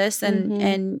restore this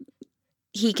and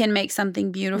he can make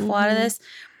something beautiful out of this.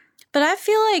 But I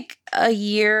feel like a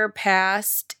year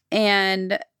passed,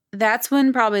 and that's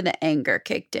when probably the anger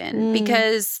kicked in,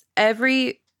 because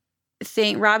Robbie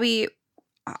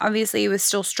obviously was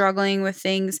still struggling with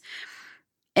things.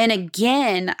 And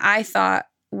again, I thought,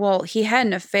 well, he had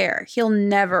an affair. He'll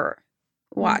never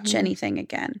watch anything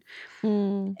again.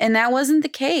 And that wasn't the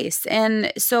case.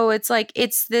 And so it's like,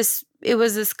 it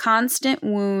was this constant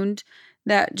wound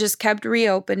that just kept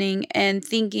reopening and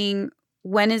thinking,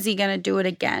 when is he going to do it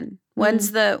again?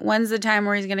 When's the time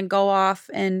where he's going to go off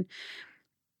and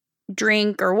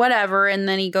drink or whatever, and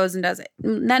then he goes and does it?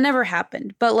 That never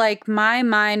happened. But like, my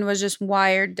mind was just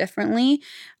wired differently.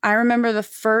 I remember the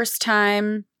first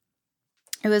time,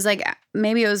 it was like,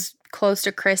 maybe it was close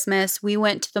to Christmas, we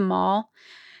went to the mall.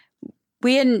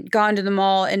 We hadn't gone to the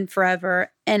mall in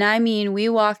forever. And I mean, we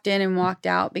walked in and walked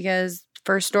out because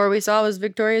first store we saw was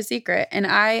Victoria's Secret. And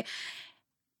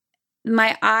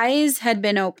my eyes had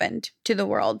been opened to the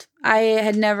world. I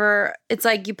had never, it's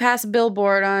like you pass a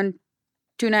billboard on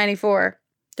 294.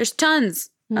 There's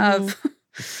tons of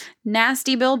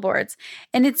nasty billboards.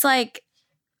 And it's like,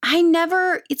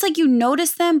 it's like you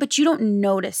notice them, but you don't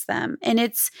notice them. And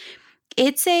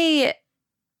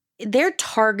they're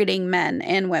targeting men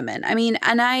and women. I mean,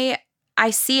 and I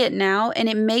see it now, and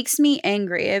it makes me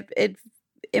angry. It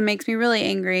makes me really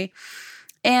angry.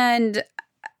 And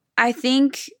I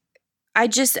think I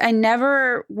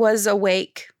never was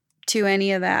awake to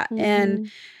any of that.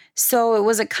 And so it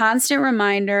was a constant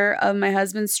reminder of my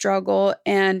husband's struggle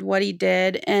and what he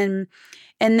did. And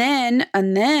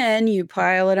then you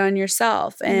pile it on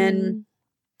yourself. And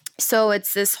so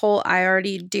it's this whole, I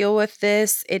already deal with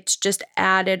this. It's just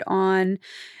added on.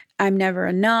 I'm never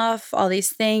enough, all these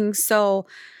things. So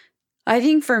I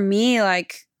think for me,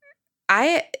 like,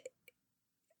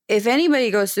 if anybody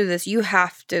goes through this, you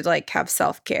have to like have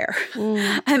self-care.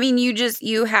 I mean,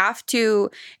 you have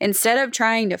to, instead of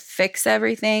trying to fix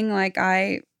everything like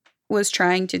I was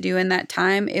trying to do in that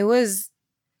time,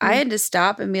 I had to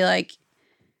stop and be like,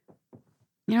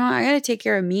 you know, I got to take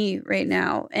care of me right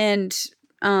now. And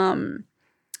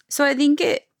so I think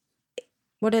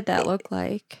what did that look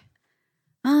like?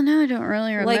 Oh no, I don't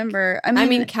really remember. Like, I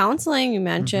mean, counseling you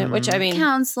mentioned, which I mean,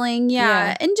 counseling,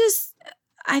 yeah. And just,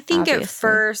 I think obviously. At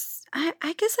first,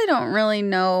 I guess I don't really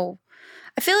know.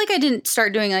 I feel like I didn't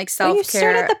start doing like self-care. You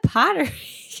started the pottery.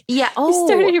 Yeah. Oh, you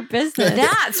started your business.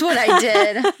 That's what I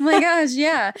did. Oh my gosh.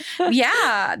 Yeah.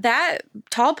 Yeah. That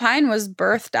Tall Pine was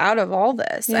birthed out of all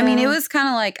this. Yeah. I mean, it was kind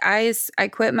of like I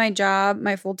quit my job,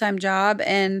 my full-time job,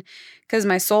 and because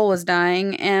my soul was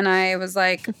dying, and I was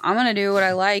like, I'm going to do what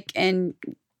I like. And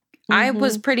I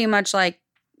was pretty much like,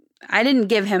 I didn't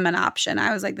give him an option.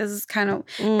 I was like, this is kind of,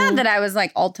 not that I was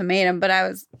like ultimatum, but I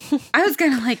was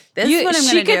kind of like, this is what I'm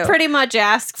going to do. She could pretty much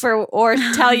ask for or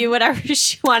tell you whatever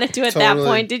she wanted to at that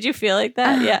point. Did you feel like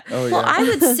that? Yeah. Oh, yeah. Well, I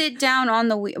would sit down on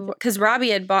the wheel, because Robbie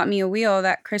had bought me a wheel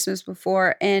that Christmas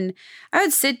before, and I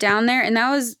would sit down there, and that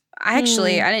was, I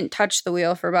didn't touch the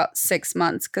wheel for about 6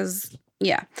 months because,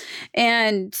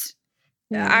 And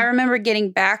I remember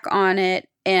getting back on it,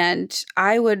 and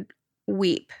I would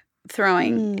weep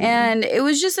throwing. And it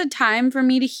was just a time for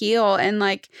me to heal. And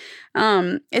like,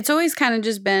 it's always kind of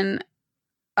just been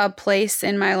a place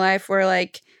in my life where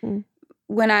like,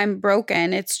 when I'm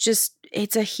broken,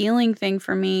 it's a healing thing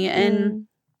for me. And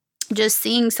just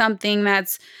seeing something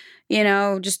that's, you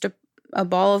know, just a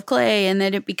ball of clay, and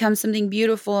that it becomes something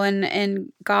beautiful.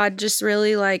 And God just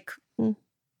really like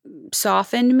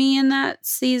softened me in that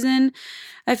season,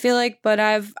 I feel like. But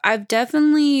I've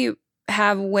definitely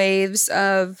have waves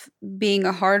of being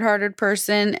a hard-hearted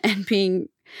person and being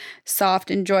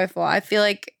soft and joyful. I feel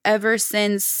like ever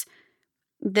since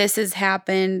this has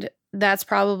happened, that's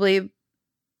probably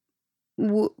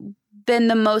been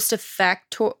the most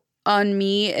effect on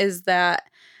me, is that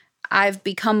I've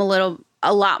become a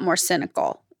lot more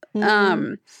cynical.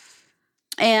 And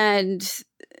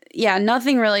yeah,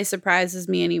 nothing really surprises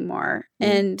me anymore.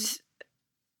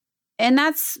 And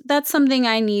that's something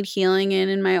I need healing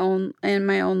in my own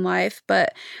life.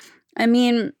 But I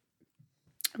mean,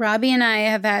 Robbie and I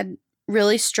have had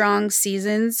really strong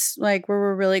seasons, like where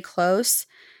we're really close.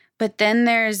 But then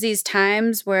there's these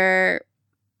times where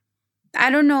I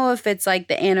don't know if it's like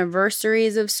the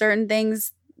anniversaries of certain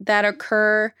things that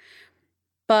occur,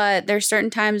 but there's certain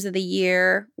times of the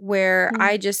year where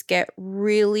I just get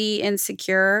really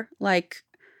insecure. Like,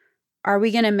 are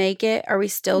we going to make it? Are we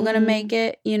still going to make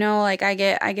it? You know, like I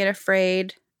get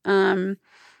afraid. You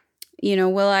know,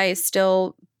 will he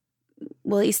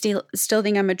still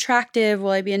think I'm attractive?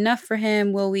 Will I be enough for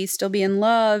him? Will we still be in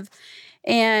love?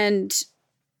 And,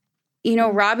 you know,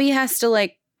 Robbie has to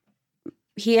like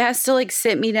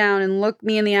sit me down and look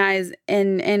me in the eyes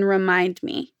and remind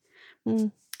me.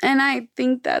 And I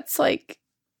think that's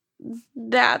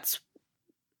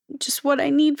just what I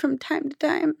need from time to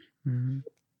time.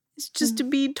 It's just to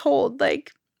be told,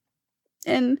 like,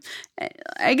 and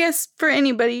I guess for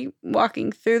anybody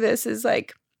walking through this is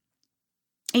like,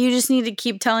 you just need to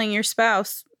keep telling your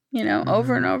spouse, you know,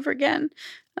 over and over again,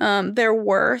 their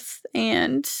worth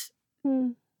and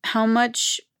how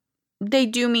much they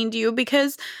do mean to you,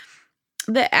 because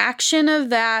the action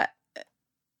of that,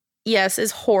 yes,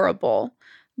 is horrible,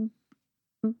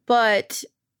 but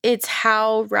it's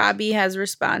how Robbie has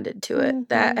responded to it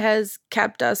that has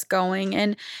kept us going.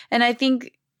 And I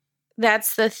think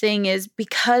that's the thing, is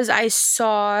because I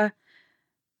saw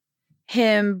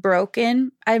him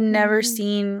broken, I've never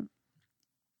seen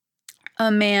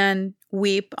a man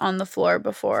weep on the floor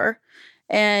before.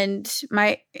 And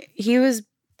he was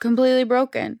completely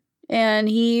broken and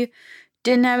he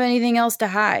didn't have anything else to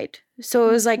hide. So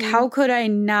it was like, how could I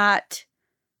not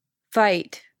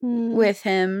fight with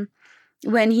him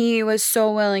when he was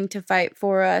so willing to fight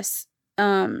for us?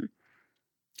 I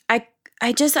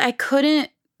couldn't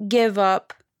give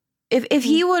up. If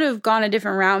he would have gone a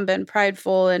different route, been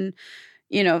prideful and,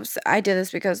 you know, I did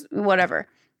this because whatever,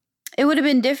 it would have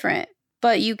been different.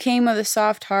 But you came with a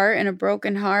soft heart and a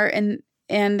broken heart, and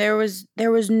there was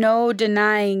no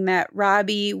denying that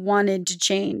Robbie wanted to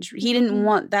change. He didn't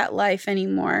want that life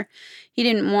anymore. He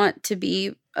didn't want to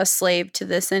be a slave to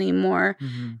this anymore.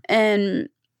 And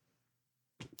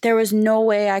there was no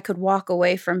way I could walk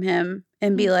away from him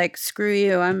and be like, screw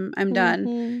you, I'm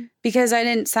done. Because I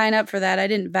didn't sign up for that. I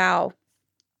didn't vow,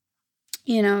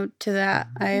 you know, to that.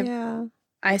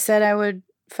 I said I would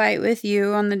fight with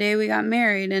you on the day we got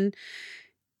married, and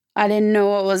I didn't know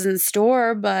what was in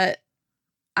store, but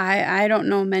I don't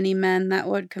know many men that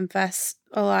would confess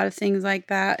a lot of things like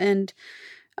that. And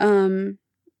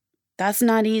that's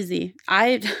not easy.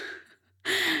 I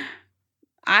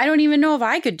don't even know if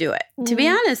I could do it, to be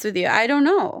honest with you. I don't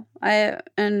know.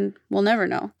 And we'll never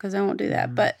know, because I won't do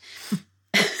that. But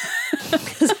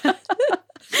because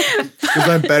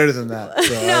I'm better than that.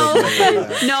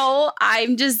 So no,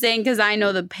 I'm just saying because I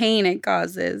know the pain it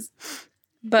causes.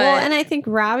 But and I think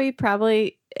Robbie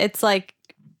probably, it's like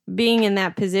being in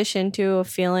that position too, of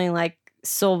feeling like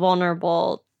so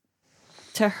vulnerable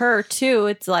to her too.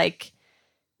 It's like,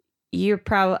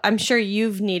 I'm sure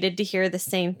you've needed to hear the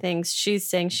same things she's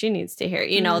saying she needs to hear,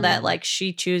 you know, that like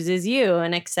she chooses you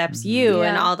and accepts you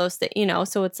and all those things, you know,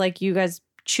 so it's like you guys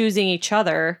choosing each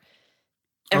other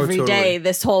every day,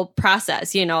 this whole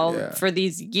process, you know, for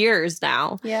these years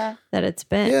now that it's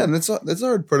been. Yeah. And that's a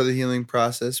hard part of the healing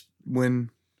process, when,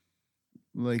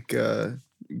 like, you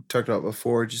talked about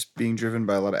before, just being driven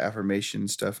by a lot of affirmation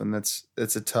stuff. And that's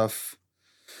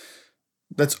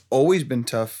always been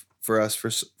tough for us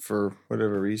for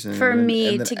whatever reason. For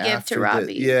me to give to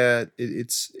Robbie.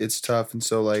 It's tough. And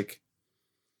so, like,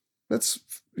 that's,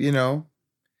 you know,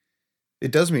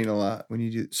 it does mean a lot when you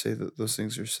do say that those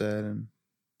things are said. And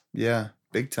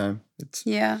big time. It's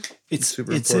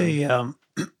super important.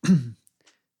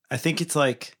 I think it's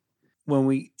like when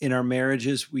we, in our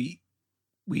marriages, we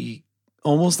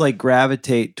almost like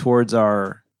gravitate towards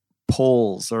our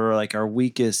poles or like our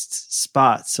weakest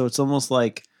spots. So it's almost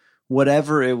like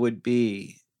whatever it would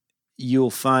be,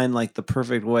 you'll find like the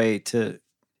perfect way to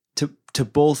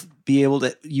both be able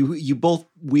to, you both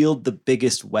wield the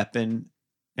biggest weapon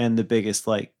and the biggest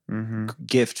like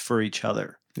gift for each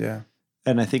other. Yeah.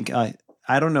 And I think, I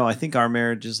don't know, I think our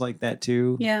marriage is like that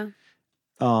too. Yeah.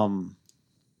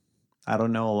 I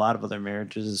don't know a lot of other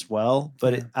marriages as well,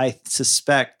 but I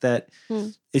suspect that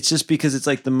it's just because it's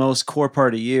like the most core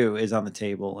part of you is on the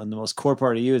table and the most core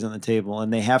part of you is on the table,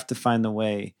 and they have to find the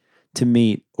way to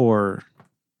meet or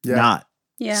not.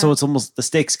 Yeah. So it's almost, the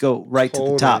stakes go right to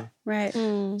the top. Right.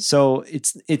 So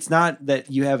it's not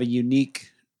that you have a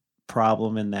unique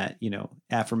problem in that, you know,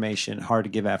 affirmation, hard to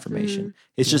give affirmation.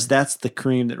 It's just that's the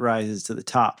cream that rises to the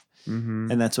top.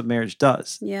 And that's what marriage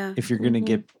does. Yeah. If you're going to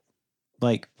get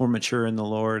like more mature in the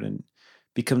Lord and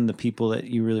become the people that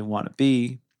you really want to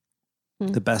be,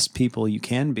 the best people you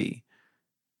can be,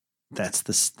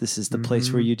 this is the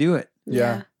place where you do it.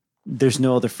 Yeah. There's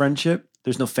no other friendship.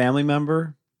 there's no family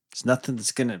member. There's nothing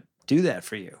that's going to do that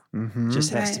for you. Mm-hmm. It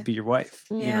just has to Right. be your wife,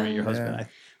 you know, or your Yeah. husband.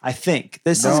 I think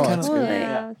this No, is it's kind of good.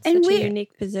 Yeah, it's And such we- a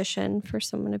unique position for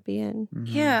someone to be in. Mm-hmm.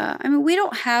 Yeah. I mean, we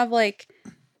don't have like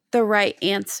the right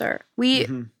answer.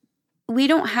 Mhm. We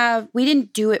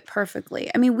didn't do it perfectly.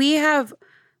 I mean,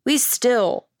 we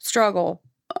still struggle.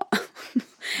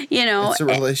 You know, It's a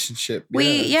relationship.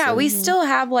 we Mhm. still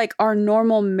have like our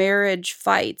normal marriage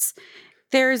fights.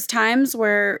 There's times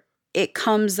where it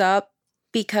comes up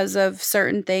because of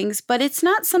certain things, but it's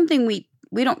not something we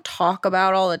don't talk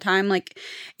about all the time. Like,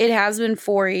 it has been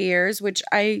 4 years, which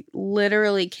I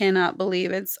literally cannot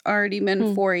believe it's already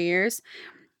been 4 years.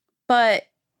 But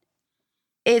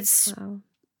it's Wow.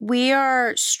 we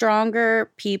are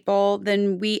stronger people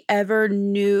than we ever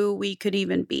knew we could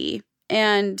even be,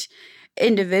 and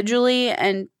individually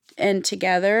and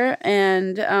together.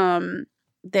 And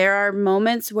there are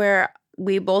moments where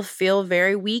we both feel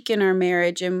very weak in our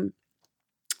marriage, and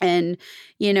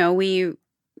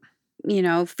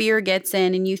fear gets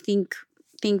in, and you think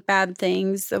bad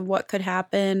things of what could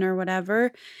happen or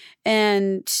whatever.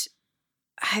 And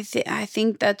I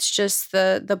think that's just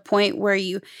the point where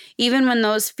you, even when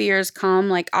those fears come,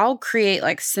 like, I'll create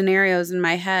like scenarios in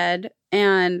my head,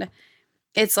 and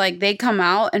it's like they come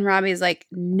out and Robbie's like,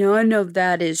 none of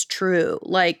that is true.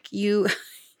 Like, you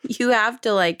have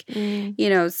to like,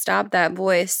 stop that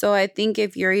voice. So I think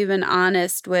if you're even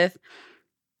honest with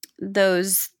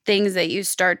those things that you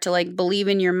start to like believe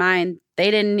in your mind,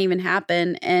 they didn't even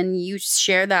happen, and you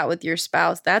share that with your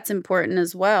spouse, that's important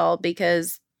as well,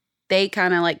 because they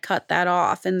kind of like cut that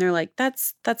off, and they're like,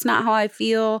 that's not how I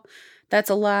feel. That's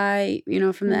a lie,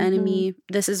 from the enemy.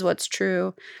 This is what's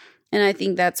true. And I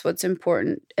think that's what's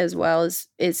important as well,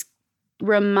 is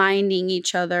reminding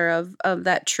each other of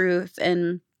that truth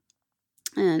and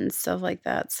stuff like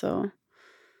that. So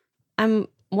I'm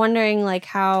wondering like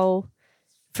how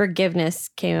forgiveness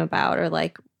came about, or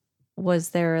like,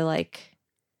 was there like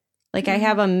I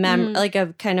have a like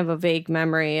a kind of a vague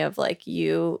memory of like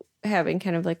you having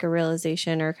kind of like a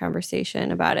realization or a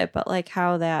conversation about it, but like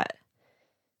how that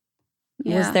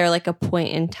was there like a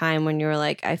point in time when you were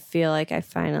like, I feel like I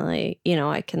finally,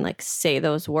 I can like say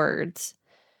those words.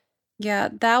 Yeah,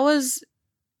 that was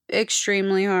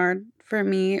extremely hard for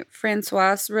me.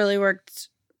 Francois really worked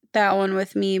that one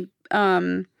with me,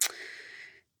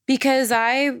 because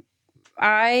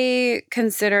I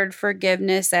considered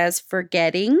forgiveness as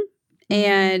forgetting,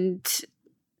 and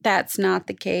that's not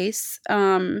the case.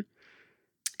 And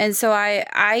so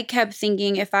I kept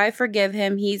thinking, if I forgive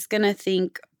him, he's gonna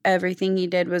think everything he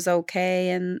did was okay,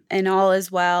 and all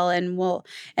is well,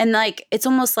 and like, it's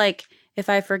almost like, if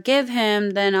I forgive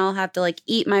him, then I'll have to like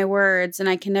eat my words, and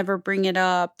I can never bring it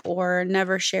up or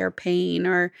never share pain,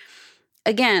 or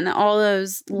again, all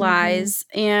those lies.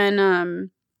 And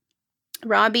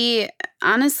Robbie,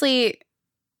 honestly,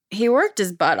 he worked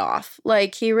his butt off.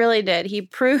 Like, he really did.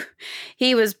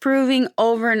 He was proving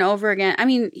over and over again. I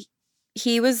mean,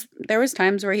 there was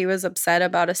times where he was upset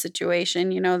about a situation,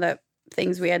 that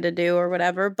things we had to do or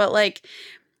whatever. But like,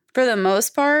 for the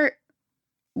most part,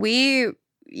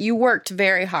 you worked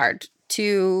very hard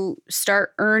to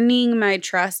start earning my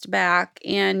trust back.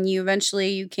 And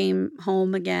you came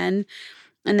home again.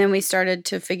 And then we started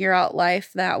to figure out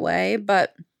life that way.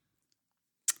 But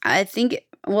I think, it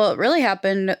really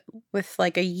happened with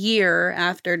like a year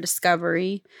after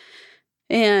discovery.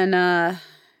 And,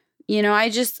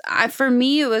 for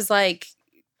me, it was like,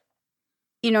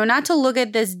 not to look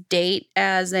at this date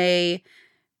as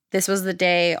this was the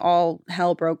day all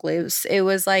hell broke loose. It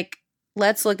was like,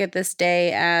 let's look at this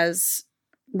day as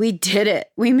we did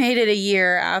it. We made it a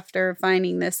year after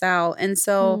finding this out. And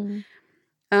so,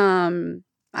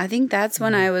 I think that's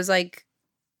when I was like,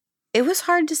 it was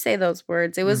hard to say those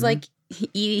words. It was like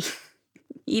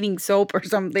eating soap or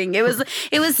something. It was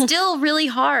still really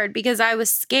hard, because I was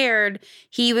scared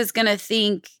he was going to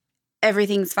think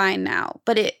everything's fine now.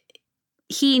 But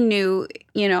he knew,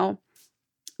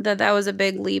 that was a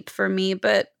big leap for me.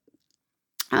 But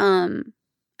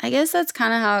I guess that's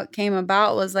kind of how it came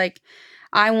about, was like,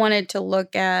 I wanted to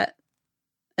look at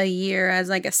a year as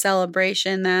like a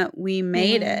celebration that we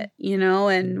made it,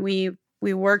 and we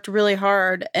worked really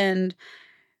hard, and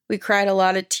we cried a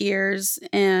lot of tears,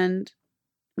 and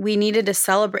we needed to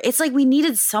celebrate. It's like we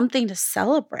needed something to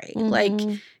celebrate, like,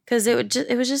 because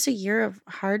it was just a year of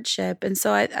hardship. And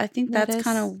so I think that's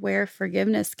kind of where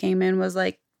forgiveness came in, was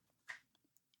like,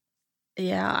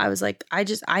 yeah, I was like, I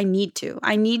need to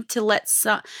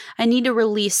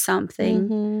release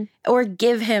something, or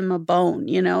give him a bone,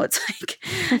 it's like,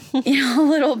 a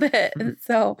little bit. And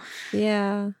so,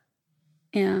 yeah,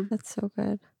 yeah, that's so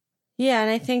good. Yeah. And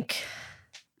I think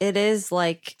it is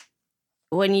like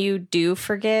when you do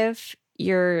forgive,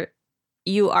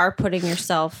 you are putting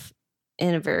yourself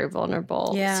in a very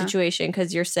vulnerable situation,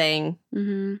 because you're saying,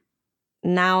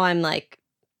 now I'm like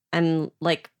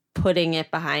putting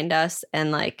it behind us,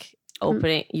 and like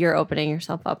you're opening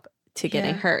yourself up to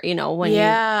getting hurt, you know,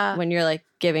 when you're like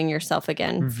giving yourself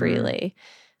again freely.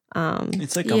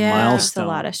 It's like a milestone. It's a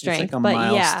lot of strength. It's like a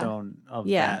milestone of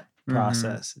that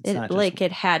process. It's not just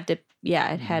it had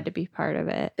to be part of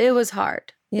it. It was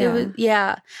hard. Yeah. It was,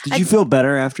 Did you feel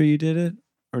better after you did it,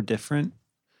 or different?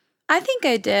 I think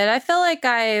I did. I feel like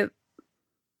I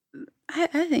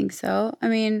think so. I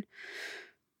mean,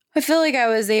 I feel like I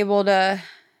was able to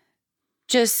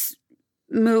just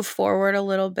move forward a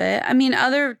little bit. I mean,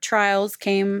 other trials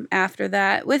came after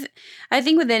that. I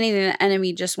think with anything, the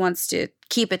enemy just wants to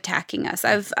keep attacking us.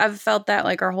 I've felt that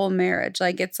like our whole marriage.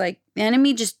 Like, it's like the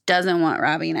enemy just doesn't want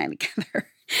Robbie and I together.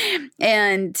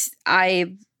 And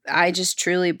I just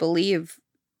truly believe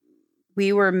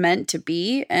we were meant to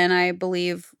be, and I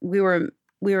believe we were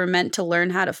meant to learn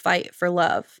how to fight for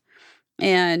love.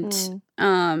 And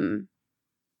I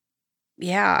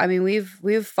mean,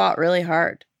 we've fought really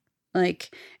hard.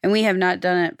 Like, and we have not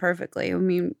done it perfectly. I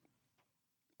mean,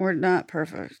 we're not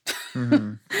perfect.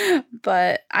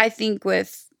 But I think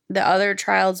with the other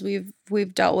trials we've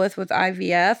dealt with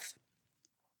IVF,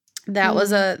 that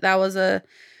was a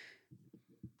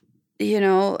you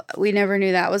know, we never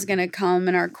knew that was going to come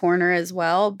in our corner as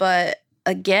well. But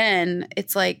again,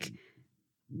 it's like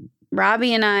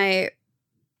Robbie and I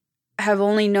have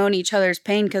only known each other's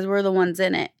pain because we're the ones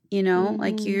in it, you know,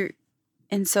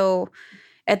 and so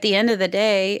at the end of the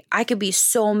day, I could be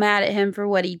so mad at him for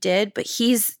what he did, but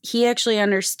he actually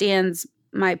understands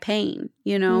my pain,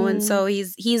 you know, and so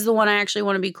he's the one I actually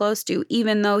want to be close to,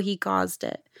 even though he caused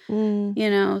it, you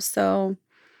know. So,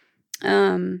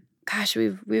 gosh,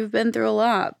 we've been through a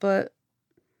lot, but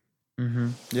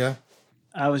yeah.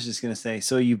 I was just gonna say,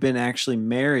 so you've been actually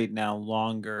married now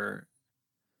longer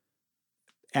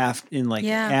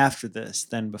after this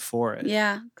than before it.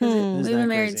 Yeah, because we've been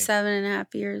married crazy?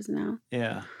 7.5 years now.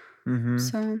 Yeah.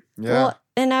 So well,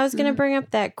 and I was gonna bring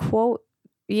up that quote,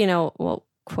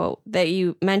 quote that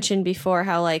you mentioned before,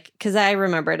 how like, because I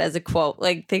remember it as a quote,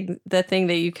 like the thing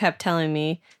that you kept telling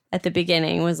me at the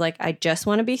beginning was like, I just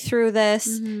want to be through this,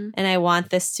 and I want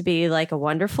this to be like a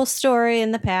wonderful story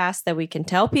in the past that we can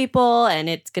tell people, and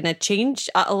it's going to change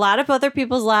a lot of other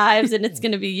people's lives, and it's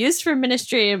going to be used for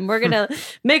ministry, and we're going to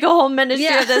make a whole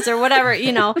ministry of this or whatever,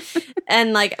 you know,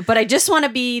 and like, but I just want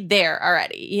to be there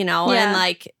already, you know, and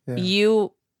like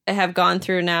you have gone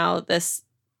through now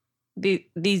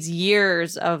these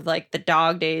years of like the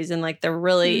dog days and like the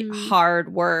really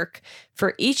hard work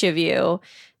for each of you.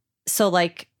 So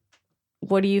like,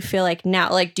 what do you feel like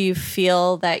now? Like, do you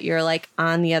feel that you're like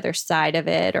on the other side of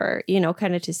it, or, you know,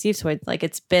 kind of to Steve's point, like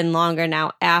it's been longer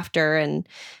now after, and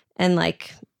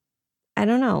like, I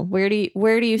don't know, where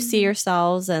do you see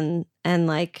yourselves, and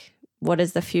like, what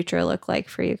does the future look like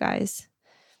for you guys?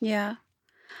 Yeah,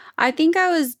 I think I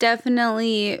was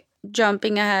definitely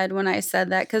jumping ahead when I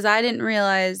said that, because I didn't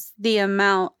realize the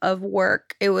amount of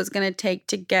work it was going to take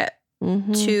to get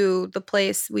to the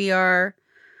place we are.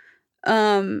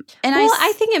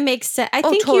 I think it makes sense. I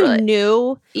think totally. You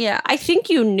knew. Yeah. I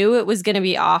think you knew it was going to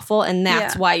be awful, and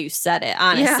that's why you said it,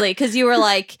 honestly, because you were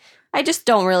like, I just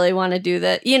don't really want to do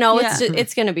that. You know,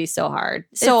 it's going to be so hard.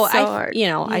 So hard. You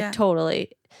know, I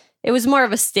totally. It was more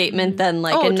of a statement than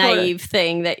like a naive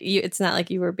thing that it's not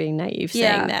like you were being naive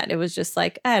saying that. It was just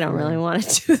like, I don't really want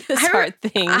to do this hard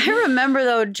thing. I remember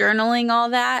though journaling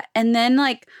all that, and then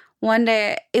like one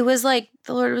day it was like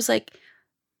the Lord was like,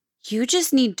 you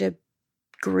just need to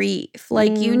grieve.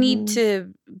 Like you need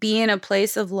to be in a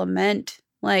place of lament,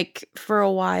 like for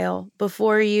a while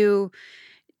before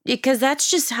because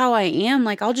that's just how I am.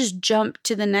 Like I'll just jump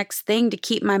to the next thing to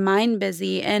keep my mind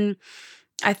busy. And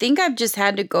I think I've just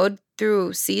had to go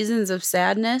through seasons of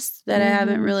sadness that I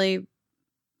haven't really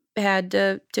had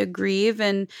to grieve.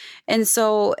 And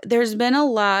so there's been a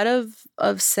lot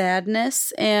of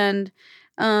sadness, and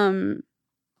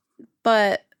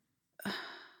but I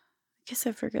guess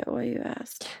I forget what you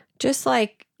asked. Just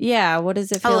like, what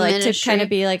does it feel like ministry. To kind of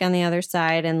be like on the other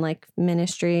side, and like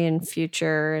ministry and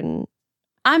future? And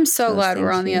I'm so glad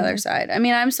we're on the other side. I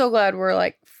mean, I'm so glad we're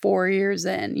like 4 years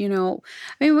in, you know.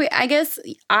 I mean, I guess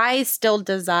I still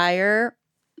desire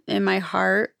in my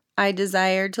heart, I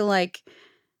desire to like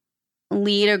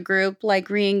lead a group, like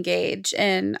Reengage.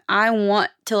 And I want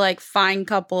to like find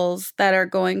couples that are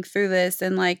going through this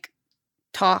and like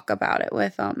talk about it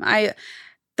with them.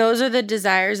 Those are the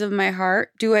desires of my heart.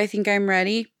 Do I think I'm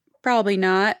ready? Probably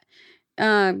not.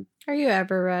 Are you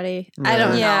ever ready? I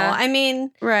don't Yeah. know. I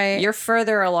mean, Right. you're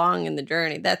further along in the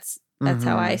journey. That's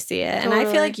how I see it. And I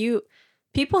Totally. feel like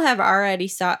people have already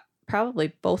sought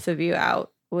probably both of you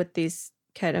out with these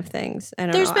kind of things. I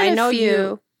don't There's know. been I know a few.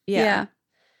 you. Yeah.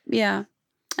 Yeah.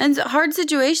 And hard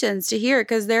situations to hear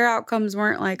because their outcomes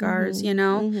weren't like ours, you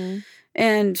know? Mhm.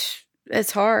 And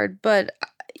it's hard, but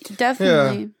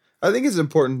definitely. I think it's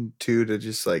important too to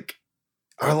just like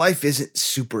our life isn't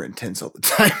super intense all the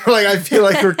time. Like I feel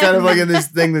like we're kind of like in this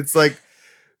thing that's like,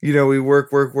 you know, we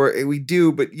work, and we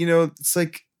do, but you know, it's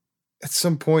like at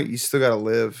some point you still got to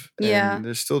live. Yeah. And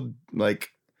there's still like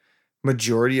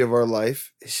majority of our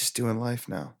life is just doing life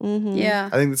now. Mhm. Yeah.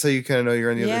 I think that's how you kind of know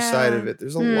you're on the other side of Yeah. it.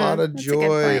 There's a lot of that's a good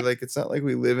joy. point. Like it's not like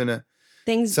we live in a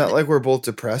Things. it's not like we're both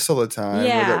depressed all the time or that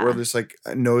Yeah. we're just like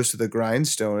nose to the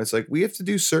grindstone. It's like we have to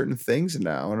do certain things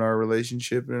now in our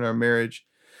relationship and in our marriage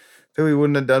that we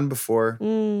wouldn't have done before,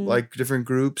 Mm. like different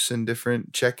groups and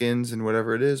different check-ins and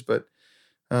whatever it is. But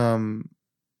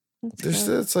That's there's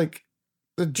good. it's like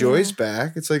the joy's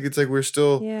back. It's like we're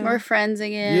still Yeah. We're friends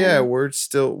again. yeah,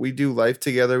 we do life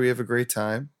together. We have a great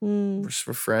time. Mm.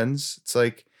 We're friends. It's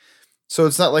like so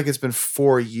it's not like it's been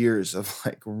 4 years of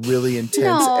like really intense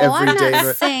No, every I'm day.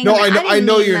 not saying No, that. I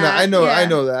know didn't mean you're not. that. I know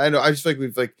Yeah. that. I know. I just feel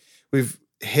like we've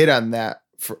hit on that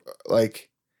for like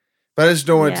but I just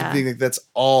don't want it to Yeah. think like that's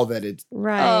all that it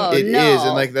Right. Oh, it is. no.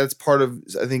 And like that's part of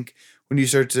I think when you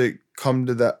start to come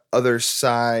to the other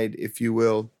side, if you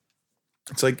will,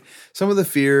 it's like some of the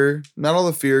fear, not all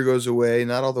the fear goes away,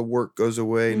 not all the work goes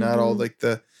away, not all Mhm. like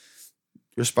the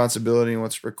responsibility and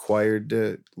what's required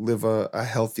to live a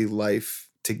healthy life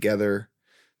together.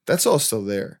 That's all still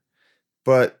there.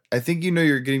 But I think you know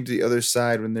you're getting to the other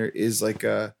side when there is like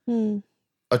a Mm.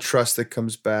 trust that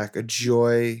comes back, a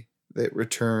joy that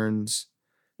returns.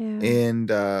 Yeah.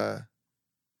 And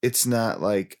it's not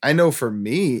like I know for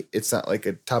me, it's not like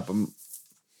a top of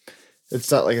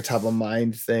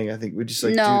mind thing. I think we just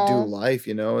like do No. life,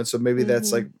 you know. And so maybe that's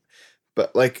Mhm. like,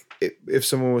 but like if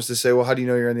someone was to say, well, how do you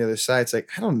know you're on the other side? It's like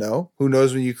I don't know. Who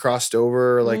knows when you crossed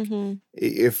over? Or like Mhm.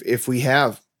 if we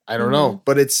have, I don't know.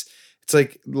 But it's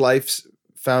like life's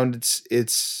found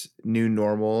its new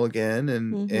normal again,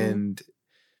 and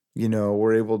you know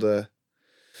we're able to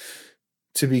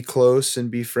be close and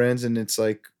be friends, and it's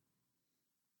like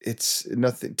it's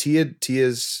nothing.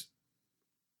 Tia's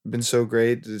been so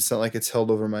great. It's not like it's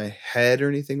held over my head or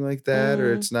anything like that,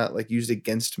 or it's not like used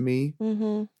against me.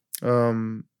 Mhm.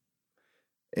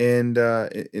 And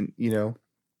you know,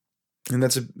 and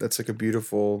that's like a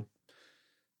beautiful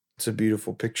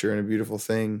picture and a beautiful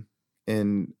thing,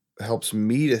 and helps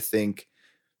me to think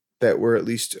that we're at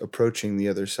least approaching the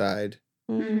other side,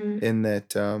 Mhm. and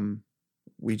that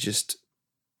we just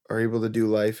are able to do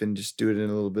life and just do it in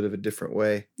a little bit of a different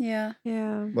way, Yeah.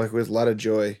 Yeah. like with a lot of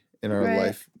joy in our Right.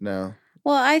 life now.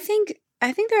 Well, I think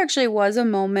there actually was a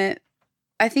moment.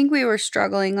 I think we were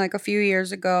struggling like a few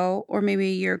years ago or maybe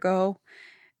a year ago,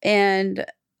 and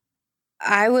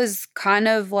I was kind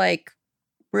of like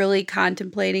really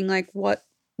contemplating like what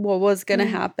was going to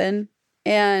happen,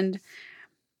 and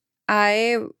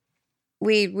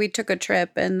we took a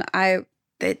trip, and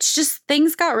it's just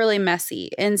things got really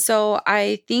messy, and so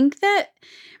I think that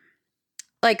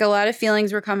like a lot of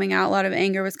feelings were coming out, a lot of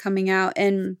anger was coming out,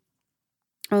 and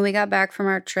when we got back from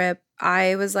our trip,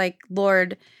 I was like,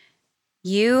 Lord,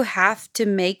 you have to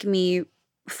make me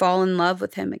fall in love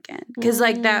with him again. Because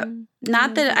like that,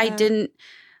 not that I didn't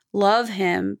love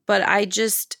him, but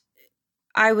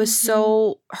I was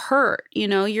so hurt, you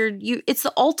know, it's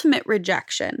the ultimate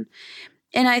rejection.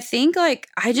 And I think like,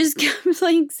 I just kept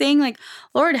like saying like,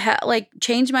 Lord, like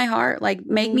change my heart, like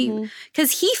make me,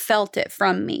 because he felt it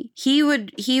from me. He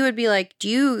would be like, do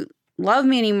you love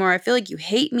me anymore? I feel like you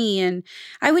hate me. And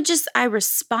I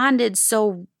responded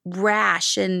so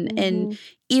rash and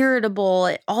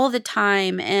irritable all the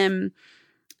time. And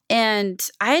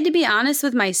I had to be honest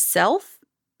with myself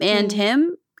and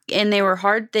him, and they were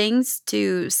hard things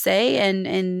to say.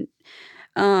 And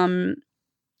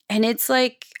it's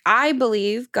like, I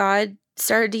believe God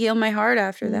started to heal my heart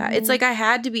after that. It's like I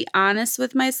had to be honest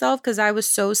with myself because I was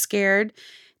so scared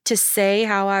to say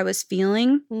how I was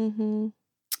feeling.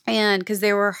 And because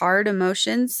they were hard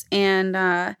emotions, and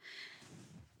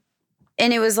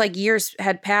it was like years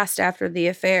had passed after the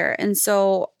affair, and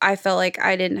so I felt like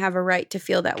I didn't have a right to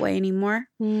feel that way anymore.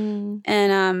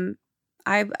 And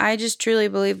I just truly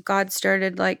believe God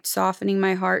started like softening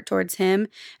my heart towards him,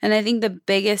 and I think the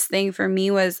biggest thing for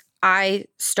me was I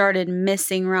started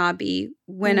missing Robbie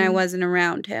when I wasn't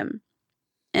around him,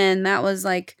 and that was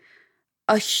like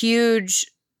a huge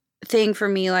thing for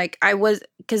me. Like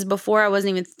because before I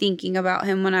wasn't even thinking about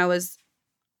him when I was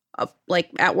like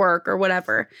at work or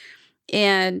whatever.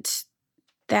 And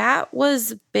that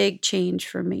was a big change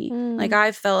for me. Like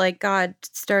I felt like God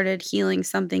started healing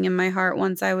something in my heart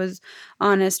once I was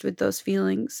honest with those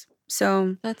feelings.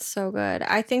 So that's so good.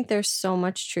 I think there's so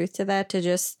much truth to that, to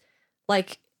just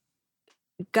like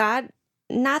God,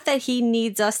 not that he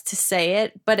needs us to say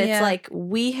it, but it's like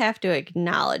we have to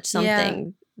acknowledge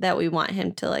something that we want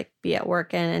him to like be at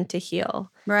work in and to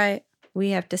heal. Right.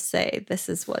 We have to say, this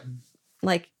is what,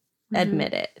 like,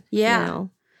 admit it. Yeah. You know,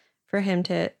 for him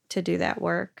to do that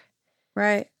work.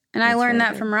 Right. And That's I learned really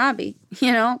that good. from Robbie,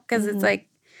 you know, because it's like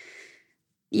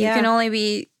you can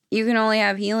only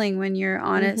have healing when you're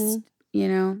honest, you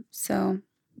know. So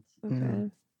Okay.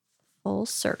 Full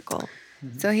circle.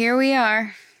 so here we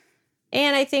are.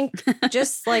 And I think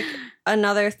just like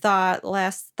another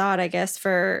last thought, I guess,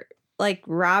 for like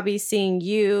Robbie seeing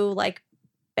you like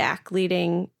back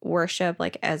leading worship,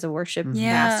 like as a worship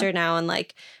pastor now. And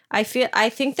like, I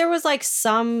think there was like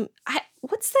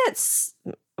what's that?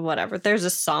 Whatever. There's a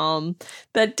psalm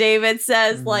that David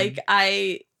says, like,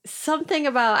 something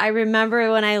about, I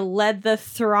remember when I led the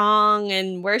throng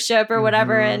in worship or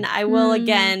whatever, and I will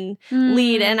again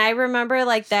lead. And I remember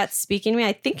like that speaking to me.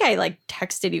 I think I like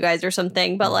texted you guys or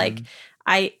something, but like,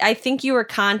 I think you were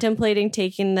contemplating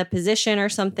taking the position or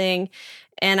something.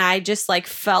 And I just like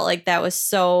felt like that was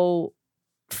so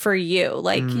for you.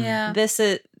 Like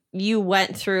you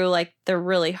went through like the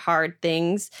really hard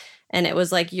things, and it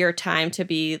was like your time to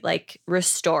be like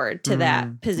restored to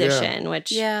that position,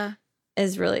 which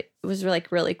was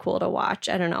really cool to watch.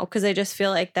 I don't know, because I just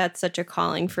feel like that's such a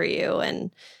calling for you,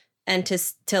 and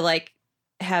to like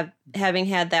having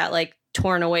had that like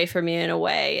torn away from you in a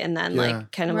way, and then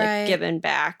like kind of like given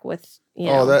back with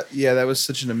that was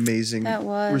such an amazing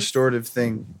restorative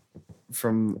thing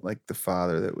from like the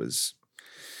Father. That was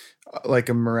like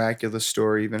a miraculous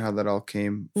story, even how that all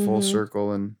came full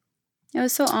circle, and it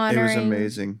was so honoring. It was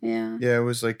amazing. It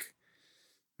was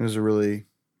a really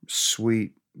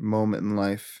sweet moment in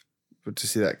life, but to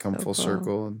see that come full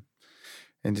circle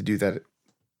and to do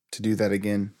that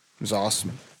again was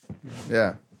awesome.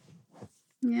 It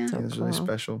was really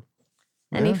special.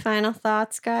 Any final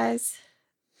thoughts, guys?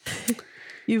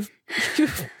 You've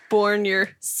borne your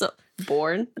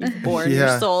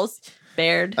your souls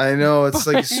bared. I know, it's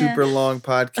like a super long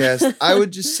podcast. I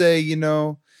would just say, you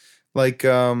know, like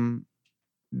don't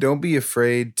be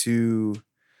afraid to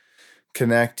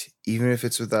connect, even if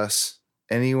it's with us.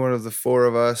 Any one of the four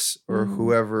of us or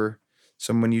whoever,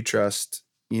 someone you trust,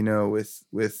 you know,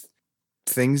 with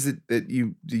things that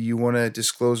you want to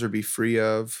disclose or be free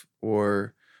of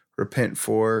or repent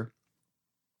for,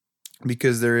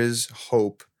 because there is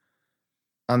hope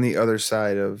on the other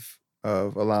side of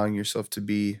allowing yourself to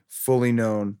be fully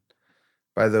known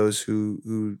by those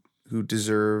who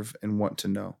deserve and want to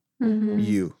know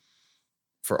you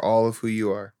for all of who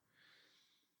you are,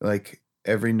 like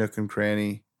every nook and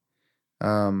cranny.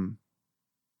 Do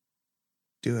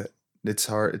it. It's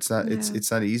hard. It's not, it's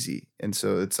not easy. And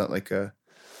so it's not like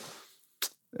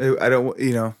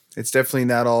it's definitely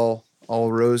not all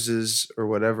roses or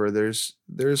whatever.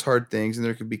 There's hard things and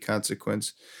there could be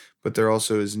consequence, but there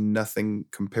also is nothing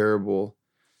comparable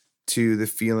to the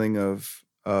feeling of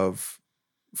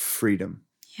freedom.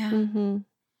 Yeah.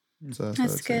 So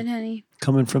that's good, honey.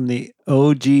 Coming from the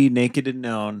OG Naked and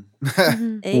Known.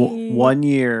 1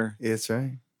 year. That's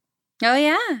right. Oh,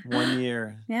 yeah. 1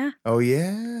 year. Yeah. Oh,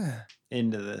 yeah.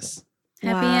 Into this.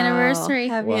 Happy anniversary.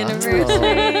 Happy anniversary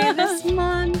this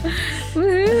month.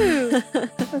 Woohoo.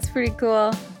 That's pretty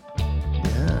cool.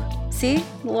 Yeah. See,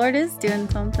 the Lord is doing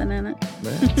something in it.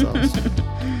 That's awesome.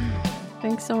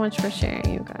 Thanks so much for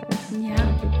sharing, you guys. Yeah.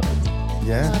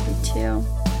 Yeah. Love you too.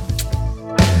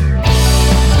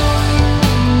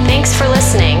 Thanks for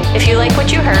listening. If you like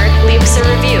what you heard, leave us a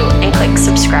review and click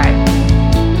subscribe.